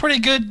 That's a pretty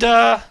good.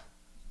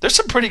 There's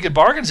some pretty good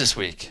bargains this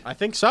week. I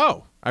think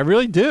so. I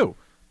really do.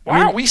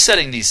 Why aren't we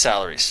setting these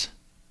salaries?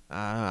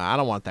 I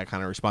don't want that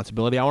kind of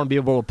responsibility. I want to be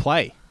able to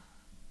play.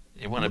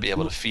 You want to be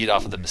able to feed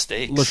off of the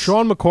mistakes.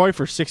 LaShawn McCoy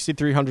for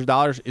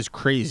 $6,300 is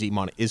crazy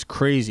money. Is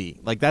crazy.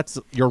 Like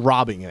you're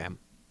robbing them.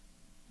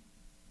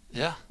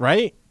 Yeah.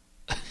 Right.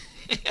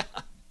 Yeah.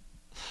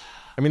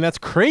 I mean that's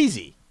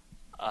crazy.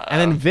 And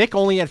then Vic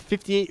only had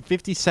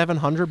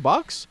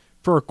 $5,700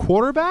 for a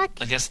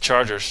quarterback against the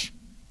Chargers.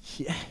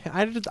 Yeah,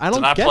 I don't get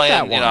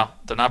that one.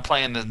 They're not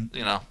playing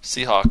the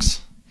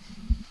Seahawks.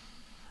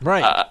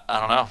 Right. I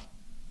don't know.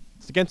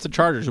 It's against the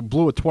Chargers, who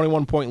blew a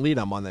 21-point lead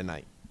on Monday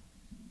night.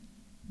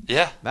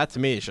 Yeah. That to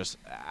me is just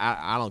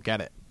I don't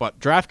get it. But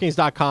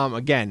DraftKings.com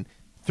again,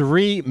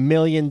 $3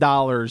 million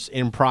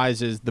in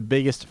prizes, the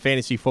biggest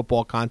fantasy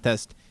football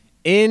contest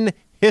in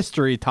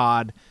history.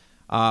 Todd.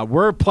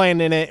 We're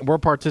playing in it. We're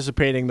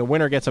participating. The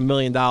winner gets $1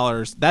 million.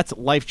 That's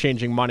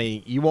life-changing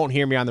money. You won't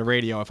hear me on the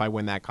radio if I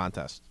win that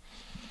contest.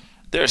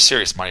 There's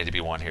serious money to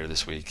be won here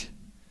this week.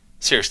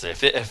 Seriously,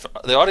 if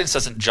the audience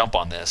doesn't jump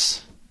on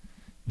this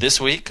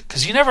week,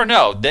 because you never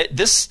know.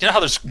 You know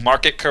how there's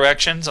market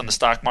corrections on the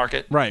stock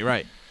market?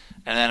 Right.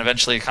 And then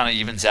eventually it kind of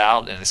evens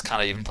out, and it's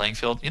kind of even playing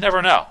field. You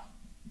never know.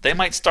 They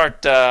might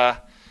start, revamping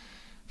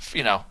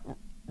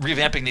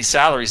these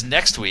salaries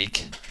next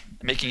week,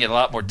 making it a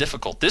lot more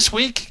difficult. This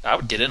week, I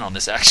would get in on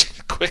this action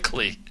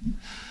quickly.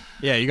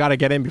 Yeah, you got to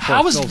get in before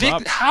it fills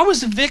up. How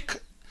is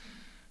Vic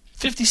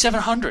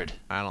 $5,700?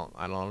 I don't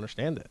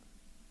understand it.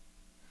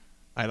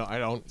 I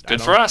don't.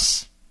 Good for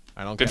us.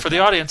 I don't. Good for the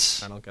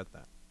audience. I don't get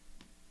that.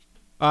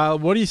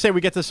 What do you say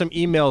we get to some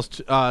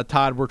emails,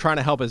 Todd? We're trying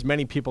to help as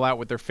many people out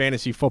with their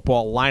fantasy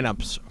football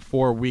lineups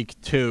for week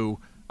 2.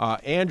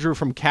 Andrew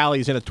from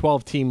Cali's in a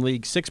 12-team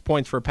league, 6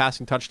 points for a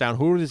passing touchdown.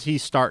 Who does he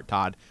start,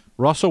 Todd?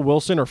 Russell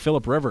Wilson or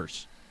Phillip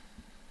Rivers?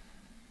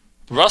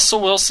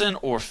 Russell Wilson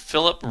or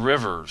Phillip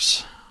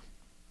Rivers?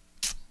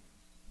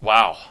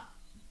 Wow.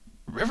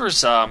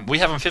 Rivers, we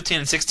have him 15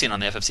 and 16 on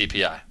the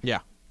FFCPI. Yeah.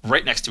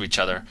 Right next to each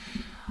other.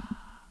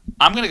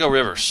 I'm going to go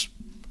Rivers.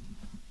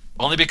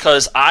 Only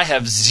because I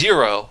have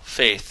zero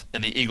faith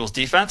in the Eagles'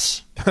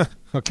 defense.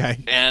 Okay.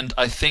 And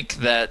I think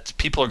that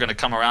people are going to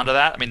come around to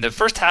that. I mean, the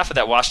first half of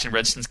that Washington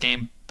Redskins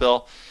game,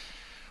 Bill,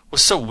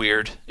 was so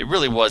weird. It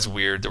really was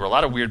weird. There were a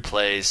lot of weird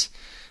plays,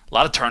 a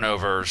lot of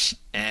turnovers,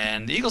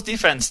 and the Eagles'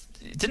 defense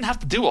didn't have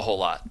to do a whole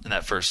lot in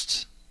that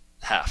first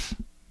half.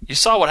 You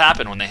saw what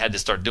happened when they had to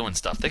start doing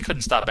stuff. They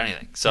couldn't stop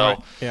anything. So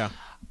Right. Yeah.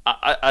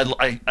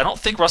 I don't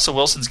think Russell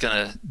Wilson's going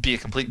to be a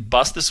complete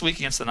bust this week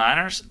against the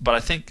Niners, but I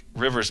think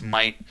Rivers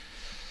might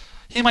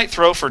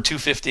throw for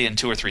 250 and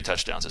 2 or 3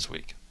 touchdowns this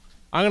week.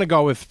 I'm going to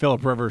go with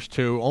Phillip Rivers,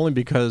 too, only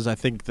because I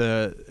think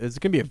it's going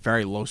to be a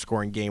very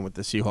low-scoring game with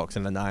the Seahawks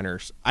and the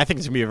Niners. I think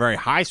it's going to be a very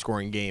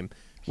high-scoring game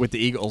with the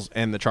Eagles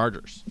and the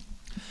Chargers.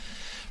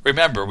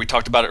 Remember, we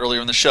talked about it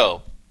earlier in the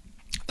show.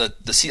 The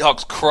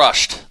Seahawks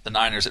crushed the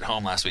Niners at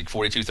home last week,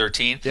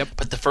 42-13. Yep.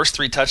 But the first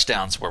 3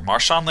 touchdowns were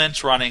Marshawn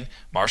Lynch running,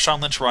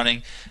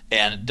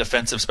 and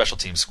defensive special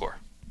teams score.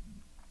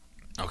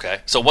 Okay?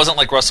 So it wasn't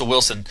like Russell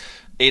Wilson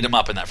ate him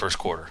up in that first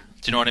quarter.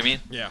 Do you know what I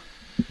mean? Yeah.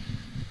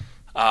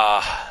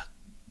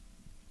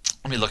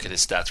 Let me look at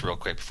his stats real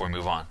quick before we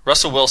move on.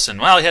 Russell Wilson,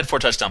 well, he had 4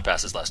 touchdown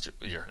passes last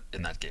year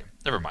in that game.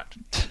 Never mind.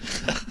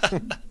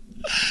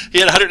 He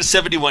had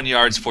 171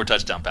 yards, 4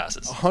 touchdown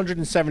passes.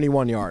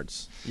 171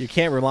 yards. You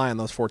can't rely on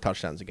those 4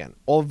 touchdowns again.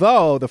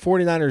 Although the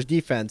 49ers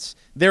defense,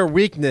 their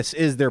weakness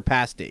is their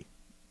pass D.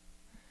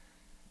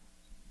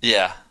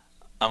 Yeah.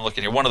 I'm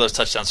looking here. One of those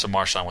touchdowns from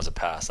Marshawn was a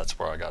pass. That's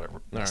where I got it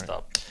messed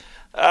up.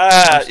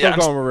 I'm still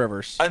going with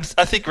Rivers. I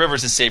think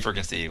Rivers is safer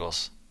against the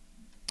Eagles.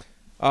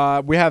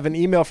 We have an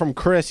email from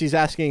Chris. He's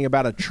asking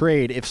about a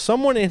trade. If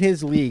someone in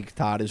his league,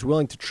 Todd, is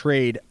willing to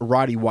trade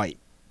Roddy White,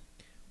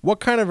 what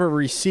kind of a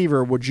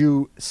receiver would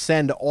you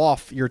send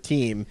off your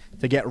team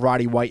to get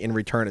Roddy White in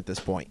return at this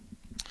point?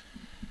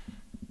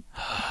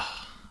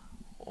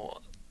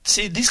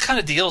 See, these kind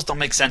of deals don't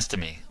make sense to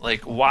me.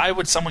 Like, why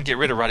would someone get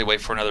rid of Roddy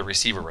White for another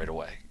receiver right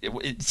away?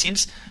 It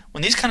seems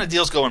when these kind of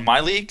deals go in my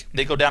league,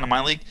 they go down in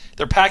my league,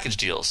 they're package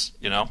deals,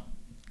 you know?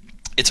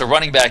 It's a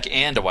running back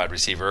and a wide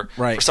receiver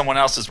right. for someone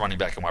else's running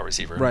back and wide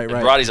receiver. Right, and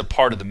right. Roddy's a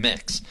part of the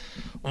mix.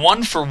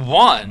 1 for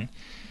 1,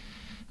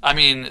 I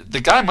mean,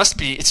 the guy must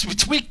be –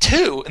 it's week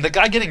 2, and the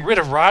guy getting rid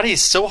of Roddy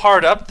is so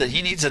hard up that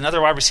he needs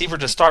another wide receiver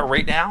to start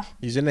right now?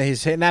 He's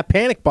hitting that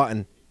panic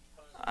button.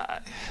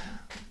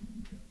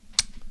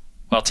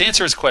 Well, to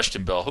answer his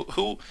question, Bill,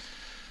 who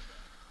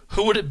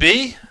would it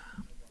be?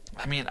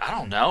 I mean, I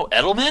don't know.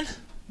 Edelman?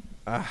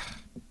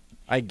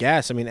 I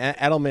guess. I mean,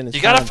 Edelman is.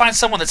 You got to find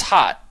someone that's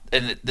hot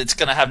and that's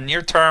going to have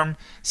near-term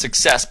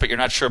success, but you're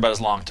not sure about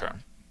his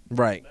long-term.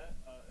 Right.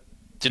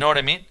 Do you know what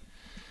I mean?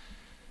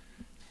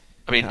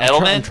 I mean,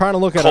 Edelman. I'm trying to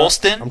look at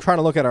Colston. I'm trying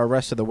to look at our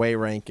rest of the way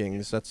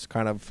rankings. That's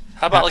kind of.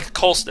 How about like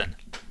Colston?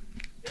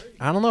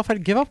 I don't know if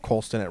I'd give up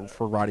Colston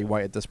for Roddy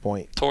White at this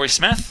point. Torrey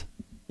Smith?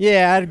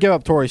 Yeah, I'd give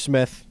up Torrey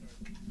Smith.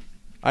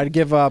 I'd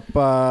give up.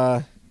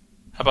 How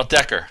about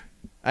Decker?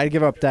 I'd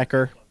give up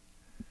Decker.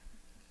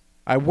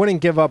 I wouldn't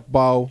give up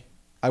Bo.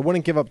 I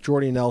wouldn't give up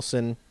Jordy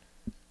Nelson.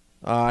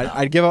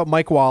 I'd give up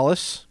Mike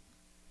Wallace.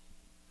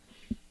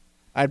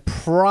 I'd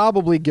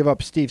probably give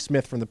up Steve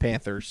Smith from the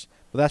Panthers,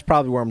 but that's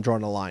probably where I'm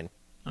drawing the line.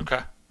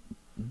 Okay.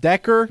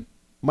 Decker,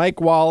 Mike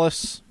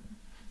Wallace,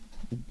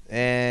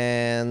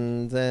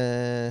 and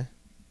that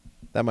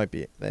might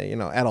be it.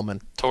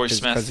 Edelman. Torrey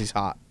Smith. Because he's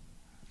hot.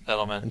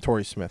 Edelman. And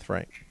Torrey Smith,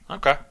 right.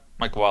 Okay.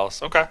 Mike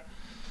Wallace. Okay.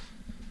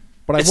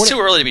 But it's too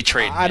early to be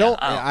trading.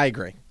 I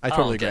agree. I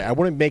totally agree. I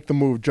wouldn't make the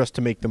move just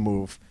to make the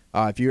move.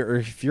 If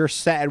you're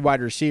set at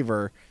wide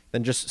receiver,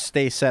 then just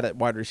stay set at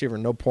wide receiver.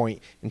 No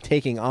point in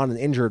taking on an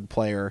injured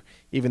player,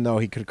 even though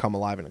he could come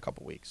alive in a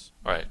couple weeks.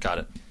 All right, got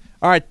it.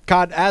 All right,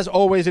 Todd, as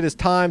always, it is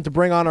time to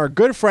bring on our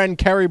good friend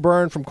Kerry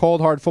Byrne from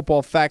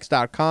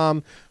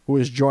ColdHardFootballFacts.com, who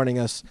is joining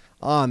us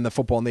on the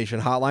Football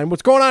Nation hotline.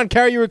 What's going on,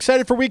 Kerry? You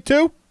excited for week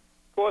 2? Of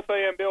course I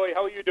am, Billy.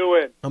 How are you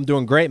doing? I'm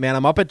doing great, man.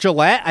 I'm up at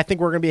Gillette. I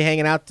think we're going to be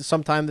hanging out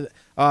sometime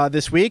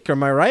this week.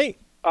 Am I right?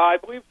 I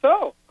believe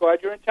so.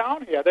 Glad you're in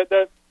town here.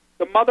 The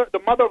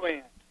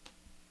motherland.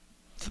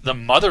 The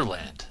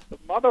motherland. The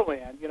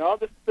motherland. You know,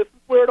 this is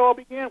where it all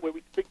began, where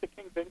we speak to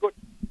King Bingo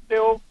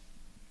still.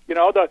 You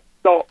know,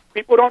 so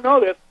people don't know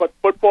this, but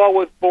football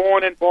was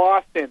born in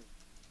Boston.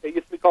 It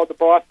used to be called the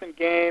Boston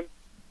game.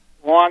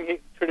 Long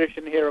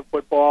tradition here of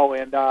football,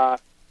 and so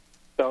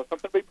something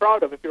to be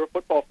proud of if you're a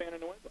football fan in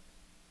New England.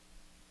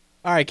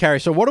 All right, Kerry,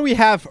 so what do we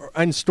have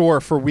in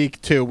store for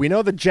week 2? We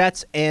know the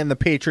Jets and the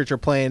Patriots are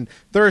playing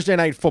Thursday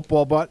Night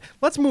Football, but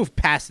let's move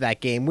past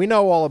that game. We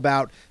know all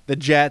about the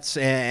Jets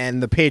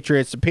and the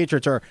Patriots. The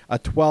Patriots are a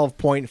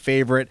 12-point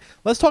favorite.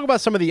 Let's talk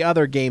about some of the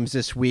other games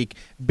this week.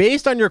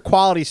 Based on your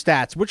quality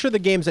stats, which are the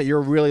games that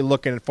you're really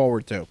looking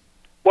forward to?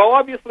 Well,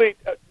 obviously,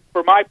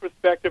 from my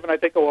perspective, and I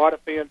think a lot of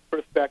fans'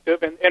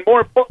 perspective, and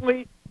more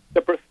importantly,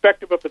 the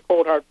perspective of the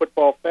Cold Hard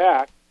Football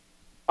Fact,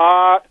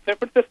 San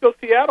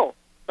Francisco-Seattle.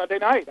 Sunday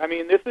night. I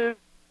mean, this is,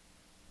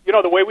 you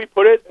know, the way we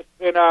put it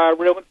in a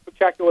real and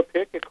spectacular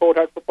pick at Cold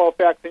Hard Football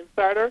Facts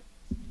Insider.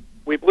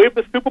 We believe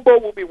the Super Bowl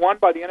will be won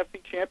by the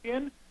NFC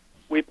champion.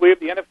 We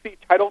believe the NFC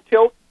title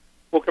tilt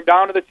will come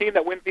down to the team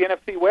that wins the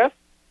NFC West,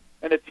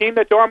 and the team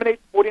that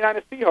dominates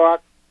 49ers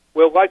Seahawks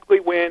will likely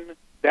win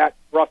that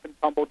rough and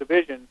tumble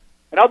division.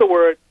 In other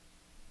words,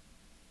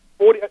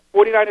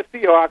 49ers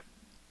Seahawks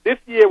this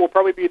year will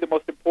probably be the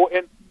most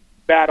important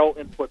battle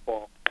in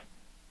football.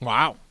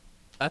 Wow.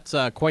 That's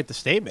quite the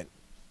statement.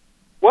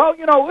 Well,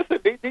 you know, listen,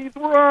 these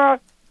were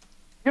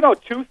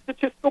two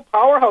statistical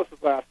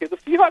powerhouses last year. The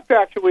Seahawks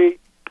actually,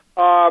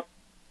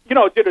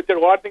 did a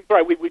lot of things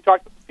right. We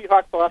talked about the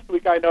Seahawks last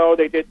week. I know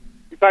they did.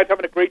 Besides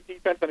having a great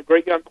defense and a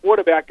great young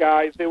quarterback,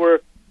 guys, they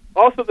were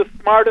also the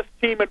smartest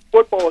team in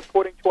football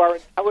according to our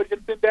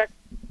intelligence index.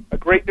 A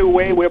great new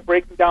way we're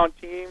breaking down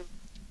teams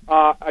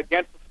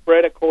against the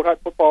spread at Cold Hard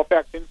Football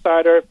Facts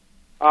Insider.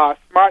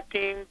 Smart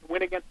teams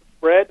win against the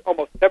spread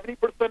almost 70%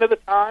 of the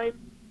time.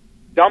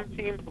 Dumb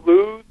teams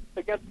lose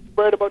against the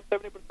spread about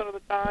 70% of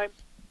the time.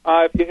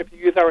 If you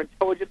use our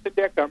intelligence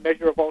index, our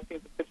measure of all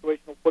teams in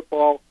situational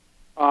football,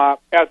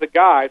 as a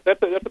guide,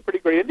 that's a pretty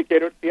great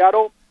indicator.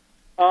 Seattle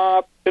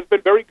has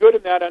been very good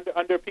in that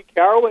under Pete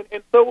Carroll,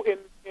 and so in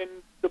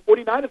the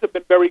 49ers have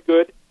been very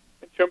good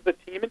in terms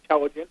of team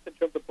intelligence, in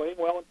terms of playing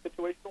well in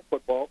situational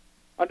football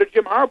under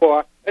Jim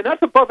Harbaugh, and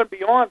that's above and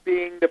beyond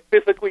being the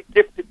physically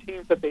gifted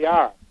teams that they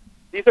are.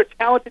 These are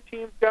talented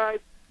teams, guys,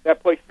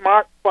 that play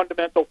smart,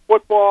 fundamental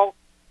football,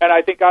 and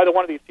I think either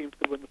one of these teams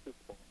could win the Super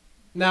Bowl.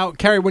 Now,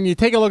 Kerry, when you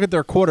take a look at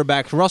their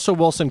quarterbacks, Russell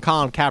Wilson,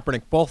 Colin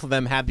Kaepernick, both of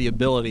them have the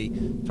ability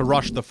to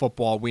rush the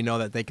football. We know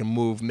that they can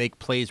move, make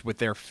plays with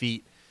their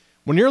feet.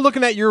 When you're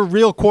looking at your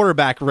real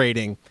quarterback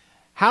rating,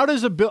 how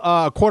does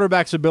a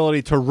quarterback's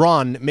ability to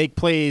run, make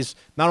plays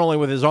not only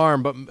with his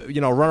arm, but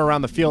run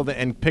around the field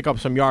and pick up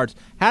some yards,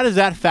 how does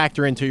that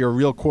factor into your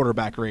real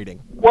quarterback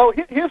rating? Well,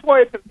 here's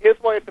why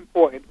it's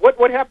important.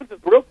 What happens is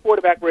real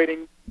quarterback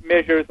rating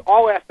measures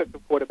all aspects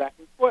of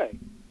quarterbacking play.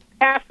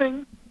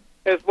 Passing,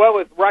 as well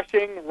as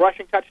rushing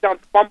touchdowns,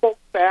 fumble,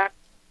 sacks.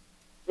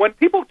 When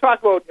people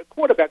talk about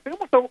quarterbacks, they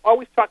almost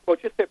always talk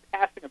about just their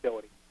passing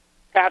ability.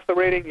 Passer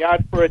rating,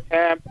 yards per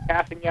attempt,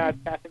 passing yards,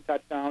 passing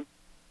touchdowns.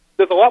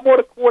 There's a lot more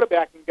to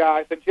quarterbacking,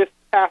 guys, than just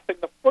passing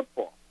the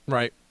football.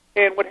 Right.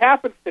 And what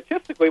happens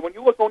statistically, when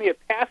you look only at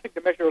passing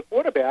to measure a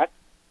quarterback,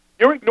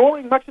 you're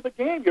ignoring much of the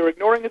game. You're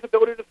ignoring his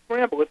ability to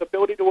scramble, his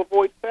ability to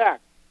avoid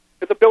sacks,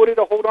 his ability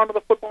to hold on to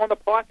the football in the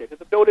pocket, his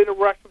ability to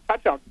rush some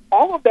touchdowns.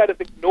 All of that is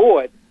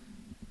ignored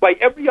by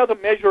every other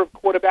measure of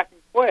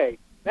quarterbacking play.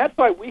 That's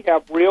why we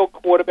have real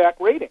quarterback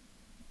rating,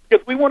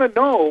 because we want to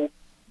know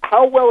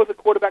how well is a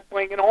quarterback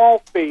playing in all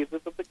phases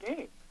of the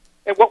game.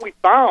 And what we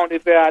found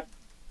is that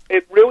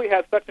it really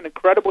has such an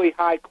incredibly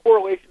high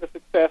correlation to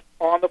success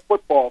on the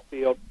football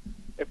field.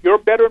 If you're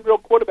better in real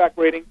quarterback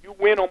rating, you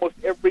win almost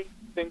every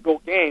single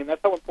game. That's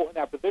how important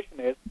that position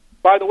is.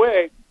 By the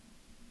way,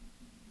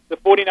 the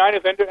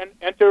 49ers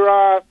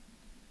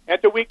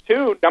enter week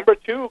 2, number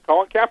 2,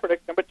 Colin Kaepernick,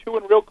 number 2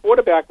 in real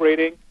quarterback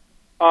rating.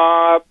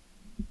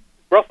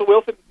 Russell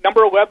Wilson,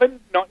 number 11,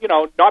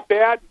 not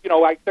bad.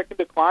 I expect him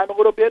to climb a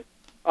little bit.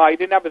 He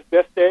didn't have his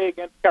best day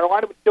against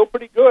Carolina, but still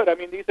pretty good. I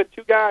mean, these are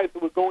two guys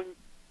who are going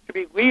to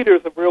be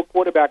leaders of real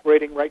quarterback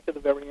rating right to the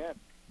very end.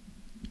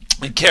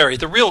 And Kerry,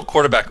 the real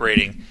quarterback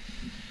rating,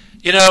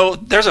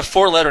 there's a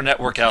 4-letter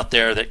network out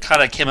there that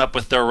kind of came up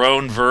with their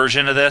own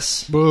version of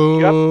this.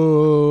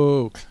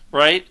 Boo. Yep.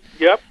 Right?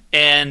 Yep.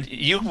 And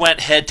you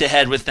went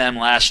head-to-head with them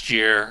last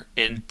year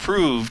and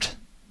proved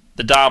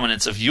the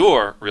dominance of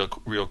your real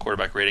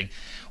quarterback rating.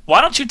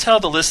 Why don't you tell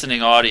the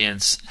listening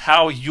audience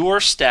how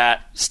your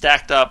stat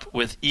stacked up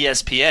with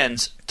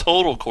ESPN's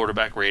total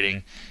quarterback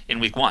rating in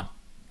week 1?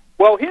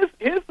 Well, here's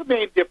the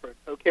main difference,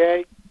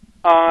 okay?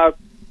 The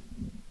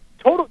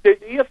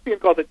ESPN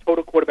calls it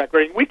total quarterback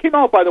rating. We came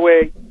out, by the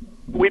way,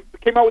 with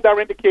our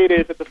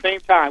indicators at the same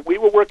time. We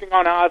were working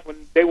on ours when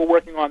they were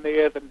working on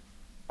theirs, and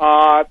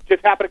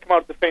just happened to come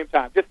out at the same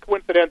time. Just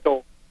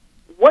coincidental.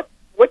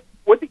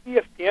 What the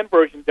ESPN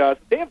version does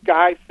is they have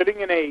guys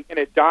sitting in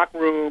a dark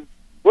room,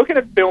 looking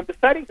at film,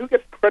 deciding who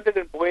gets credit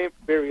and blame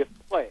for various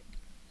plays.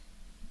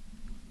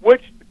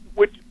 Which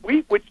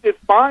is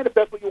fine if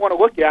that's what you want to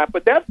look at,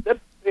 but that's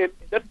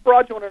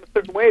fraudulent in a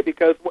certain way,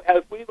 because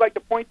as we like to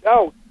point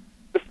out,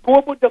 the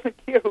scoreboard doesn't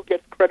care who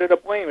gets credit or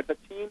blame. It's a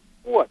team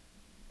sport.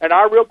 And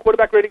our real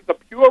quarterback rating is a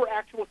pure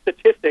actual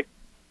statistic,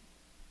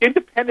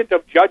 independent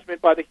of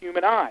judgment by the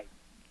human eye.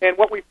 And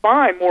what we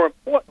find, more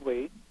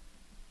importantly,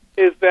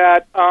 is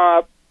that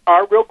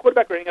our real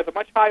quarterback rating has a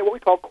much higher, what we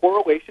call,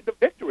 correlation to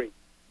victory.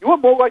 You are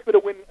more likely to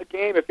win a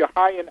game if you're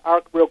high in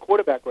our real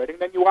quarterback rating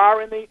than you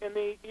are in the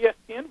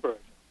ESPN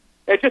version.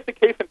 It's just a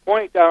case in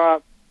point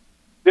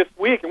this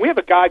week, and we have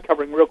a guy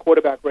covering real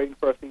quarterback rating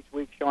for us each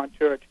week, Sean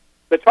Church.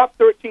 The top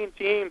 13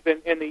 teams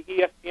in the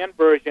ESPN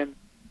version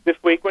this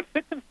week went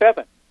 6 and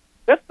 7.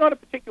 That's not a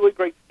particularly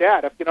great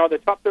stat. If the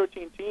top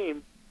 13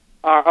 teams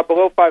are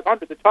below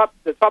 500, the top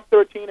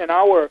 13 in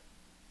our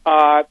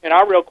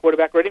real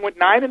quarterback rating went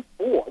 9 and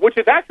 4, which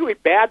is actually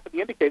bad for the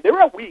indicator.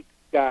 There are weeks,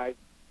 guys,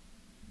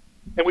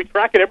 and we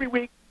track it every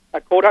week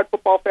at Cold Hard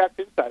Football Facts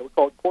Insider. We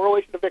call it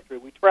correlation to victory.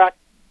 We track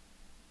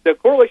the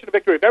correlation to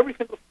victory of every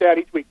single stat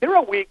each week. There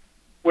are weeks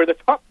where the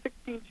top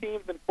 16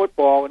 teams in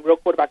football in real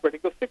quarterback rating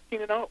go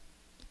 16-0.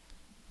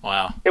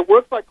 Wow. It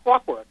works like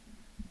clockwork.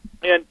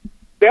 And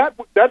that's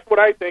what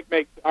I think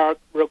makes our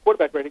real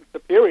quarterback rating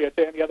superior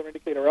to any other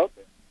indicator out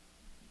there.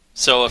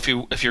 So if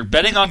you're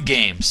betting on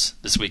games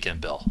this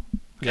weekend, Bill,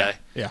 okay?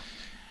 Yeah.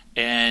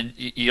 And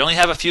you only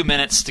have a few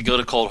minutes to go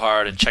to Cold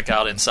Hard and check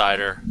out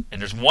Insider, and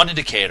there's one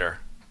indicator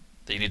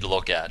that you need to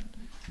look at.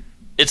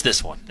 It's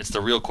this one. It's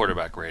the real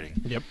quarterback rating.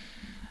 Yep.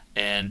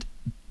 And,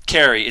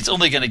 Kerry, it's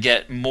only going to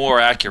get more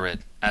accurate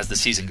as the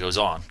season goes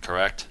on,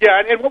 correct?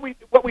 Yeah, and what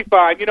we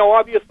find,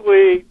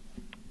 obviously,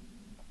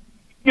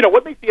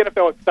 what makes the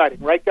NFL exciting,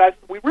 right, guys?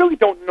 We really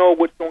don't know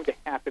what's going to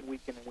happen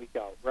week in and week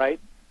out,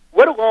 right?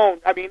 Let alone,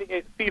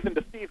 it's season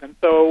to season.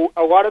 So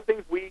a lot of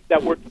things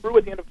that were true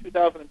at the end of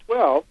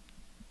 2012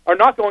 are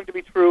not going to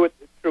be true at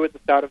the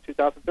start of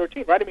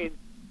 2013, right?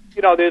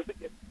 There's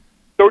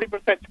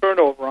 30%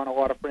 turnover on a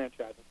lot of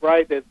franchises,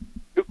 right? There's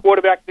new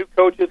quarterbacks, new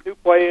coaches, new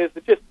players.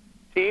 It's just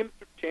teams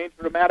change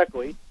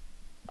dramatically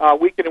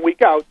week in and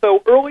week out.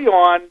 So early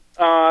on,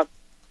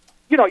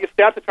 your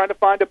stats are trying to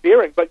find a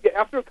bearing. But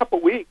after a couple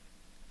weeks,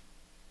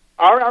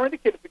 our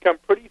indicators become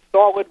pretty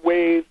solid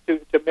ways to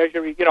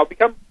measure,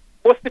 become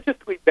more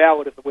statistically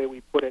valid is the way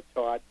we put it,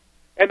 Todd.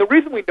 And the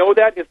reason we know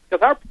that is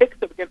because our picks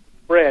against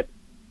the spread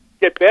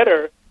get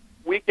better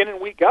week in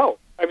and week out.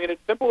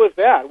 It's simple as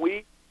that.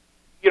 We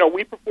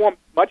perform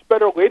much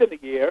better late in the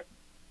year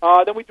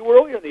than we do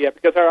earlier in the year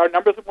because our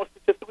numbers are more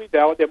statistically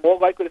valid. They're more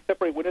likely to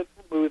separate winners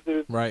from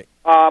losers. Right.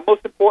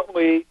 Most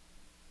importantly,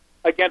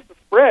 against the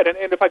spread. And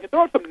if I can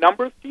throw some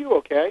numbers to you,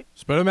 okay?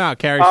 Spit them out,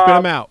 Kerry. Spit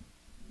them out.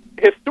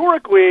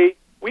 Historically,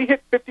 we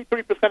hit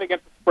 53%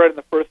 against the spread in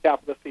the first half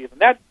of the season.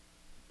 That's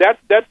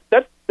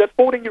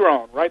holding your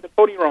own, right? That's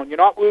holding your own. You're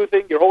not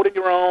losing. You're holding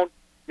your own.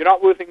 You're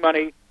not losing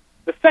money.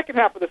 The second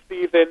half of the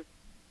season,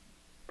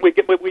 we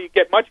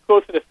get much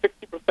closer to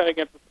 60%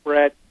 against the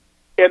spread.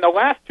 In the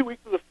last 2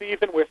 weeks of the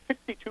season, we're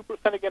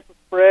 62% against the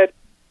spread.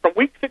 From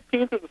week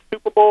 16 through the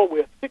Super Bowl,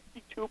 we're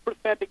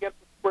 62% against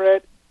the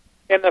spread.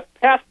 In the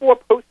past 4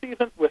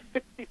 postseasons, we're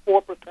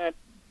 64%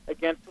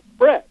 against the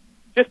spread.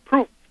 Just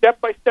proof, step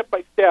by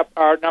step,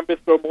 our numbers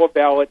grow more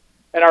valid,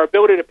 and our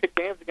ability to pick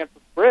games against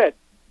the spread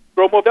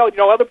grow more valid.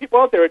 Other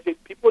people out there,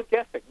 people are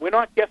guessing. We're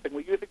not guessing.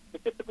 We're using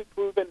statistically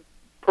proven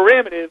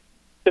parameters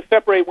to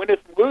separate winners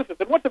from losers.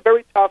 And what's a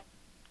very tough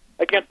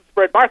against the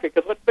spread market?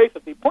 Because let's face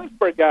it, the point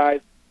spread,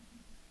 guys,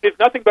 is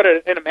nothing but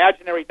an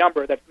imaginary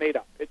number that's made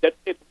up.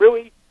 It's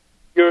really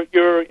if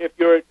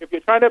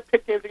you're trying to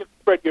pick games against the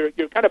spread,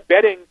 you're kind of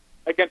betting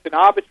against an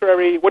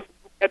arbitrary, what's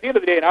at the end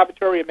of the day, an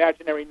arbitrary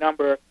imaginary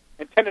number,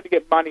 intended to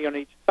get money on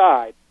each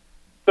side.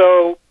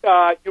 So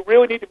you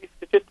really need to be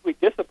statistically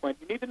disciplined.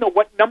 You need to know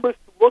what numbers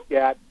to look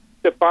at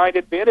to find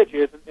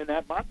advantages in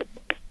that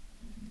marketplace.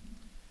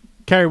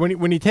 Kerry,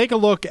 when you take a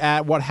look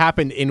at what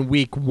happened in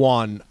Week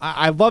 1,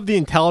 I love the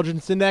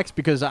intelligence index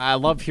because I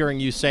love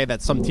hearing you say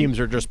that some teams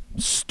are just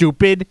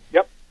stupid.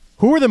 Yep.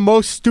 Who are the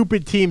most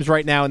stupid teams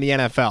right now in the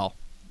NFL?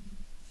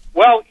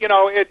 Well,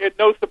 it's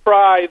no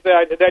surprise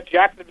that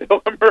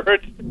Jacksonville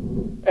emerged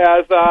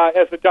as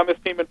the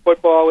dumbest team in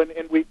football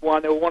in Week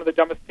 1. They were one of the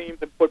dumbest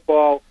teams in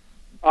football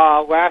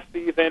last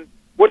season.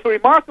 What's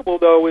remarkable,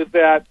 though, is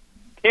that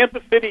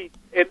Kansas City,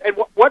 and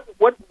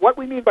what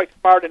we mean by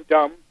smart and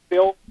dumb,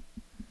 Bill,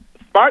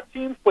 smart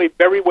teams play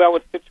very well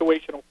in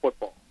situational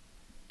football.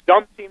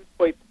 Dumb teams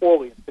play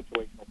poorly in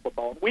situational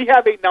football. And we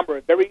have a number,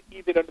 a very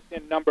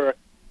easy-to-understand number,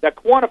 that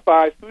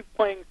quantifies who's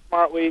playing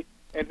smartly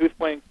and who's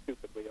playing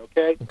stupidly,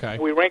 okay?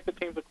 And we rank the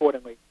teams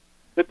accordingly.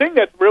 The thing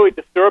that's really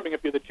disturbing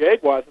if you're the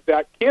Jaguars is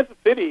that Kansas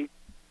City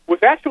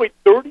was actually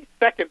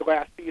 32nd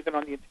last season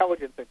on the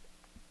intelligence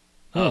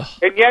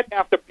index. And yet,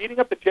 after beating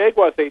up the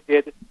Jaguars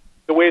the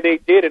way they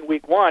did in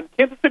Week 1,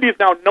 Kansas City is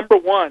now number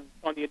 1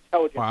 on the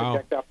intelligence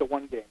index after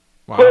one game.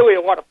 Wow. Clearly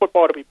a lot of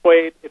football to be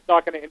played. It's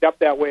not going to end up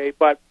that way.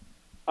 But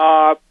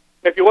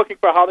if you're looking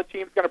for how the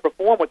team's going to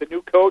perform with a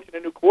new coach and a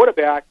new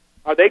quarterback,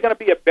 are they going to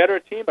be a better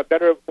team, a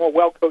better, more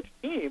well-coached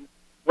team?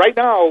 Right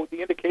now,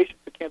 the indication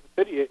for Kansas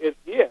City is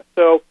yes.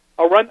 So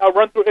I'll run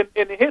through,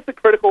 and here's the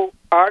critical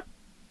part.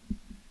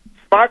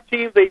 Smart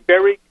teams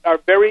are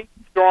very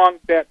strong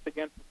bets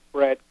against the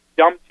spread.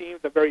 Dumb teams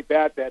are very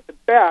bad bets. In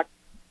fact,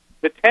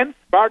 the 10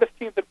 smartest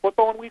teams in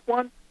football in Week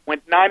 1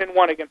 went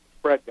 9-1 against the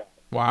spread, guys.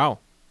 Wow.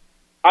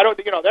 I don't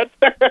think that's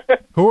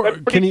that's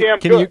pretty damn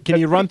good. Can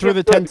you run through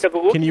the 10?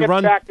 Can you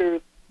run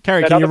factors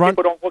Kerry, that can other you run?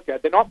 people don't look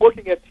at? They're not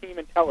looking at team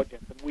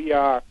intelligence, and we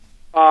are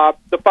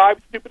the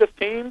 5 stupidest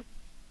teams.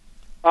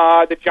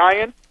 The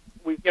Giants.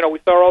 We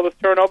saw all those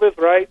turnovers,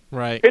 right?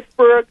 Right.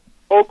 Pittsburgh,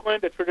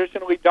 Oakland, a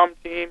traditionally dumb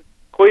team.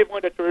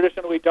 Cleveland, a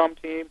traditionally dumb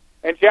team,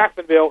 and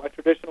Jacksonville, a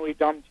traditionally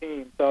dumb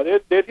team. So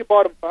there's your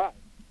bottom 5.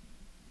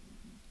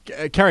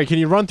 Kerry, can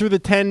you run through the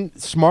 10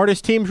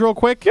 smartest teams real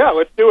quick? Yeah,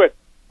 let's do it.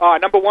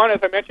 Number 1, as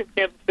I mentioned,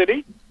 Kansas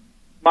City.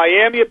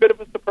 Miami, a bit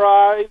of a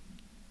surprise.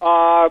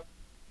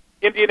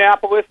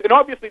 Indianapolis. And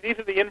obviously these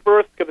are the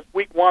inverse because it's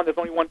Week 1. There's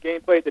only one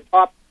game played. The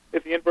top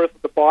is the inverse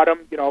of the bottom.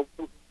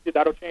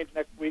 That'll change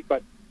next week.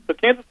 But so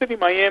Kansas City,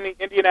 Miami,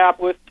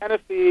 Indianapolis,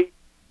 Tennessee,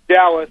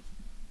 Dallas.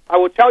 I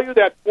will tell you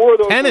that 4 of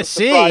those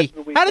Tennessee?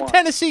 Week How did 1.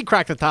 Tennessee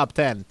crack the top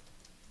 10?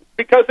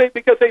 Because they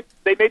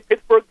made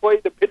Pittsburgh play.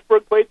 The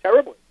Pittsburgh played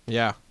terribly.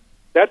 Yeah.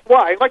 That's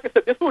why. Like I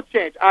said, this will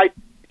change.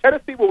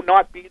 Tennessee will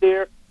not be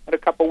there in a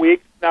couple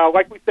weeks. Now,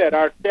 like we said,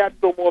 our stats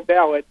go more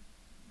valid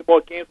the more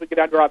games we get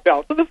under our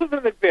belt. So this is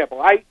an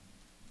example.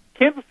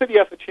 Kansas City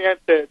has a chance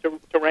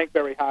to rank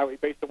very highly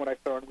based on what I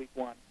saw in Week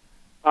 1.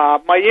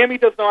 Miami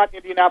does not.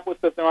 Indianapolis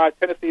does not.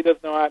 Tennessee does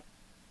not.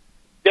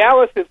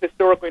 Dallas has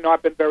historically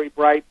not been very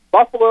bright.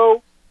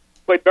 Buffalo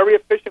played very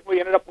efficiently,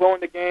 ended up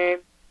blowing the game.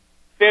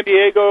 San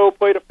Diego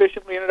played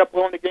efficiently, ended up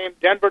blowing the game.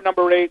 Denver,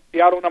 number 8.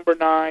 Seattle, number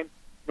 9.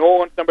 New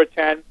Orleans, number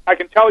 10. I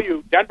can tell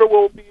you, Denver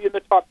will be in the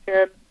top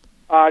 10,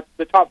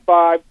 the top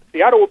 5.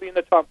 Seattle will be in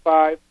the top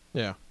 5.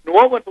 Yeah. New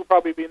Orleans will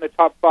probably be in the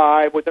top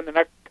 5 within the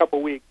next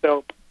couple weeks.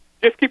 So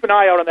just keep an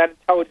eye out on that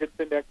intelligence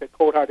index at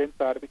Cold Hard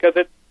Insider, because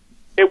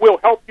it will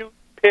help you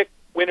pick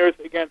winners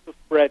against the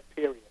spread,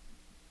 period.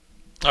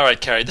 All right,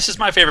 Kerry, this is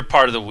my favorite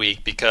part of the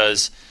week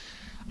because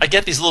I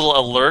get these little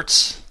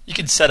alerts. You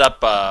can set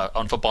up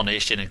on Football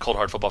Nation and Cold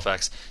Hard Football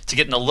Facts to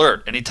get an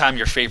alert anytime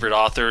your favorite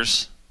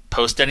authors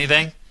post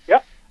anything.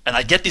 Yep. And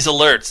I get these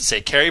alerts that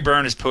say, Kerry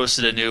Byrne has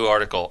posted a new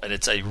article, and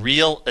it's a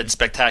real and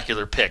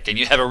spectacular pick. And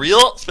you have a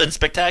real and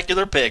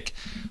spectacular pick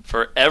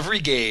for every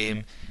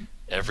game,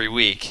 every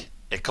week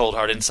at Cold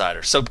Hard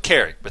Insider. So,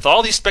 Kerry, with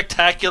all these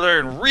spectacular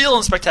and real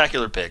and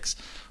spectacular picks,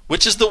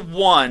 which is the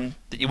one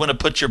that you want to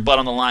put your butt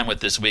on the line with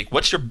this week?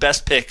 What's your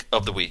best pick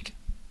of the week?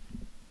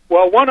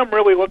 Well, one I'm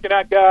really looking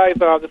at, guys,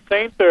 the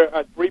Saints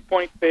are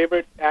 3-point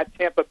favorites at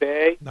Tampa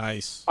Bay.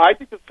 Nice. I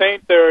think the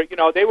Saints are,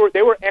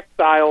 they were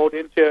exiled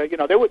into,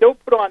 they were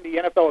put on the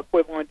NFL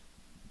equivalent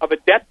of a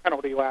death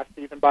penalty last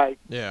season by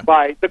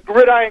the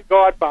gridiron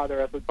godfather,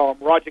 as we call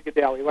him, Roger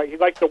Goodell. He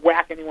likes to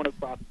whack anyone who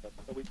crosses him.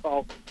 So we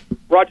call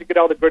Roger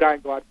Goodell the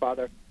gridiron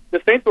godfather.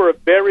 The Saints were a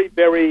very,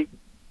 very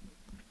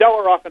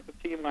stellar offensive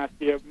team last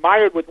year,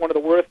 mired with one of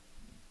the worst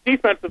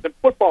defenses in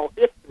football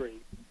history.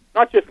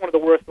 Not just one of the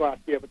worst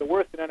last year, but the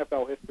worst in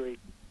NFL history.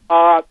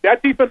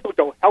 That defense looked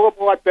a hell of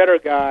a lot better,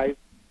 guys,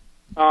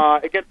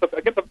 against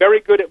a very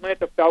good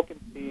Atlanta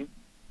Falcons team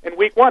in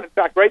Week 1. In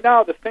fact, right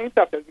now the Saints,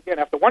 after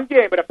one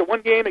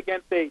game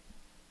against a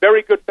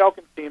very good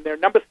Falcons team, they're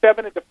number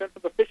 7 in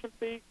defensive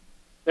efficiency.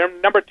 They're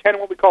number 10 in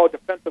what we call a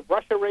defensive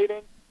rusher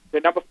rating. They're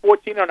number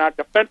 14 on our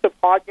defensive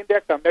hog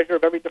index, our measure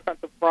of every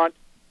defensive front.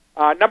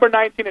 Number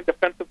 19 in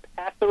defensive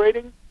passer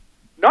rating.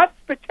 Not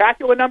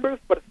spectacular numbers,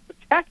 but a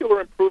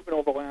spectacular improvement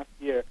over last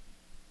year.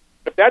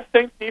 If that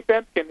Saints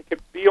defense can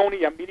be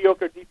only a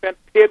mediocre defense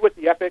paired with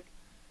the epic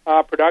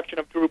production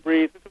of Drew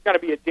Brees, this is going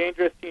to be a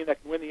dangerous team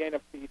that can win the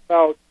NFC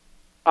South.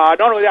 Not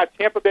only that,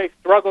 Tampa Bay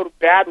struggled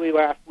badly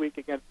last week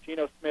against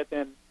Geno Smith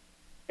and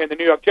the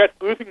New York Jets,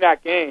 losing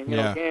that game.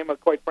 A game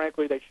quite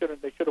frankly they should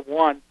have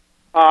won.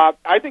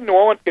 I think New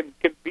Orleans can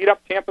beat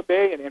up Tampa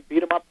Bay and beat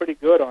them up pretty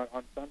good on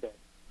Sunday.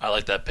 I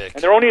like that pick.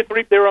 And they're only and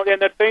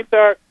the Saints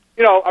are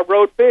a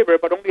road favorite,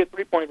 but only a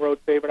 3-point road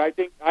favorite. I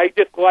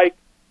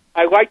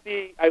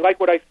like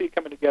what I see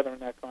coming together in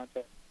that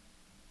contest.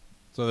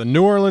 So the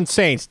New Orleans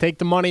Saints, take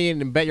the money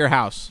and bet your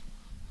house.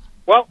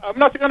 Well, I'm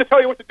not going to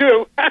tell you what to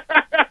do.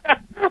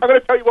 I'm going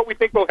to tell you what we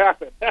think will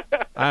happen.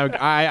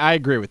 I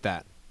agree with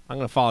that. I'm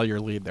going to follow your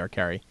lead there,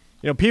 Kerry.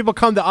 People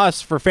come to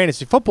us for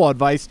fantasy football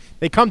advice.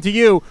 They come to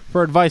you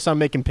for advice on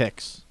making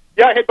picks.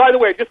 Yeah. Hey, by the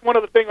way, just one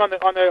other thing on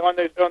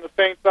the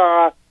Saints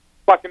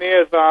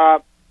Buccaneers.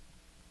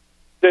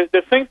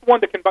 The Saints won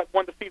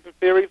the season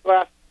series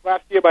last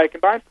year by a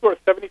combined score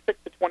of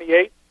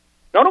 76-28.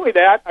 Not only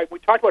that, we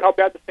talked about how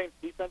bad the Saints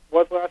defense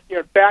was last year.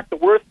 In fact,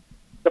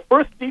 the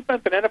first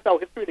defense in NFL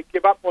history to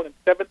give up more than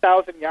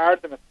 7,000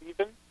 yards in a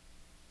season.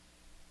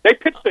 They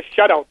pitched a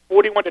shutout,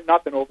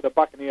 41-0 over the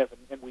Buccaneers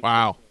in Week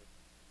 16.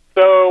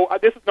 So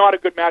this is not a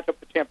good matchup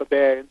for Tampa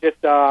Bay. And just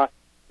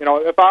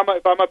if I'm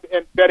a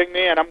betting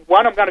man, I'm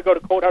going to go to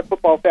Cold Hard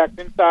Football Facts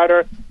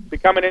Insider,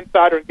 become an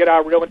insider, and get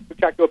our real and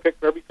spectacular pick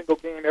for every single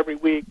game every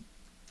week.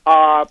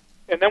 And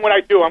then when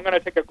I do, I'm going to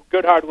take a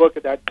good hard look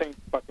at that Saints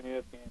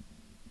Buccaneers game.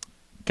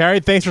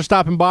 Kerry, thanks for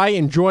stopping by.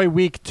 Enjoy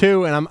Week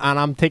 2, and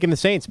I'm taking the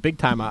Saints big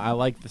time. I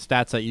like the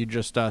stats that you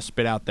just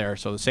spit out there.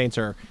 So the Saints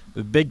are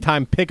the big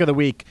time pick of the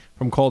week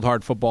from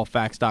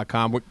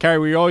ColdHardFootballFacts.com. Kerry,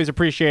 we always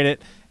appreciate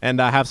it,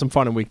 and have some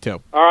fun in Week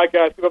 2. All right,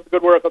 guys, keep up the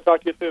good work. I'll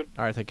talk to you soon.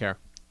 All right, take care.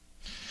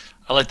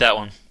 I like that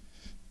one,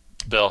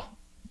 Bill.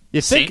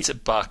 Saints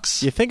at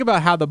Bucks. You think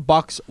about how the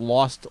Bucks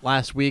lost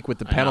last week with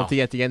the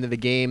penalty at the end of the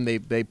game.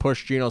 They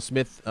pushed Geno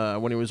Smith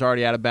when he was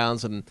already out of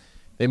bounds, and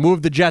they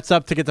moved the Jets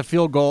up to get the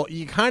field goal.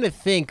 You kind of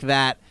think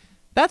that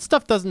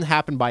stuff doesn't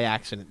happen by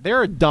accident.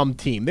 They're a dumb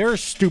team. They're a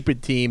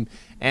stupid team,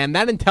 and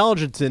that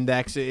intelligence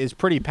index is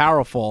pretty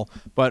powerful.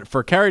 But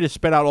for Kerry to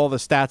spit out all the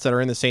stats that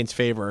are in the Saints'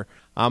 favor,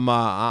 I'm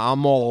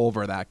all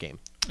over that game.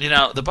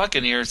 The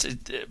Buccaneers,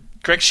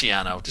 Greg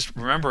Schiano, just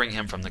remembering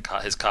him from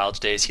his college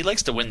days, he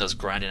likes to win those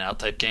grinding out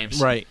type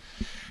games. Right.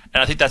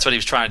 And I think that's what he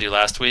was trying to do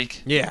last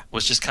week. Yeah.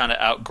 Was just kind of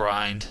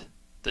out-grind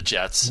the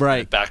Jets. Right.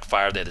 And it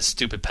backfired. They had a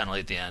stupid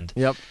penalty at the end.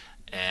 Yep.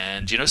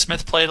 And Geno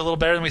Smith played a little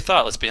better than we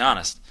thought, let's be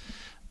honest.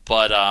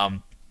 But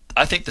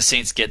I think the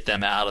Saints get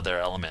them out of their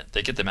element.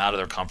 They get them out of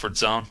their comfort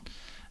zone.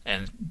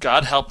 And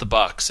God help the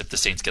Bucs if the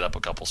Saints get up a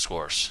couple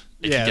scores.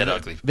 It can get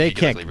ugly. They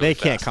can't. They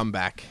can't come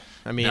back.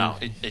 I mean, no,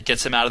 it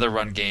gets them out of their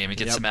run game. It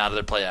gets them out of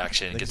their play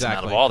action. It gets them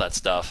out of all that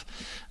stuff.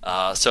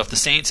 So if the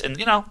Saints, and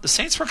the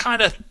Saints were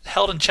kind of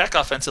held in check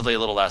offensively a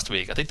little last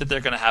week. I think that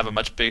they're going to have a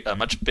much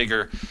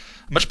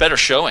better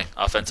showing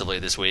offensively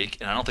this week,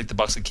 and I don't think the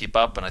Bucs can keep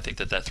up. And I think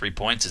that 3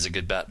 points is a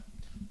good bet.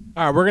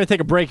 All right, we're going to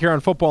take a break here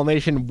on Football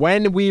Nation.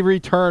 When we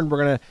return,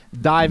 we're going to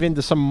dive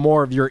into some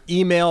more of your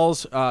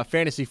emails,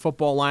 fantasy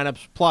football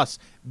lineups, plus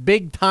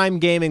big-time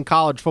game in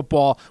college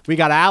football. We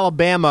got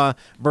Alabama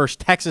versus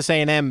Texas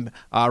A&M,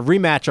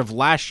 rematch of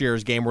last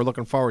year's game. We're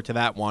looking forward to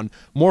that one.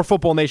 More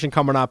Football Nation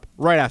coming up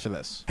right after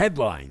this.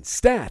 Headlines,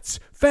 stats,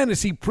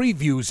 fantasy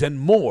previews, and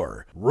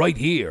more right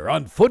here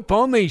on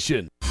Football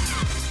Nation.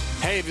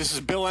 Hey, this is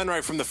Bill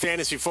Enright from the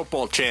Fantasy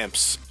Football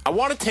Champs. I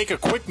want to take a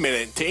quick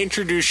minute to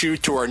introduce you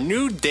to our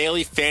new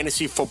daily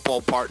fantasy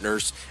football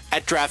partners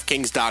at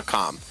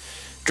DraftKings.com.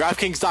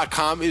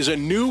 DraftKings.com is a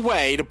new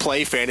way to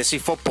play fantasy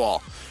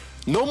football.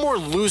 No more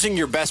losing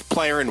your best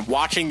player and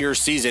watching your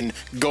season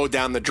go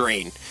down the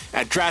drain.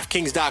 At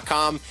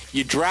DraftKings.com,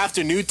 you draft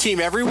a new team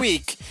every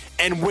week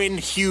and win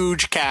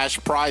huge cash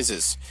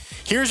prizes.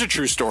 Here's a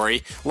true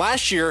story.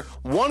 Last year,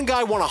 one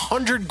guy won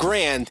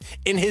 $100,000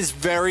 in his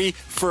very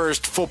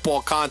first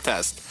football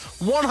contest.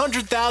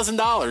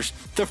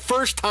 $100,000 the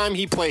first time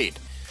he played.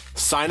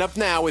 Sign up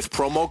now with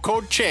promo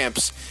code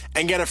CHAMPS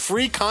and get a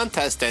free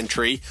contest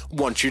entry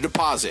once you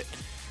deposit.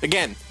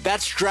 Again,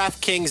 that's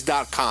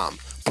DraftKings.com.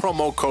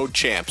 Promo code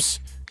CHAMPS.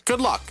 Good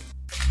luck.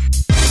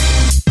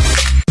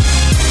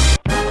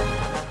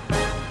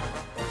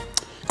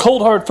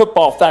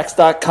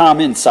 ColdHardFootballFacts.com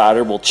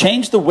Insider will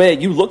change the way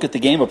you look at the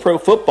game of pro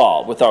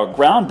football with our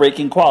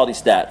groundbreaking quality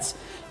stats.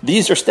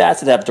 These are stats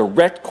that have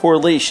direct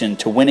correlation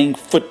to winning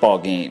football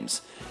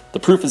games. The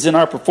proof is in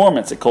our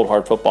performance at Cold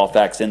Hard Football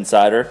Facts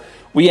Insider.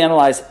 We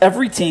analyze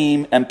every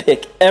team and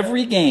pick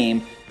every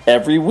game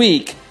every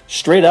week,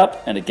 straight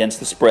up and against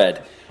the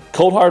spread.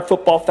 Cold Hard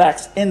Football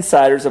Facts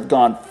Insiders have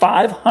gone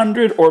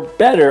 500 or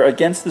better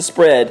against the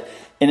spread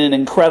in an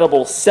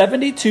incredible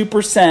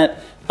 72%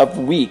 of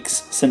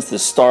weeks since the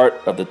start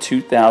of the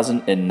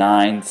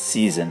 2009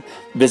 season.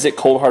 Visit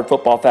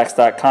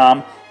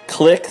coldhardfootballfacts.com,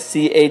 click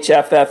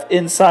CHFF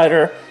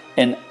Insider,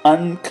 and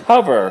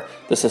uncover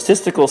the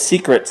statistical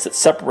secrets that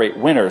separate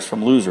winners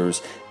from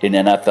losers in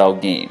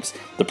NFL games.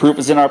 The proof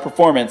is in our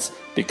performance.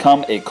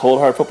 Become a Cold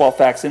Hard Football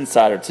Facts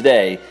Insider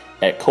today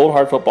at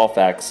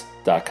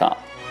coldhardfootballfacts.com.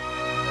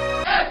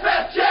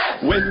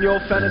 Win your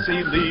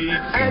fantasy league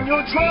and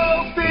your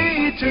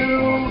trophy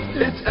too.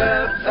 It's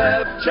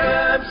FF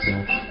Champs,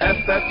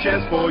 FF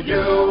Champs for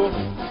you.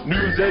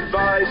 News,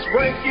 advice,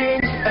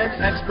 rankings,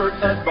 and expert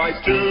advice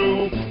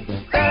too.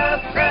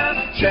 FF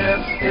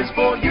Champs is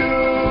for you.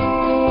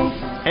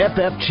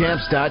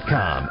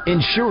 FFChamps.com,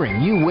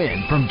 ensuring you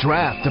win from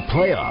draft to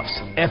playoffs.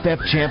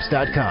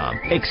 FFChamps.com,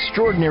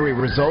 extraordinary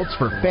results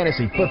for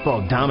fantasy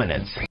football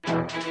dominance.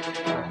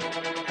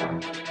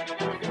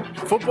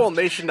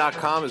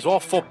 FootballNation.com is all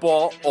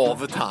football all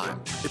the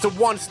time. It's a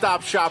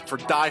one-stop shop for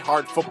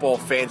die-hard football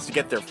fans to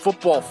get their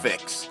football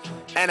fix.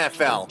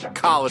 NFL,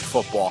 college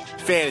football,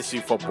 fantasy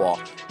football,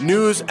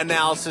 news,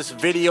 analysis,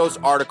 videos,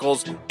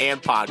 articles,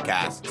 and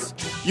podcasts.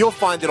 You'll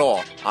find it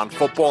all on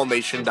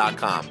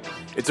FootballNation.com.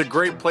 It's a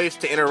great place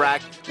to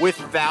interact with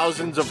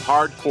thousands of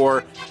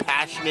hardcore,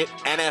 passionate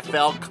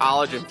NFL,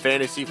 college, and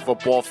fantasy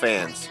football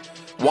fans.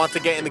 Want to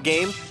get in the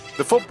game?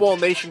 The Football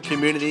Nation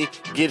community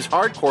gives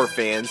hardcore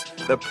fans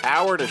the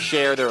power to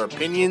share their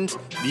opinions,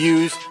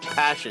 views,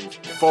 passions,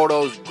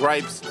 photos,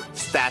 gripes,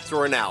 stats,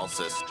 or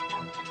analysis.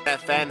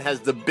 FN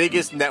has the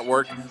biggest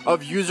network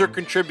of user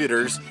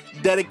contributors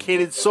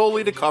dedicated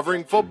solely to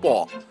covering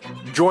football.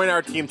 Join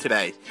our team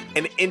today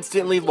and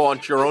instantly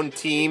launch your own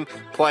team,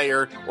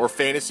 player, or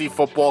fantasy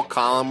football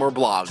column or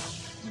blog.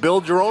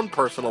 Build your own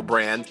personal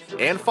brand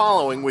and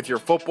following with your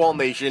Football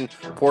Nation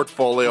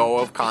portfolio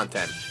of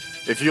content.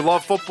 If you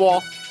love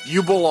football,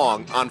 you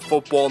belong on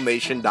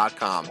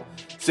FootballNation.com.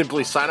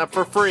 Simply sign up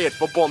for free at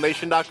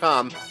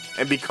FootballNation.com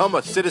and become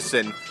a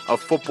citizen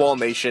of Football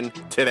Nation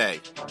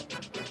today.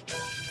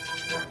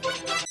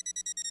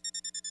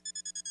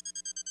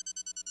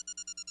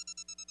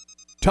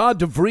 Todd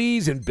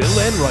DeVries and Bill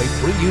Enright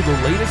bring you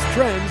the latest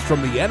trends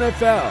from the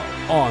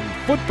NFL on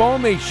Football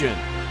Nation.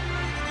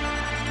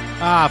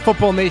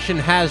 Football Nation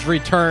has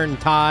returned,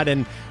 Todd,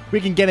 and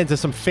we can get into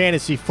some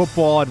fantasy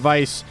football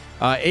advice.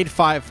 What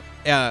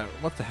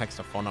the heck's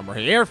the phone number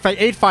here?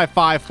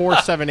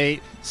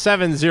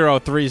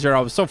 855-478-7030. I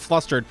was so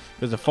flustered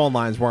because the phone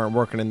lines weren't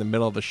working in the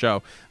middle of the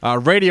show.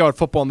 Radio at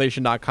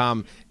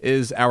footballnation.com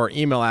is our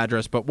email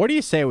address. But what do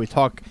you say we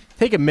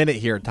take a minute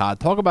here, Todd?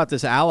 Talk about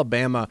this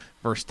Alabama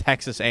versus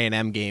Texas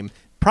A&M game.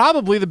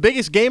 Probably the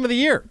biggest game of the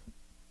year.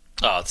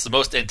 Oh, it's the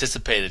most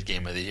anticipated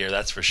game of the year,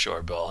 that's for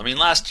sure, Bill. I mean,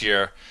 last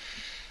year,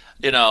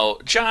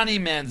 Johnny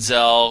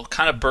Manziel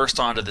kind of burst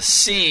onto the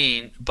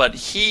scene, but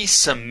he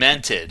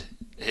cemented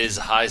his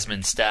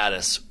Heisman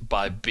status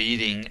by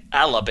beating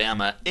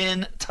Alabama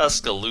in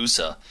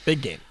Tuscaloosa.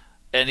 Big game.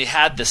 and he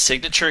had the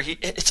signature.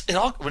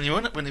 When you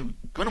want to win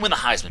the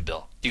Heisman,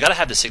 Bill, you got to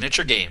have the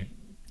signature game.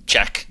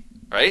 Check,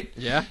 right?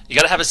 Yeah. You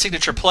got to have a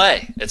signature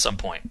play at some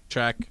point.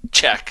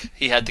 Check.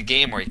 He had the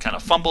game where he kind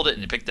of fumbled it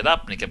and he picked it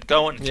up and he kept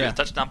going and threw a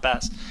touchdown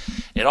pass.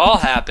 It all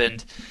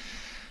happened.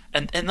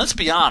 And let's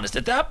be honest,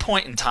 at that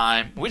point in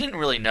time, we didn't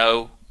really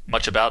know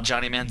much about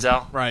Johnny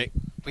Manziel. Right.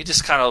 We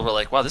just kind of were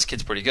like, wow, this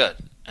kid's pretty good.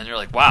 And you're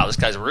like, wow, this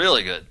guy's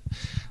really good.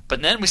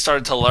 But then we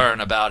started to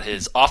learn about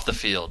his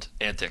off-the-field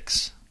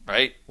antics,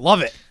 right?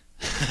 Love it.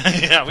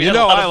 Yeah,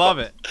 I love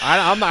it.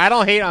 I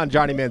don't hate on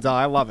Johnny Manziel.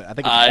 I love it. I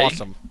think it's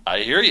awesome. I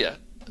hear you.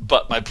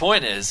 But my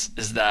point is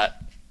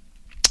that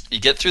you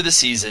get through the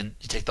season,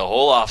 you take the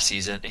whole off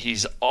season,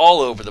 he's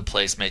all over the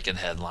place making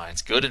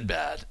headlines, good and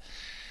bad.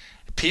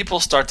 People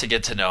start to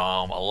get to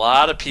know him. A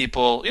lot of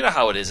people, you know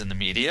how it is in the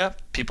media,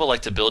 people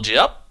like to build you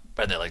up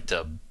and they like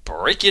to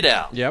break you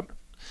down. Yep.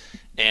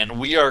 And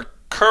we are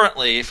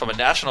currently, from a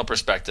national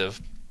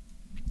perspective,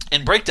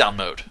 in breakdown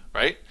mode,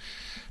 right?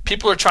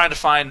 People are trying to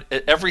find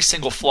every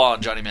single flaw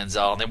in Johnny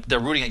Manziel, and they're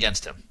rooting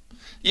against him.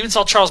 You even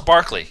saw Charles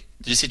Barkley.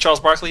 Did you see Charles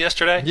Barkley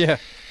yesterday? Yeah.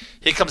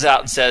 He comes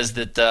out and says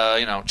that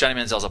Johnny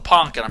Manziel's a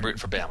punk, and I'm rooting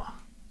for Bama.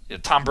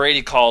 Tom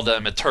Brady called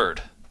him a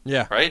turd.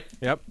 Yeah. Right?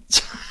 Yep.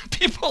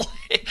 People.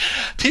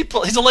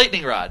 He's a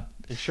lightning rod.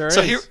 He sure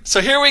is.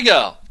 So here we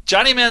go.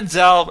 Johnny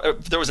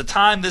Manziel. There was a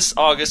time this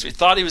August we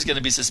thought he was going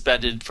to be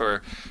suspended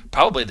for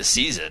probably the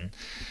season,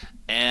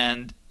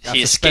 and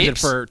he suspended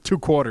escapes for 2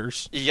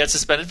 quarters. He gets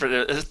suspended for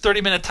a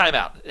 30-minute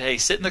timeout. Hey,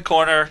 sit in the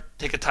corner,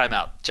 take a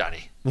timeout,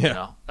 Johnny.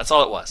 Yeah. That's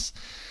all it was.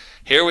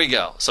 Here we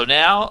go. So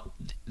now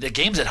the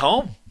game's at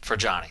home for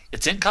Johnny.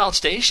 It's in College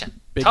Station.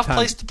 Big Tough time.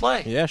 place to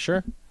play. Yeah,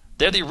 sure.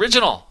 They're the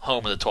original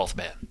home of the 12th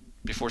man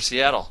before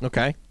Seattle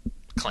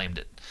claimed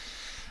it.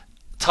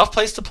 Tough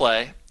place to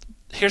play.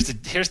 Here's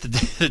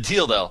the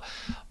deal, though.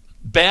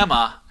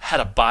 Bama had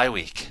a bye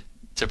week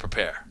to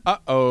prepare.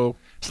 Uh-oh.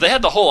 So they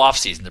had the whole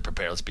offseason to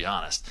prepare, let's be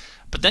honest.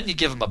 But then you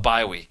give them a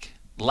bye week.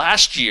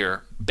 Last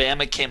year,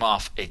 Bama came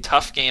off a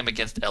tough game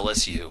against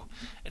LSU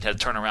and had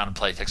to turn around and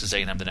play Texas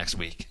A&M the next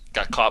week.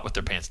 Got caught with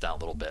their pants down a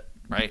little bit,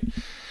 right?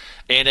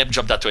 A&M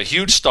jumped out to a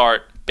huge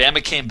start.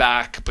 Bama came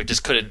back, but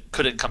just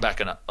couldn't come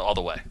back all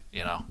the way,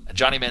 And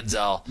Johnny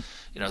Manziel,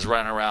 is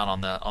running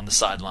around on the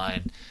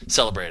sideline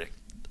celebrating.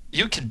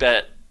 You can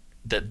bet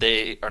that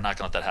they are not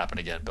going to let that happen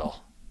again, Bill.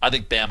 I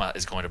think Bama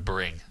is going to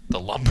bring the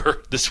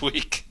lumber this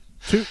week.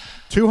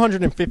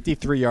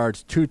 253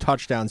 yards, 2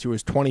 touchdowns. He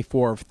was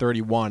 24 of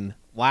 31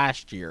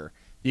 last year.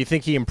 Do you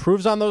think he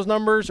improves on those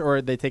numbers,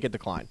 or they take a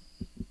decline?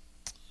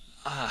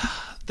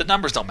 The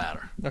numbers don't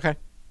matter. Okay.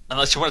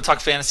 Unless you want to talk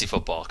fantasy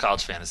football,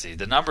 college fantasy.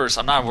 The numbers,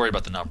 I'm not worried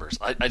about the numbers.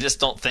 I just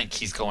don't think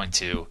he's going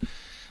to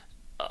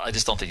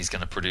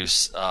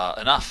produce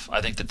enough.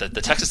 I think that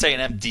the Texas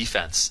A&M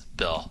defense,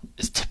 Bill,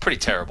 is pretty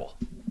terrible.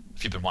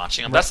 If you've been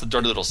watching them, that's the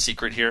dirty little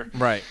secret here.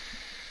 Right.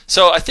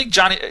 So I think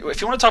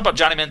if you want to talk about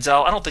Johnny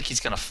Manziel, I don't think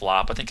he's going to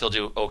flop. I think he'll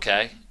do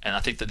okay, and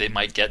I think that they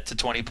might get to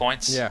 20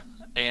 points. Yeah.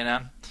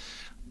 A&M,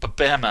 but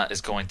Bama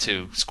is going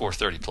to score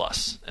 30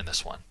 plus in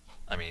this one.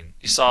 I mean,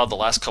 you saw the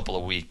last couple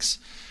of weeks,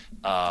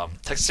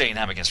 Texas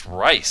A&M against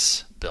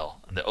Rice, Bill,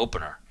 in the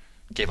opener,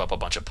 gave up a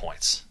bunch of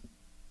points.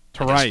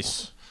 To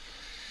Rice.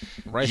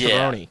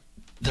 Rice-A-Roni.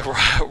 The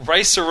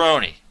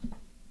Rice-A-Roni.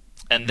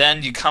 And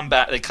then they come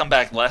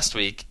back last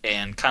week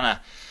and kind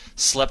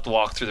of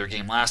walk through their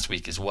game last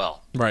week as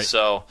well. Right.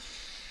 So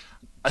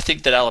I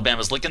think that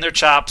Alabama's licking their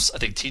chops. I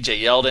think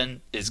T.J.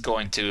 Yeldon is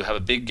going to have a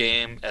big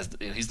game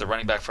he's the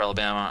running back for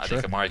Alabama. Sure.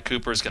 I think Amari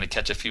Cooper is going to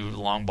catch a few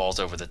long balls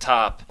over the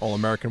top.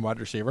 All-American wide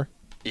receiver.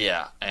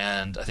 Yeah,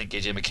 and I think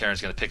A.J. McCarron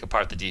is going to pick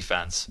apart the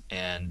defense,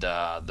 and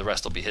the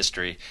rest will be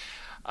history.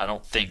 I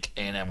don't think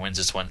A&M wins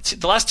this one.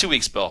 The last 2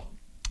 weeks, Bill,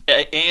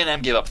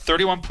 A&M gave up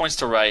 31 points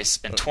to Rice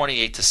and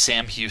 28 to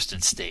Sam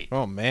Houston State.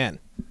 Oh, man.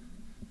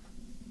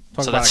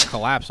 Talk about a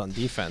collapse on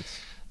defense.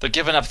 They're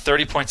giving up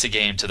 30 points a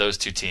game to those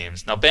two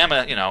teams. Now,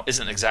 Bama,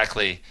 isn't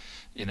exactly,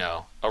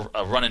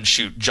 a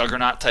run-and-shoot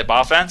juggernaut-type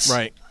offense.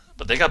 Right.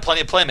 But they got plenty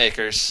of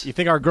playmakers. You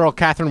think our girl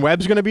Catherine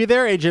Webb's going to be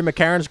there? A.J.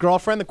 McCarron's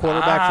girlfriend, the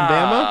quarterback from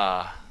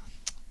Bama?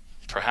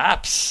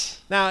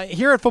 Perhaps. Now,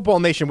 here at Football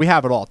Nation, we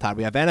have it all, Todd.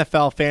 We have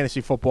NFL, fantasy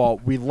football.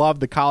 We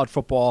love the college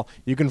football.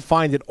 You can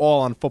find it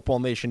all on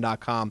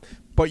footballnation.com.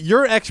 But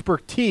your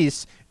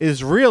expertise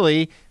is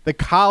really the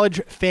college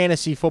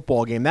fantasy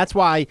football game. That's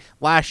why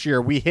last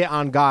year we hit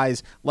on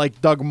guys like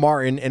Doug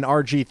Martin and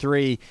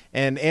RG3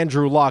 and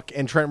Andrew Luck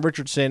and Trent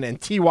Richardson and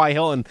T.Y.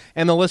 Hilton,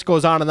 and the list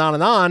goes on and on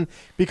and on,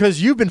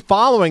 because you've been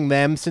following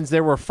them since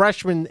they were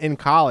freshmen in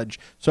college.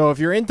 So if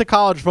you're into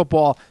college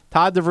football,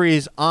 Todd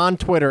DeVries on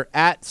Twitter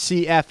at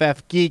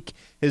CFFGeek.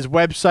 His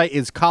website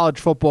is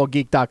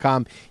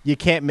collegefootballgeek.com. You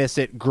can't miss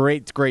it.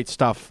 Great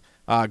stuff.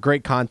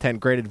 Great content,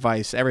 great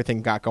advice,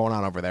 everything got going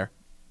on over there.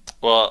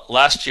 Well,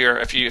 last year,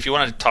 if you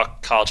want to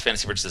talk college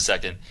fantasy for just a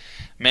second,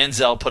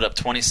 Manziel put up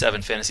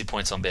 27 fantasy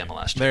points on Bama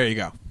last year. There you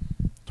go.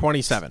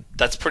 27.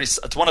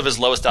 It's one of his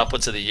lowest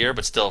outputs of the year,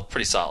 but still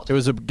pretty solid. It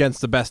was against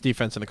the best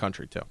defense in the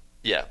country, too.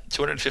 Yeah,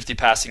 250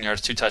 passing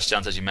yards, 2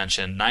 touchdowns, as you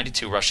mentioned.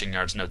 92 rushing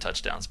yards, no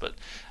touchdowns, but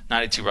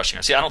 92 rushing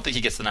yards. See, I don't think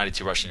he gets the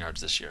 92 rushing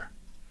yards this year.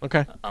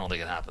 Okay. I don't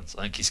think it happens.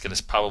 I think he's going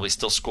to probably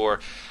still score.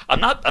 I'm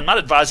not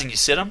advising you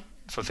sit him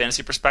from a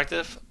fantasy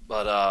perspective,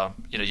 but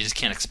you just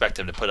can't expect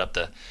him to put up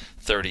the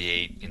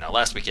 38.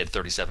 Last week he had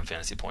 37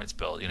 fantasy points,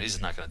 Bill. He's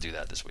just not going to do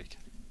that this week.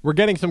 We're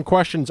getting some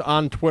questions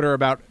on Twitter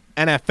about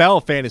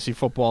NFL fantasy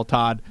football,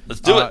 Todd. Let's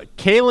do it.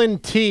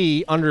 Kalen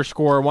T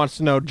 _ wants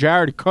to know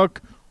Jared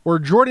Cook or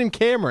Jordan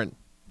Cameron.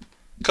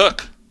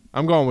 Cook.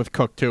 I'm going with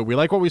Cook, too. We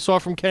like what we saw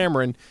from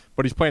Cameron,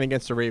 but he's playing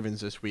against the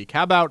Ravens this week.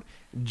 How about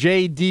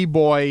J.D.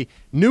 Boy,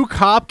 Nuke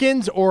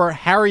Hopkins or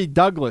Harry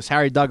Douglas?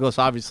 Harry Douglas,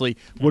 obviously,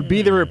 would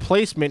be the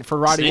replacement for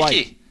Roddy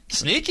White.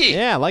 Sneaky.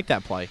 Yeah, I like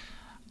that play.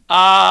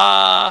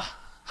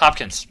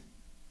 Hopkins.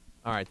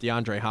 All right,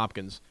 DeAndre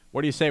Hopkins.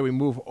 What do you say we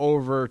move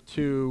over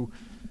to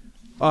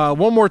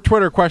one more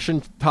Twitter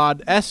question,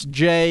 Todd?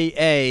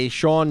 SJA,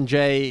 Sean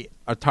J.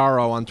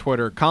 Ataro on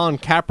Twitter. Colin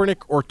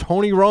Kaepernick or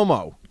Tony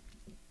Romo?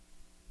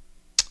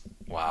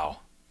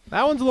 Wow.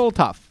 That one's a little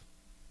tough.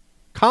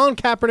 Colin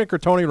Kaepernick or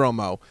Tony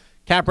Romo?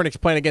 Kaepernick's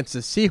playing against the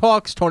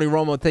Seahawks. Tony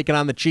Romo taking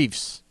on the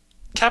Chiefs.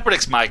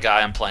 Kaepernick's my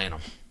guy. I'm playing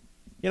him.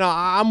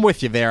 I'm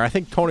with you there. I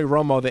think Tony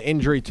Romo, the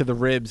injury to the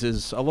ribs,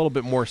 is a little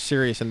bit more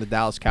serious than the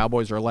Dallas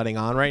Cowboys are letting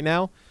on right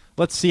now.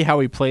 Let's see how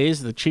he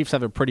plays. The Chiefs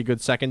have a pretty good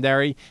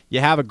secondary.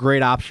 You have a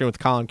great option with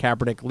Colin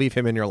Kaepernick. Leave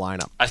him in your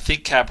lineup. I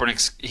think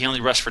he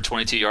only rushed for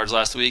 22 yards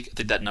last week. I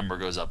think that number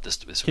goes up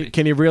this week.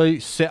 Can you really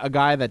sit a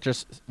guy that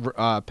just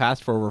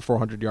passed for over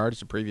 400 yards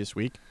the previous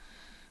week?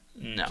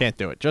 No. Can't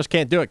do it. Just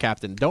can't do it,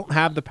 Captain. Don't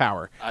have the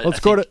power. I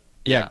just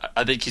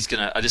think he's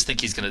going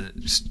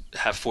to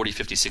have 40,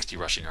 50, 60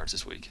 rushing yards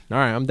this week. All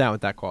right, I'm down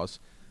with that cause.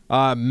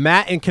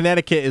 Matt in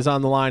Connecticut is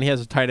on the line. He has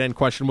a tight end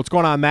question. What's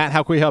going on, Matt?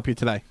 How can we help you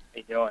today? How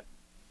you doing?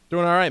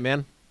 Doing all right,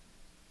 man.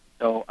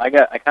 So I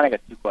kind of got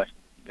 2 questions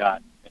if you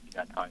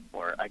got time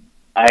for it.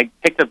 I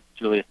picked up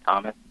Julius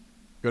Thomas.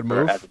 Good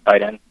move. As a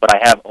tight end, but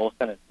I have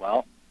Olsen as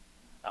well.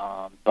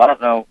 So I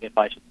don't know if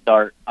I should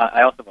start.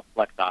 I also have a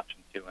flex option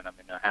too, and I'm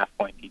in a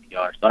half-point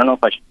PPR. So I don't know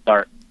if I should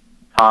start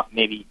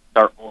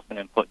Olsen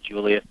and put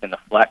Julius in the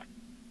flex.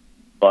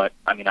 But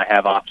I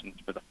have options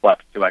for the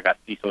flex too. I got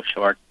Cecil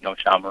Short,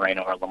 Sean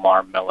Moreno, or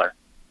Lamar Miller.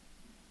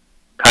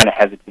 Kind of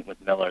hesitant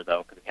with Miller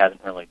though because he hasn't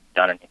really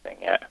done anything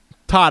yet.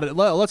 Todd,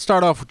 let's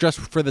start off just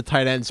for the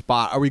tight end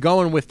spot. Are we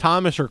going with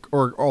Thomas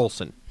or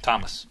Olsen?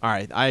 Thomas. All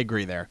right, I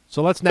agree there.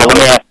 So let's let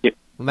me ask you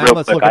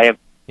real quick.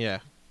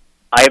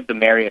 I have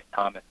Demaryius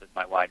Thomas as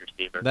my wide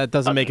receiver. That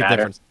doesn't make a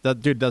difference.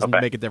 That dude doesn't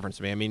make a difference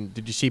to me.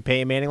 Did you see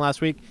Peyton Manning last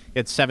week? He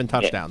had 7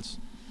 touchdowns.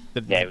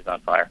 Yeah, he was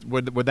on fire.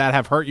 Would that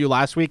have hurt you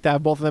last week to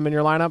have both of them in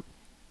your lineup?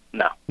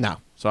 No.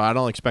 So I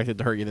don't expect it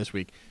to hurt you this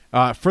week.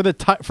 For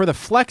the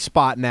flex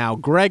spot now,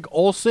 Greg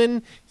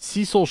Olsen,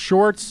 Cecil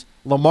Shorts,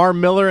 Lamar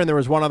Miller, and there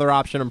was one other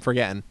option I'm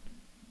forgetting.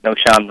 No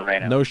Sean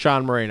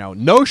Moreno.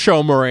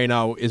 No-show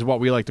Moreno is what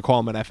we like to call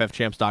him at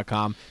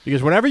ffchamps.com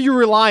because whenever you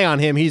rely on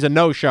him, he's a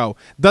no-show.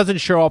 Doesn't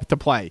show up to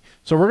play.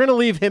 So we're going to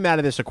leave him out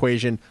of this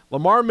equation.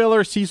 Lamar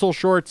Miller, Cecil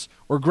Shorts,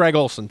 or Greg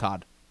Olsen,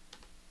 Todd?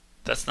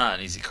 That's not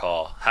an easy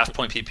call.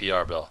 Half-point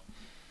PPR, Bill.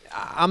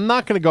 I'm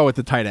not going to go with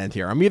the tight end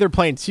here. I'm either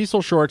playing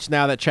Cecil Shorts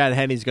now that Chad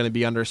Henne's going to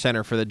be under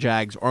center for the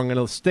Jags, or I'm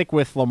going to stick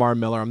with Lamar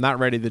Miller. I'm not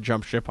ready to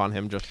jump ship on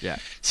him just yet.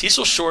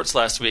 Cecil Shorts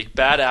last week,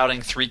 bad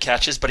outing, 3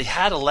 catches, but he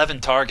had 11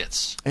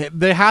 targets.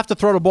 They have to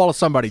throw the ball to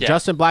somebody. Yeah.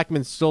 Justin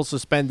Blackman's still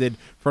suspended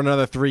for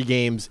another 3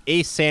 games.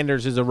 Ace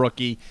Sanders is a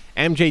rookie.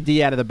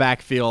 MJD out of the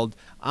backfield.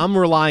 I'm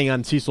relying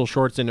on Cecil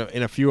Shorts in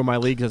a few of my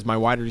leagues as my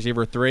wide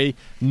receiver 3.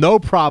 No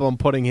problem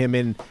putting him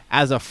in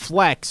as a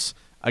flex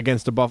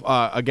against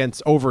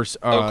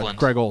Oakland.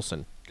 Greg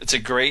Olsen. It's a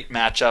great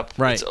matchup.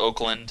 Right. It's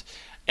Oakland.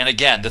 And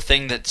again, the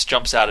thing that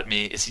jumps out at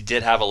me is he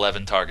did have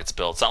 11 targets,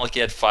 Bill. It's not like he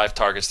had 5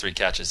 targets, 3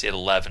 catches. He had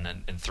 11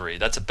 and 3.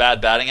 That's a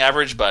bad batting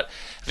average, but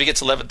if he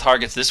gets 11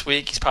 targets this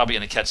week, he's probably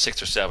going to catch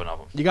 6 or 7 of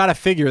them. You got to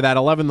figure that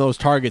 11 of those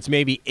targets,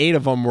 maybe 8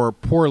 of them were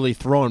poorly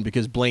thrown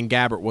because Blaine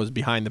Gabbert was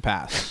behind the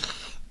pass.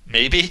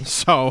 Maybe.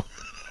 So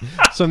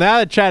now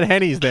that Chad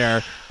Henne's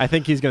there, I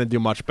think he's going to do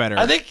much better.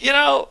 I think,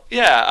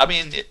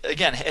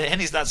 again,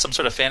 Henne's not some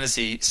sort of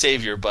fantasy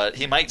savior, but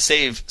he might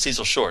save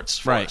Cecil Shorts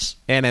for us.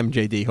 And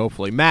MJD,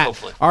 hopefully.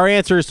 Matt, our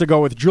answer is to go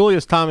with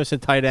Julius Thomas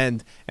at tight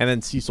end and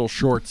then Cecil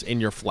Shorts in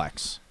your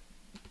flex.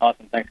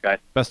 Awesome. Thanks, guys.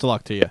 Best of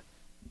luck to you.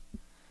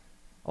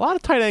 A lot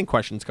of tight end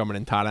questions coming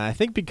in, Todd, and I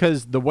think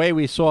because the way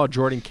we saw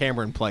Jordan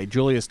Cameron play,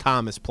 Julius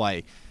Thomas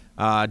play,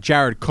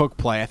 Jared Cook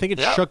play, I think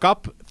it shook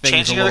up things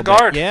Changing a of little the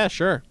guard. bit. Yeah,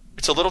 sure.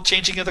 It's a little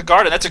changing of the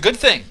guard, and that's a good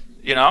thing.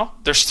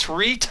 There's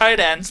 3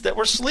 tight ends that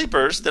were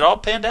sleepers that all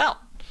panned out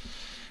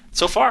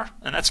so far,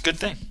 and that's a good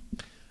thing.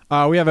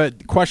 We have a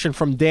question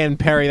from Dan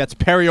Perry. That's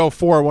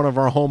Perry04, one of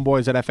our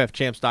homeboys at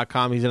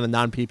ffchamps.com. He's in a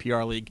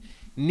non-PPR league.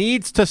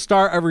 Needs to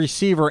start a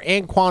receiver,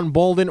 Anquan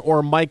Bolden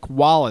or Mike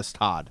Wallace,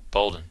 Todd?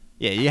 Bolden.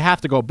 Yeah, you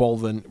have to go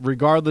Bolden.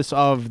 Regardless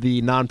of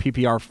the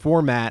non-PPR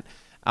format,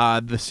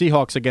 the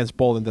Seahawks against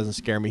Bolden doesn't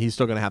scare me. He's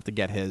still going to have to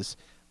get his.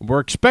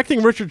 We're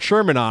expecting Richard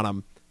Sherman on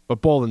him,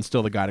 but Bolden's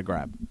still the guy to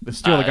grab. It's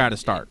still the guy to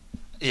start.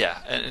 Yeah,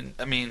 and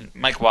I mean,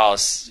 Mike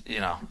Wallace,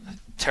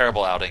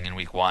 terrible outing in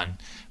week 1.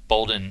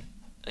 Bolden,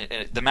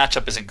 the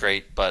matchup isn't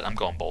great, but I'm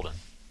going Bolden.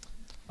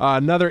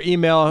 Another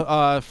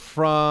email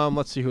from,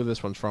 let's see who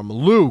this one's from.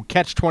 Lou,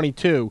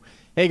 Catch22.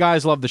 Hey,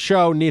 guys, love the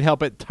show. Need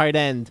help at tight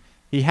end.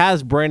 He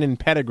has Brandon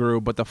Pettigrew,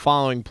 but the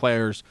following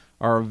players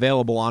are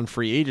available on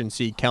free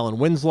agency. Kellen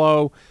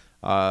Winslow,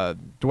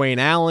 Dwayne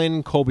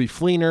Allen, Colby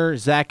Fleener,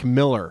 Zach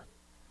Miller.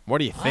 What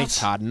do you think,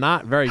 Todd?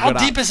 Not very good.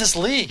 How deep is this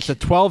league? It's a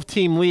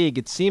 12-team league.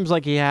 It seems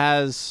like he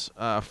has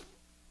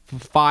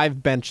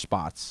 5 bench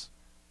spots.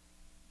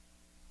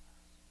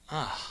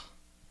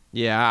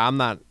 Yeah, I'm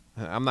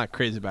not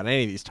crazy about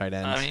any of these tight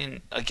ends. I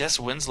mean, I guess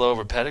Winslow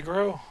over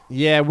Pettigrew?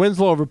 Yeah,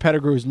 Winslow over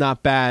Pettigrew is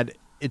not bad.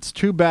 It's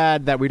too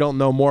bad that we don't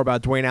know more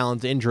about Dwayne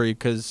Allen's injury,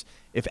 because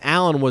if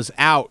Allen was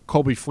out,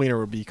 Colby Fleener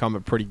would become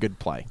a pretty good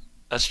play.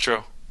 That's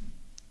true.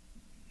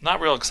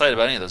 Not real excited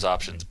about any of those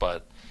options,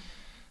 but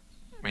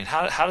I mean,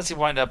 how does he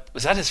wind up?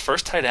 Was that his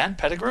first tight end,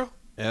 Pettigrew?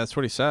 Yeah, that's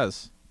what he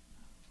says.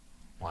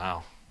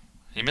 Wow.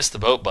 He missed the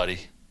boat,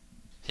 buddy.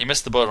 He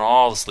missed the boat on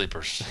all the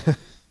sleepers.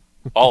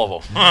 All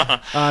of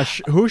them.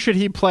 Who should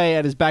he play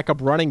at his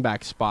backup running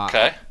back spot?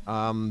 Okay.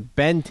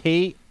 Ben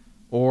Tate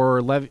or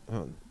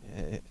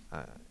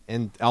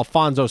and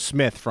Alfonso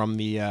Smith from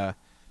the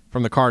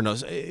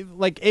Cardinals.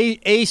 Like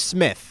A.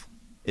 Smith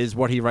is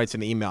what he writes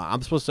in the email.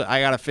 I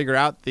got to figure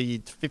out the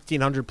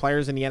 1,500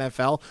 players in the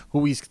NFL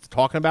who he's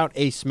talking about.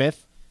 A.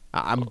 Smith.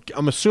 I'm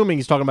assuming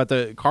he's talking about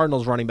the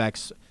Cardinals running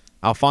backs,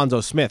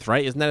 Alfonso Smith,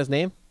 right? Isn't that his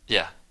name?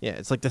 Yeah. Yeah,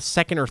 it's like the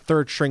second or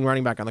third string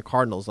running back on the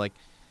Cardinals. Like,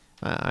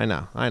 I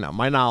know.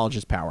 My knowledge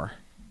is power.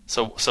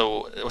 So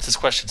what's his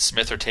question?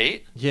 Smith or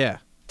Tate? Yeah.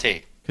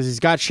 Tate. Because he's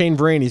got Shane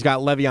Vereen, he's got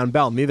Le'Veon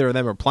Bell. Neither of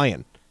them are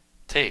playing.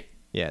 Tate.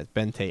 Yeah, it's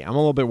Ben Tate. I'm a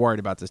little bit worried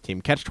about this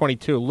team.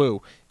 Catch-22,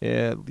 Lou,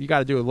 you got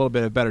to do a little bit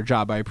of a better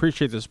job. I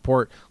appreciate the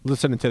support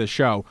listening to the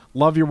show.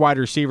 Love your wide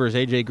receivers,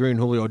 A.J. Green,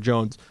 Julio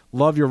Jones.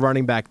 Love your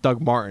running back,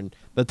 Doug Martin.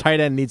 The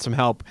tight end needs some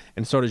help,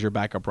 and so does your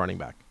backup running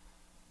back.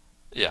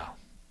 Yeah,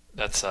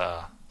 that's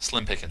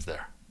slim pickings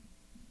there.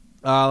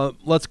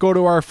 Let's go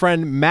to our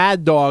friend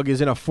Mad Dog is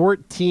in a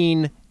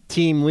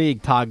 14-team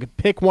league, Todd.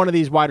 Pick one of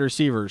these wide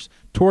receivers,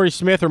 Torrey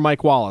Smith or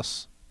Mike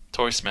Wallace.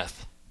 Torrey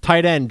Smith.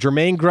 Tight end,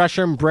 Jermaine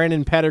Gresham,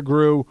 Brandon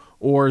Pettigrew,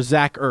 or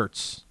Zach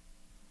Ertz.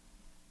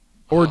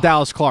 Or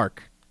Dallas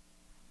Clark.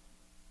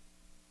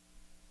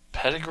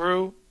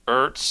 Pettigrew,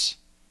 Ertz.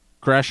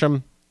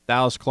 Gresham,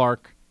 Dallas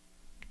Clark.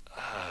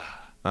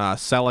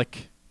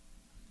 Selleck.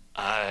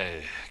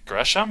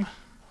 Gresham?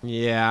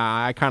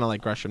 Yeah, I kind of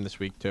like Gresham this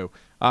week, too.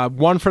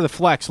 One for the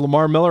flex,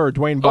 Lamar Miller or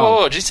Dwayne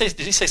Bowe. Oh, did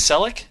he say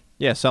Selleck?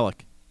 Yeah,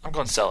 Selleck. I'm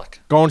going Selleck.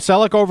 Going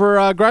Selleck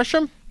over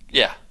Gresham?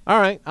 Yeah. All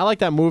right, I like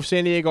that move.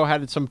 San Diego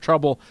had some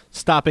trouble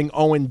stopping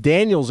Owen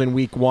Daniels in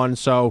week 1,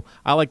 so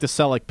I like the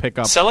Selleck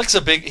pickup. Selleck's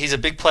he's a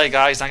big play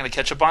guy. He's not going to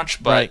catch a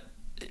bunch, but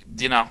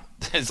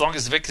as long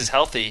as Vic is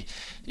healthy,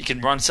 you can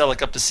run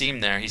Selleck up the seam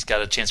there. He's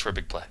got a chance for a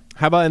big play.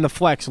 How about in the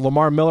flex,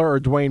 Lamar Miller or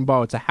Dwayne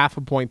Bowe? It's a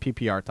half-a-point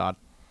PPR, Todd.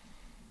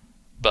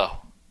 Bowe.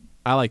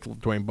 I like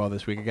Dwayne Bowe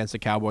this week against the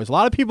Cowboys. A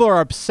lot of people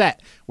are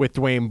upset with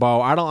Dwayne Bowe.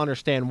 I don't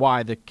understand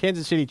why. The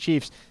Kansas City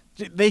Chiefs,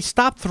 they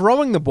stopped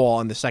throwing the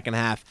ball in the second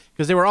half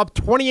because they were up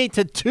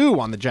 28-2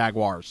 on the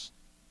Jaguars.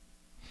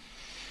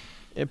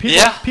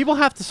 People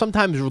have to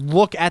sometimes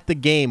look at the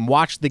game,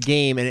 watch the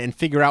game, and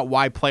figure out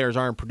why players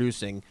aren't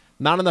producing.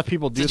 Not enough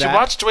people do that. Did you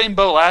watch Dwayne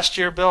Bowe last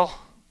year, Bill?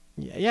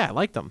 Yeah, I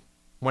liked him.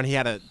 When he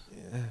had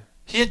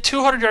He had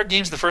 200-yard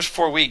games the first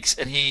 4 weeks,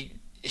 and he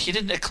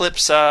didn't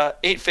eclipse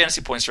 8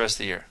 fantasy points the rest of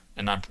the year.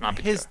 And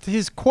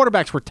his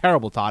quarterbacks were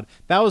terrible, Todd.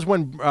 That was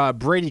when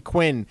Brady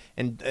Quinn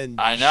and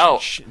I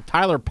know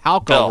Tyler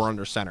Palko were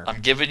under center.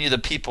 I'm giving you the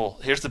people.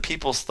 Here's the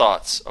people's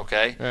thoughts,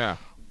 okay? Yeah.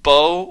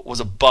 Bowe was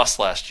a bust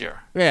last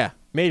year. Yeah,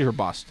 major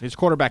bust. His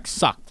quarterback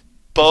sucked.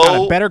 Bowe he's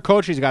got a better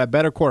coach. He's got a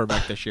better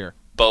quarterback this year.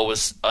 Bowe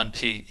was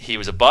he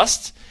was a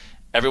bust.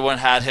 Everyone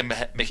had him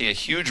making a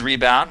huge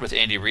rebound with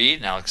Andy Reid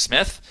and Alex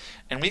Smith.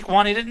 In week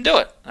 1, he didn't do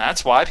it.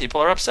 That's why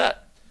people are upset.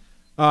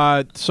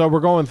 So we're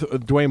going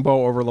Dwayne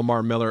Bowe over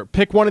Lamar Miller.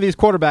 Pick one of these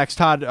quarterbacks,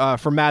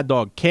 Todd, for Mad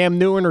Dog. Cam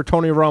Newton or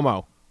Tony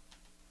Romo?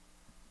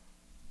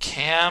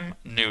 Cam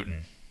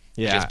Newton.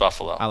 Yeah, against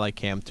Buffalo. I like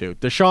Cam, too.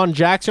 Deshaun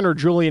Jackson or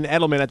Julian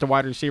Edelman at the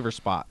wide receiver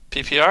spot?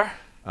 PPR?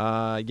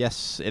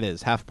 Yes, it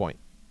is. Half point.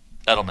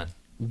 Edelman.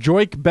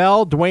 Joik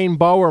Bell, Dwayne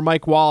Bowe, or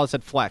Mike Wallace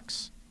at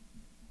flex?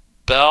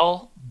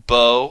 Bell,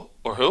 Bowe,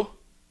 or who?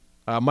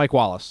 Mike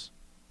Wallace.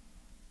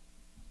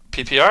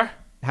 PPR?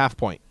 Half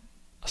point.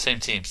 Same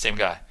team, same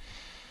guy.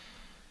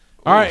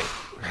 All right.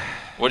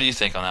 What do you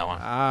think on that one?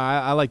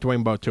 I like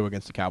Dwayne Bowe, too,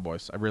 against the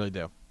Cowboys. I really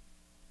do.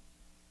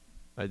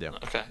 I do.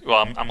 Okay.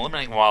 Well, I'm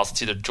eliminating Wallace.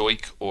 It's either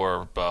Joik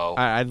or Bowe.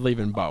 I'd leave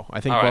in Bowe. I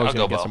think Bowe's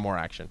going to get some more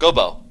action. Go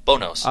Bowe. Bowe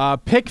knows.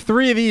 Pick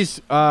 3 of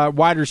these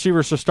wide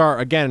receivers to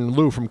start. Again,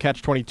 Lou from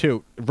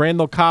Catch-22.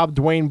 Randall Cobb,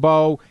 Dwayne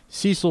Bowe,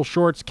 Cecil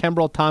Shorts,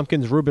 Kembrell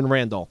Tompkins, Ruben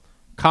Randall.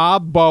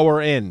 Cobb, Bowe,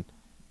 or in.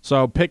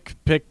 So pick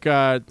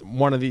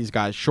one of these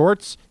guys.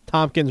 Shorts,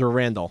 Tompkins, or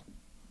Randall.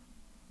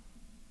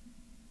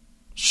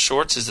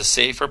 Shorts is the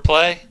safer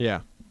play.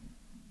 Yeah.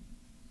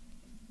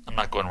 I'm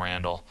not going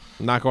Randall.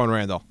 I'm not going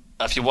Randall.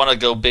 If you want to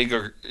go big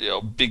or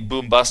big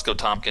boom bust, go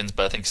Tompkins.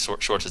 But I think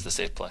Shorts is the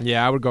safe play.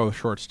 Yeah, I would go with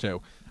Shorts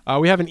too.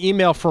 We have an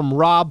email from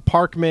Rob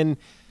Parkman.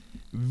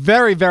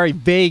 Very, very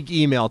vague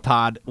email,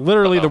 Todd.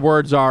 Literally, the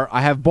words are,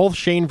 I have both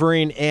Shane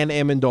Vereen and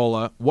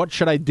Amendola. What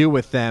should I do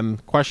with them? ?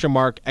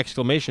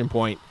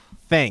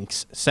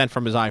 Thanks. Sent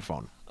from his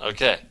iPhone.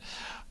 Okay.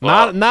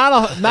 Well,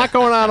 not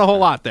going on a whole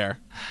lot there.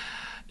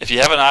 If you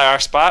have an IR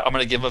spot, I'm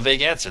going to give him a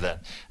vague answer then.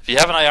 If you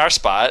have an IR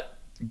spot,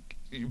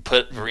 you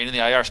put Vereen in the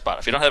IR spot.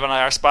 If you don't have an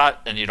IR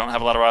spot and you don't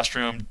have a lot of roster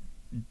room,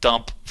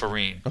 dump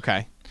Vereen.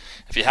 Okay.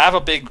 If you have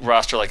a big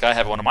roster like I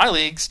have in one of my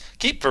leagues,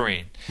 keep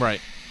Vereen. Right.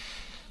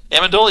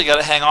 Amendola, you got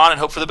to hang on and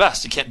hope for the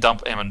best. You can't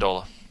dump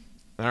Amendola.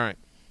 All right.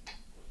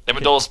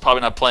 Amendola's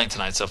probably not playing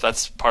tonight, so if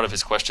that's part of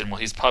his question, well,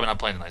 he's probably not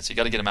playing tonight, so you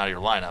got to get him out of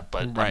your lineup.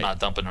 But Right. I'm not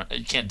dumping.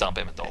 You can't dump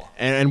Amendola.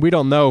 And we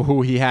don't know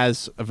who he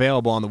has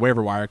available on the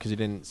waiver wire because he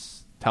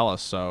didn't tell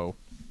us. So,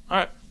 all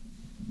right.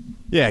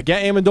 Yeah,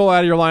 get Amendola out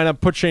of your lineup.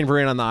 Put Shane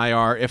Vereen on the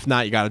IR. If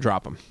not, you got to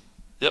drop him.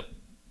 Yep.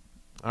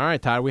 All right,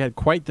 Todd. We had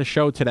quite the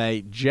show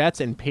today. Jets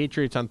and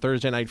Patriots on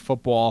Thursday Night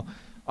Football.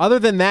 Other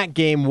than that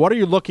game, what are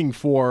you looking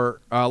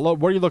for?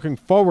 What are you looking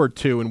forward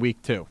to in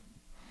Week 2?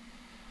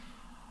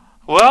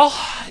 Well,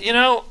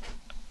 I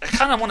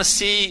kind of want to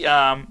see.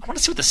 I want to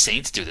see what the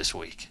Saints do this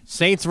week.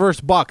 Saints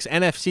versus Bucks,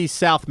 NFC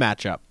South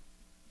matchup.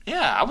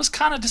 Yeah, I was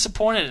kind of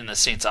disappointed in the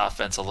Saints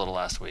offense a little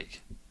last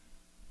week.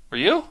 Were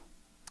you?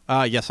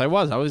 Yes, I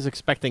was. I was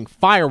expecting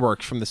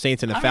fireworks from the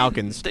Saints and the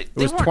Falcons. It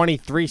was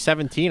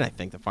 23-17, I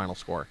think, the final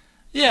score.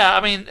 Yeah,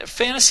 I mean,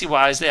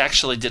 fantasy-wise, they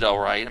actually did all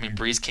right. I mean,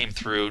 Breeze came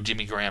through.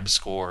 Jimmy Graham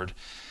scored.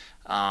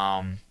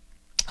 I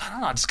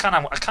don't know.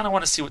 I kind of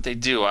want to see what they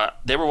do.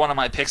 They were one of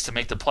my picks to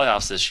make the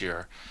playoffs this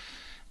year,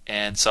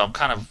 and so I'm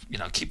kind of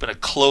keeping a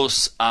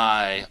close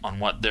eye on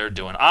what they're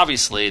doing.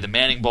 Obviously, the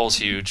Manning Bowl's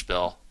huge,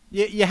 Bill.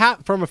 You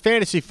have, from a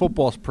fantasy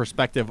football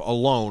perspective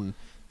alone,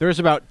 there's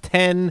about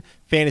 10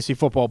 fantasy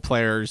football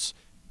players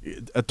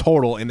a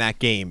total in that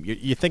game.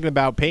 You're thinking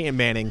about Peyton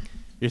Manning.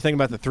 You're thinking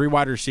about the 3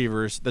 wide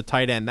receivers, the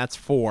tight end. That's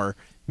 4.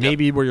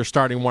 Maybe where you're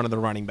starting one of the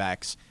running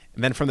backs.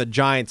 And then from the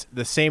Giants,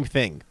 the same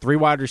thing. 3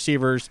 wide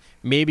receivers,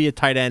 maybe a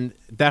tight end,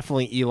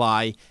 definitely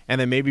Eli,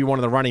 and then maybe one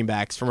of the running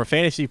backs. From a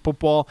fantasy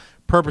football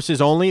purposes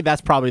only,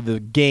 that's probably the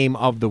game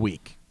of the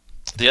week.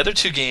 The other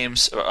 2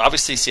 games,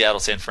 obviously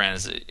Seattle, San Fran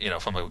is,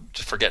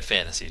 just forget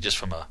fantasy. Just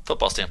from a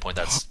football standpoint,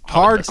 that's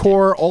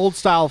hardcore,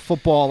 old-style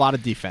football, a lot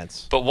of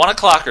defense. But 1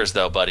 o'clockers,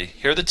 though, buddy.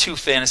 Here are the 2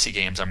 fantasy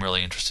games I'm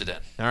really interested in.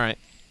 All right.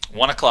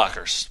 1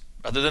 o'clockers.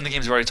 Other than the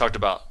games we already talked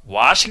about,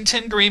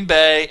 Washington, Green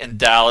Bay, and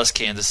Dallas,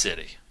 Kansas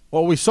City.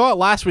 Well, we saw it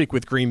last week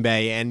with Green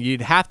Bay, and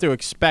you'd have to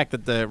expect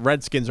that the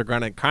Redskins are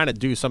going to kind of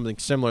do something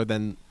similar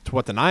to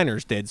what the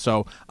Niners did.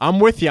 So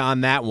I'm with you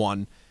on that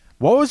one.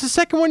 What was the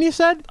second one you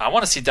said? I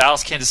want to see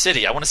Dallas, Kansas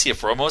City. I want to see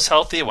if Romo's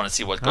healthy. I want to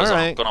see what goes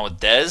on going on with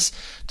Dez.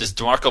 Does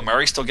DeMarco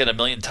Murray still get 1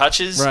 million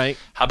touches? Right.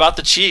 How about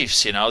the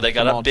Chiefs? They got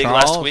Jamal up big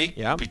Charles, last week.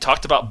 yep. We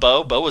talked about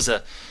Bo. Bo was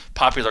a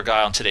popular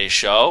guy on today's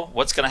show.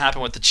 What's going to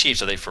happen with the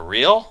Chiefs? Are they for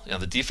real?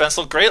 The defense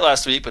looked great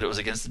last week, but it was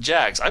against the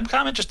Jags. I'm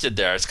kind of interested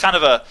there. It's kind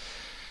of a,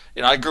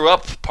 I grew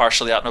up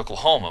partially out in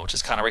Oklahoma, which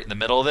is kind of right in the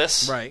middle of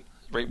this. Right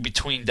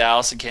between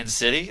Dallas and Kansas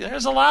City.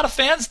 There's a lot of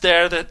fans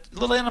there that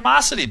little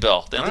animosity,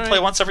 Bill. They only play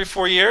once every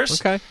 4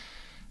 years. Okay.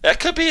 That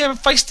could be a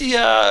feisty.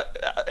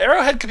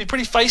 Arrowhead could be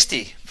pretty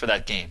feisty for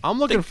that game. I'm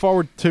looking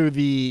forward to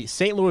the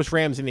St. Louis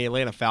Rams and the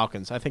Atlanta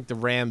Falcons. I think the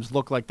Rams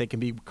look like they can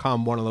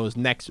become one of those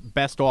next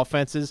best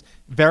offenses.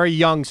 Very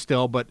young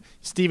still, but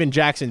Steven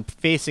Jackson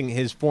facing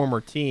his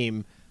former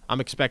team,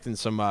 I'm expecting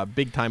some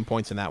big-time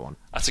points in that one.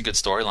 That's a good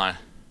storyline.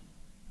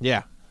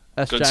 Yeah.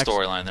 That's good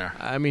storyline there.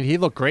 I mean, he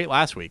looked great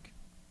last week.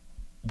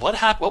 What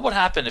would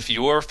happen if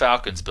your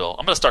Falcons, Bill?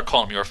 I'm going to start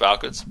calling them your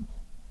Falcons.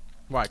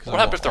 Why? What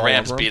happens if the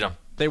Rams beat them?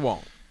 They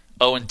won't.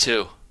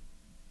 0-2.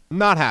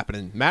 Not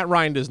happening. Matt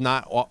Ryan does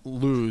not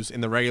lose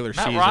in the regular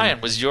season. Matt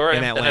Ryan was your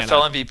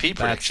NFL MVP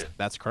prediction.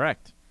 That's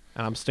correct.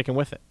 And I'm sticking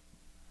with it.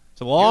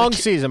 It's a long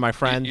season, my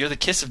friend. You're the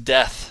kiss of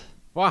death.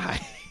 Why?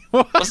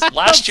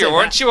 Last year,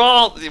 weren't you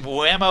all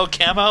whammo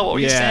camo? What were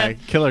you saying?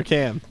 Killer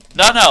Cam.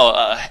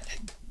 No.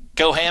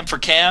 Go ham for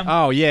Cam.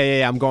 Oh,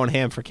 yeah. I'm going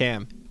ham for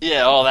Cam.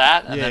 Yeah, all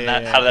that. And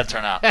then how did that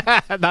turn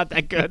out? Not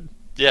that good.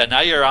 Yeah, now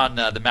you're on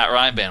the Matt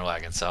Ryan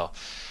bandwagon, so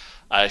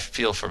I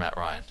feel for Matt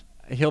Ryan.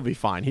 He'll be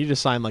fine. He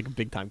just signed like a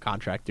big-time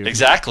contract, dude.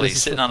 Exactly.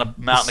 He's sitting on a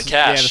mountain of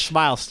cash. Yeah, the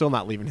smile's still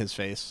not leaving his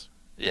face.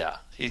 Yeah,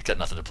 he's got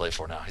nothing to play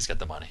for now. He's got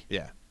the money.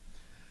 Yeah.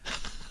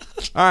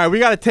 All right, we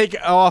got to take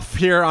off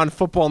here on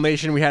Football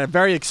Nation. We had a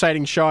very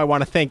exciting show. I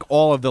want to thank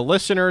all of the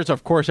listeners.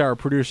 Of course, our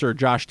producer,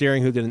 Josh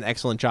Deering, who did an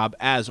excellent job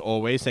as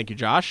always. Thank you,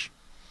 Josh.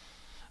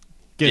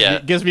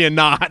 Gives me a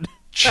nod.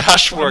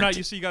 Josh worked. I'm not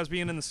used to you guys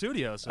being in the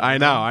studio. So I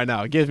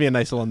know. It gives me a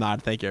nice little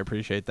nod. Thank you. I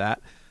appreciate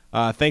that.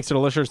 Thanks to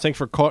the listeners. Thanks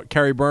for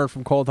Kerry Byrne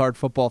from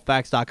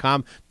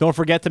ColdHardFootballFacts.com. Don't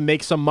forget to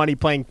make some money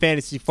playing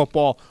fantasy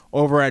football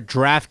over at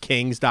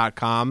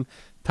DraftKings.com.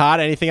 Todd,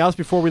 anything else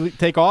before we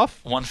take off?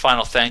 One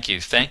final thank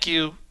you. Thank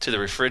you to the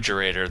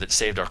refrigerator that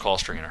saved our call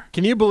screener.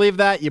 Can you believe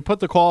that? You put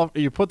the call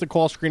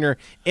screener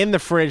in the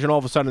fridge, and all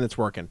of a sudden it's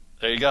working.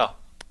 There you go.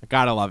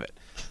 Gotta love it.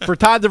 For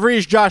Todd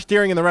DeVries, Josh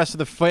Deering, and the rest of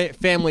the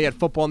family at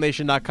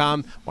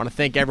footballnation.com, want to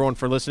thank everyone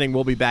for listening.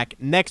 We'll be back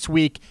next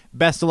week.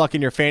 Best of luck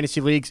in your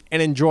fantasy leagues,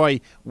 and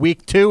enjoy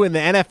Week 2 in the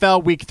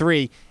NFL, Week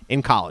 3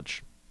 in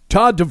college.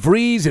 Todd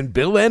DeVries and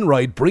Bill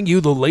Enright bring you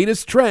the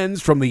latest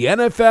trends from the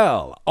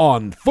NFL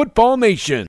on Football Nation.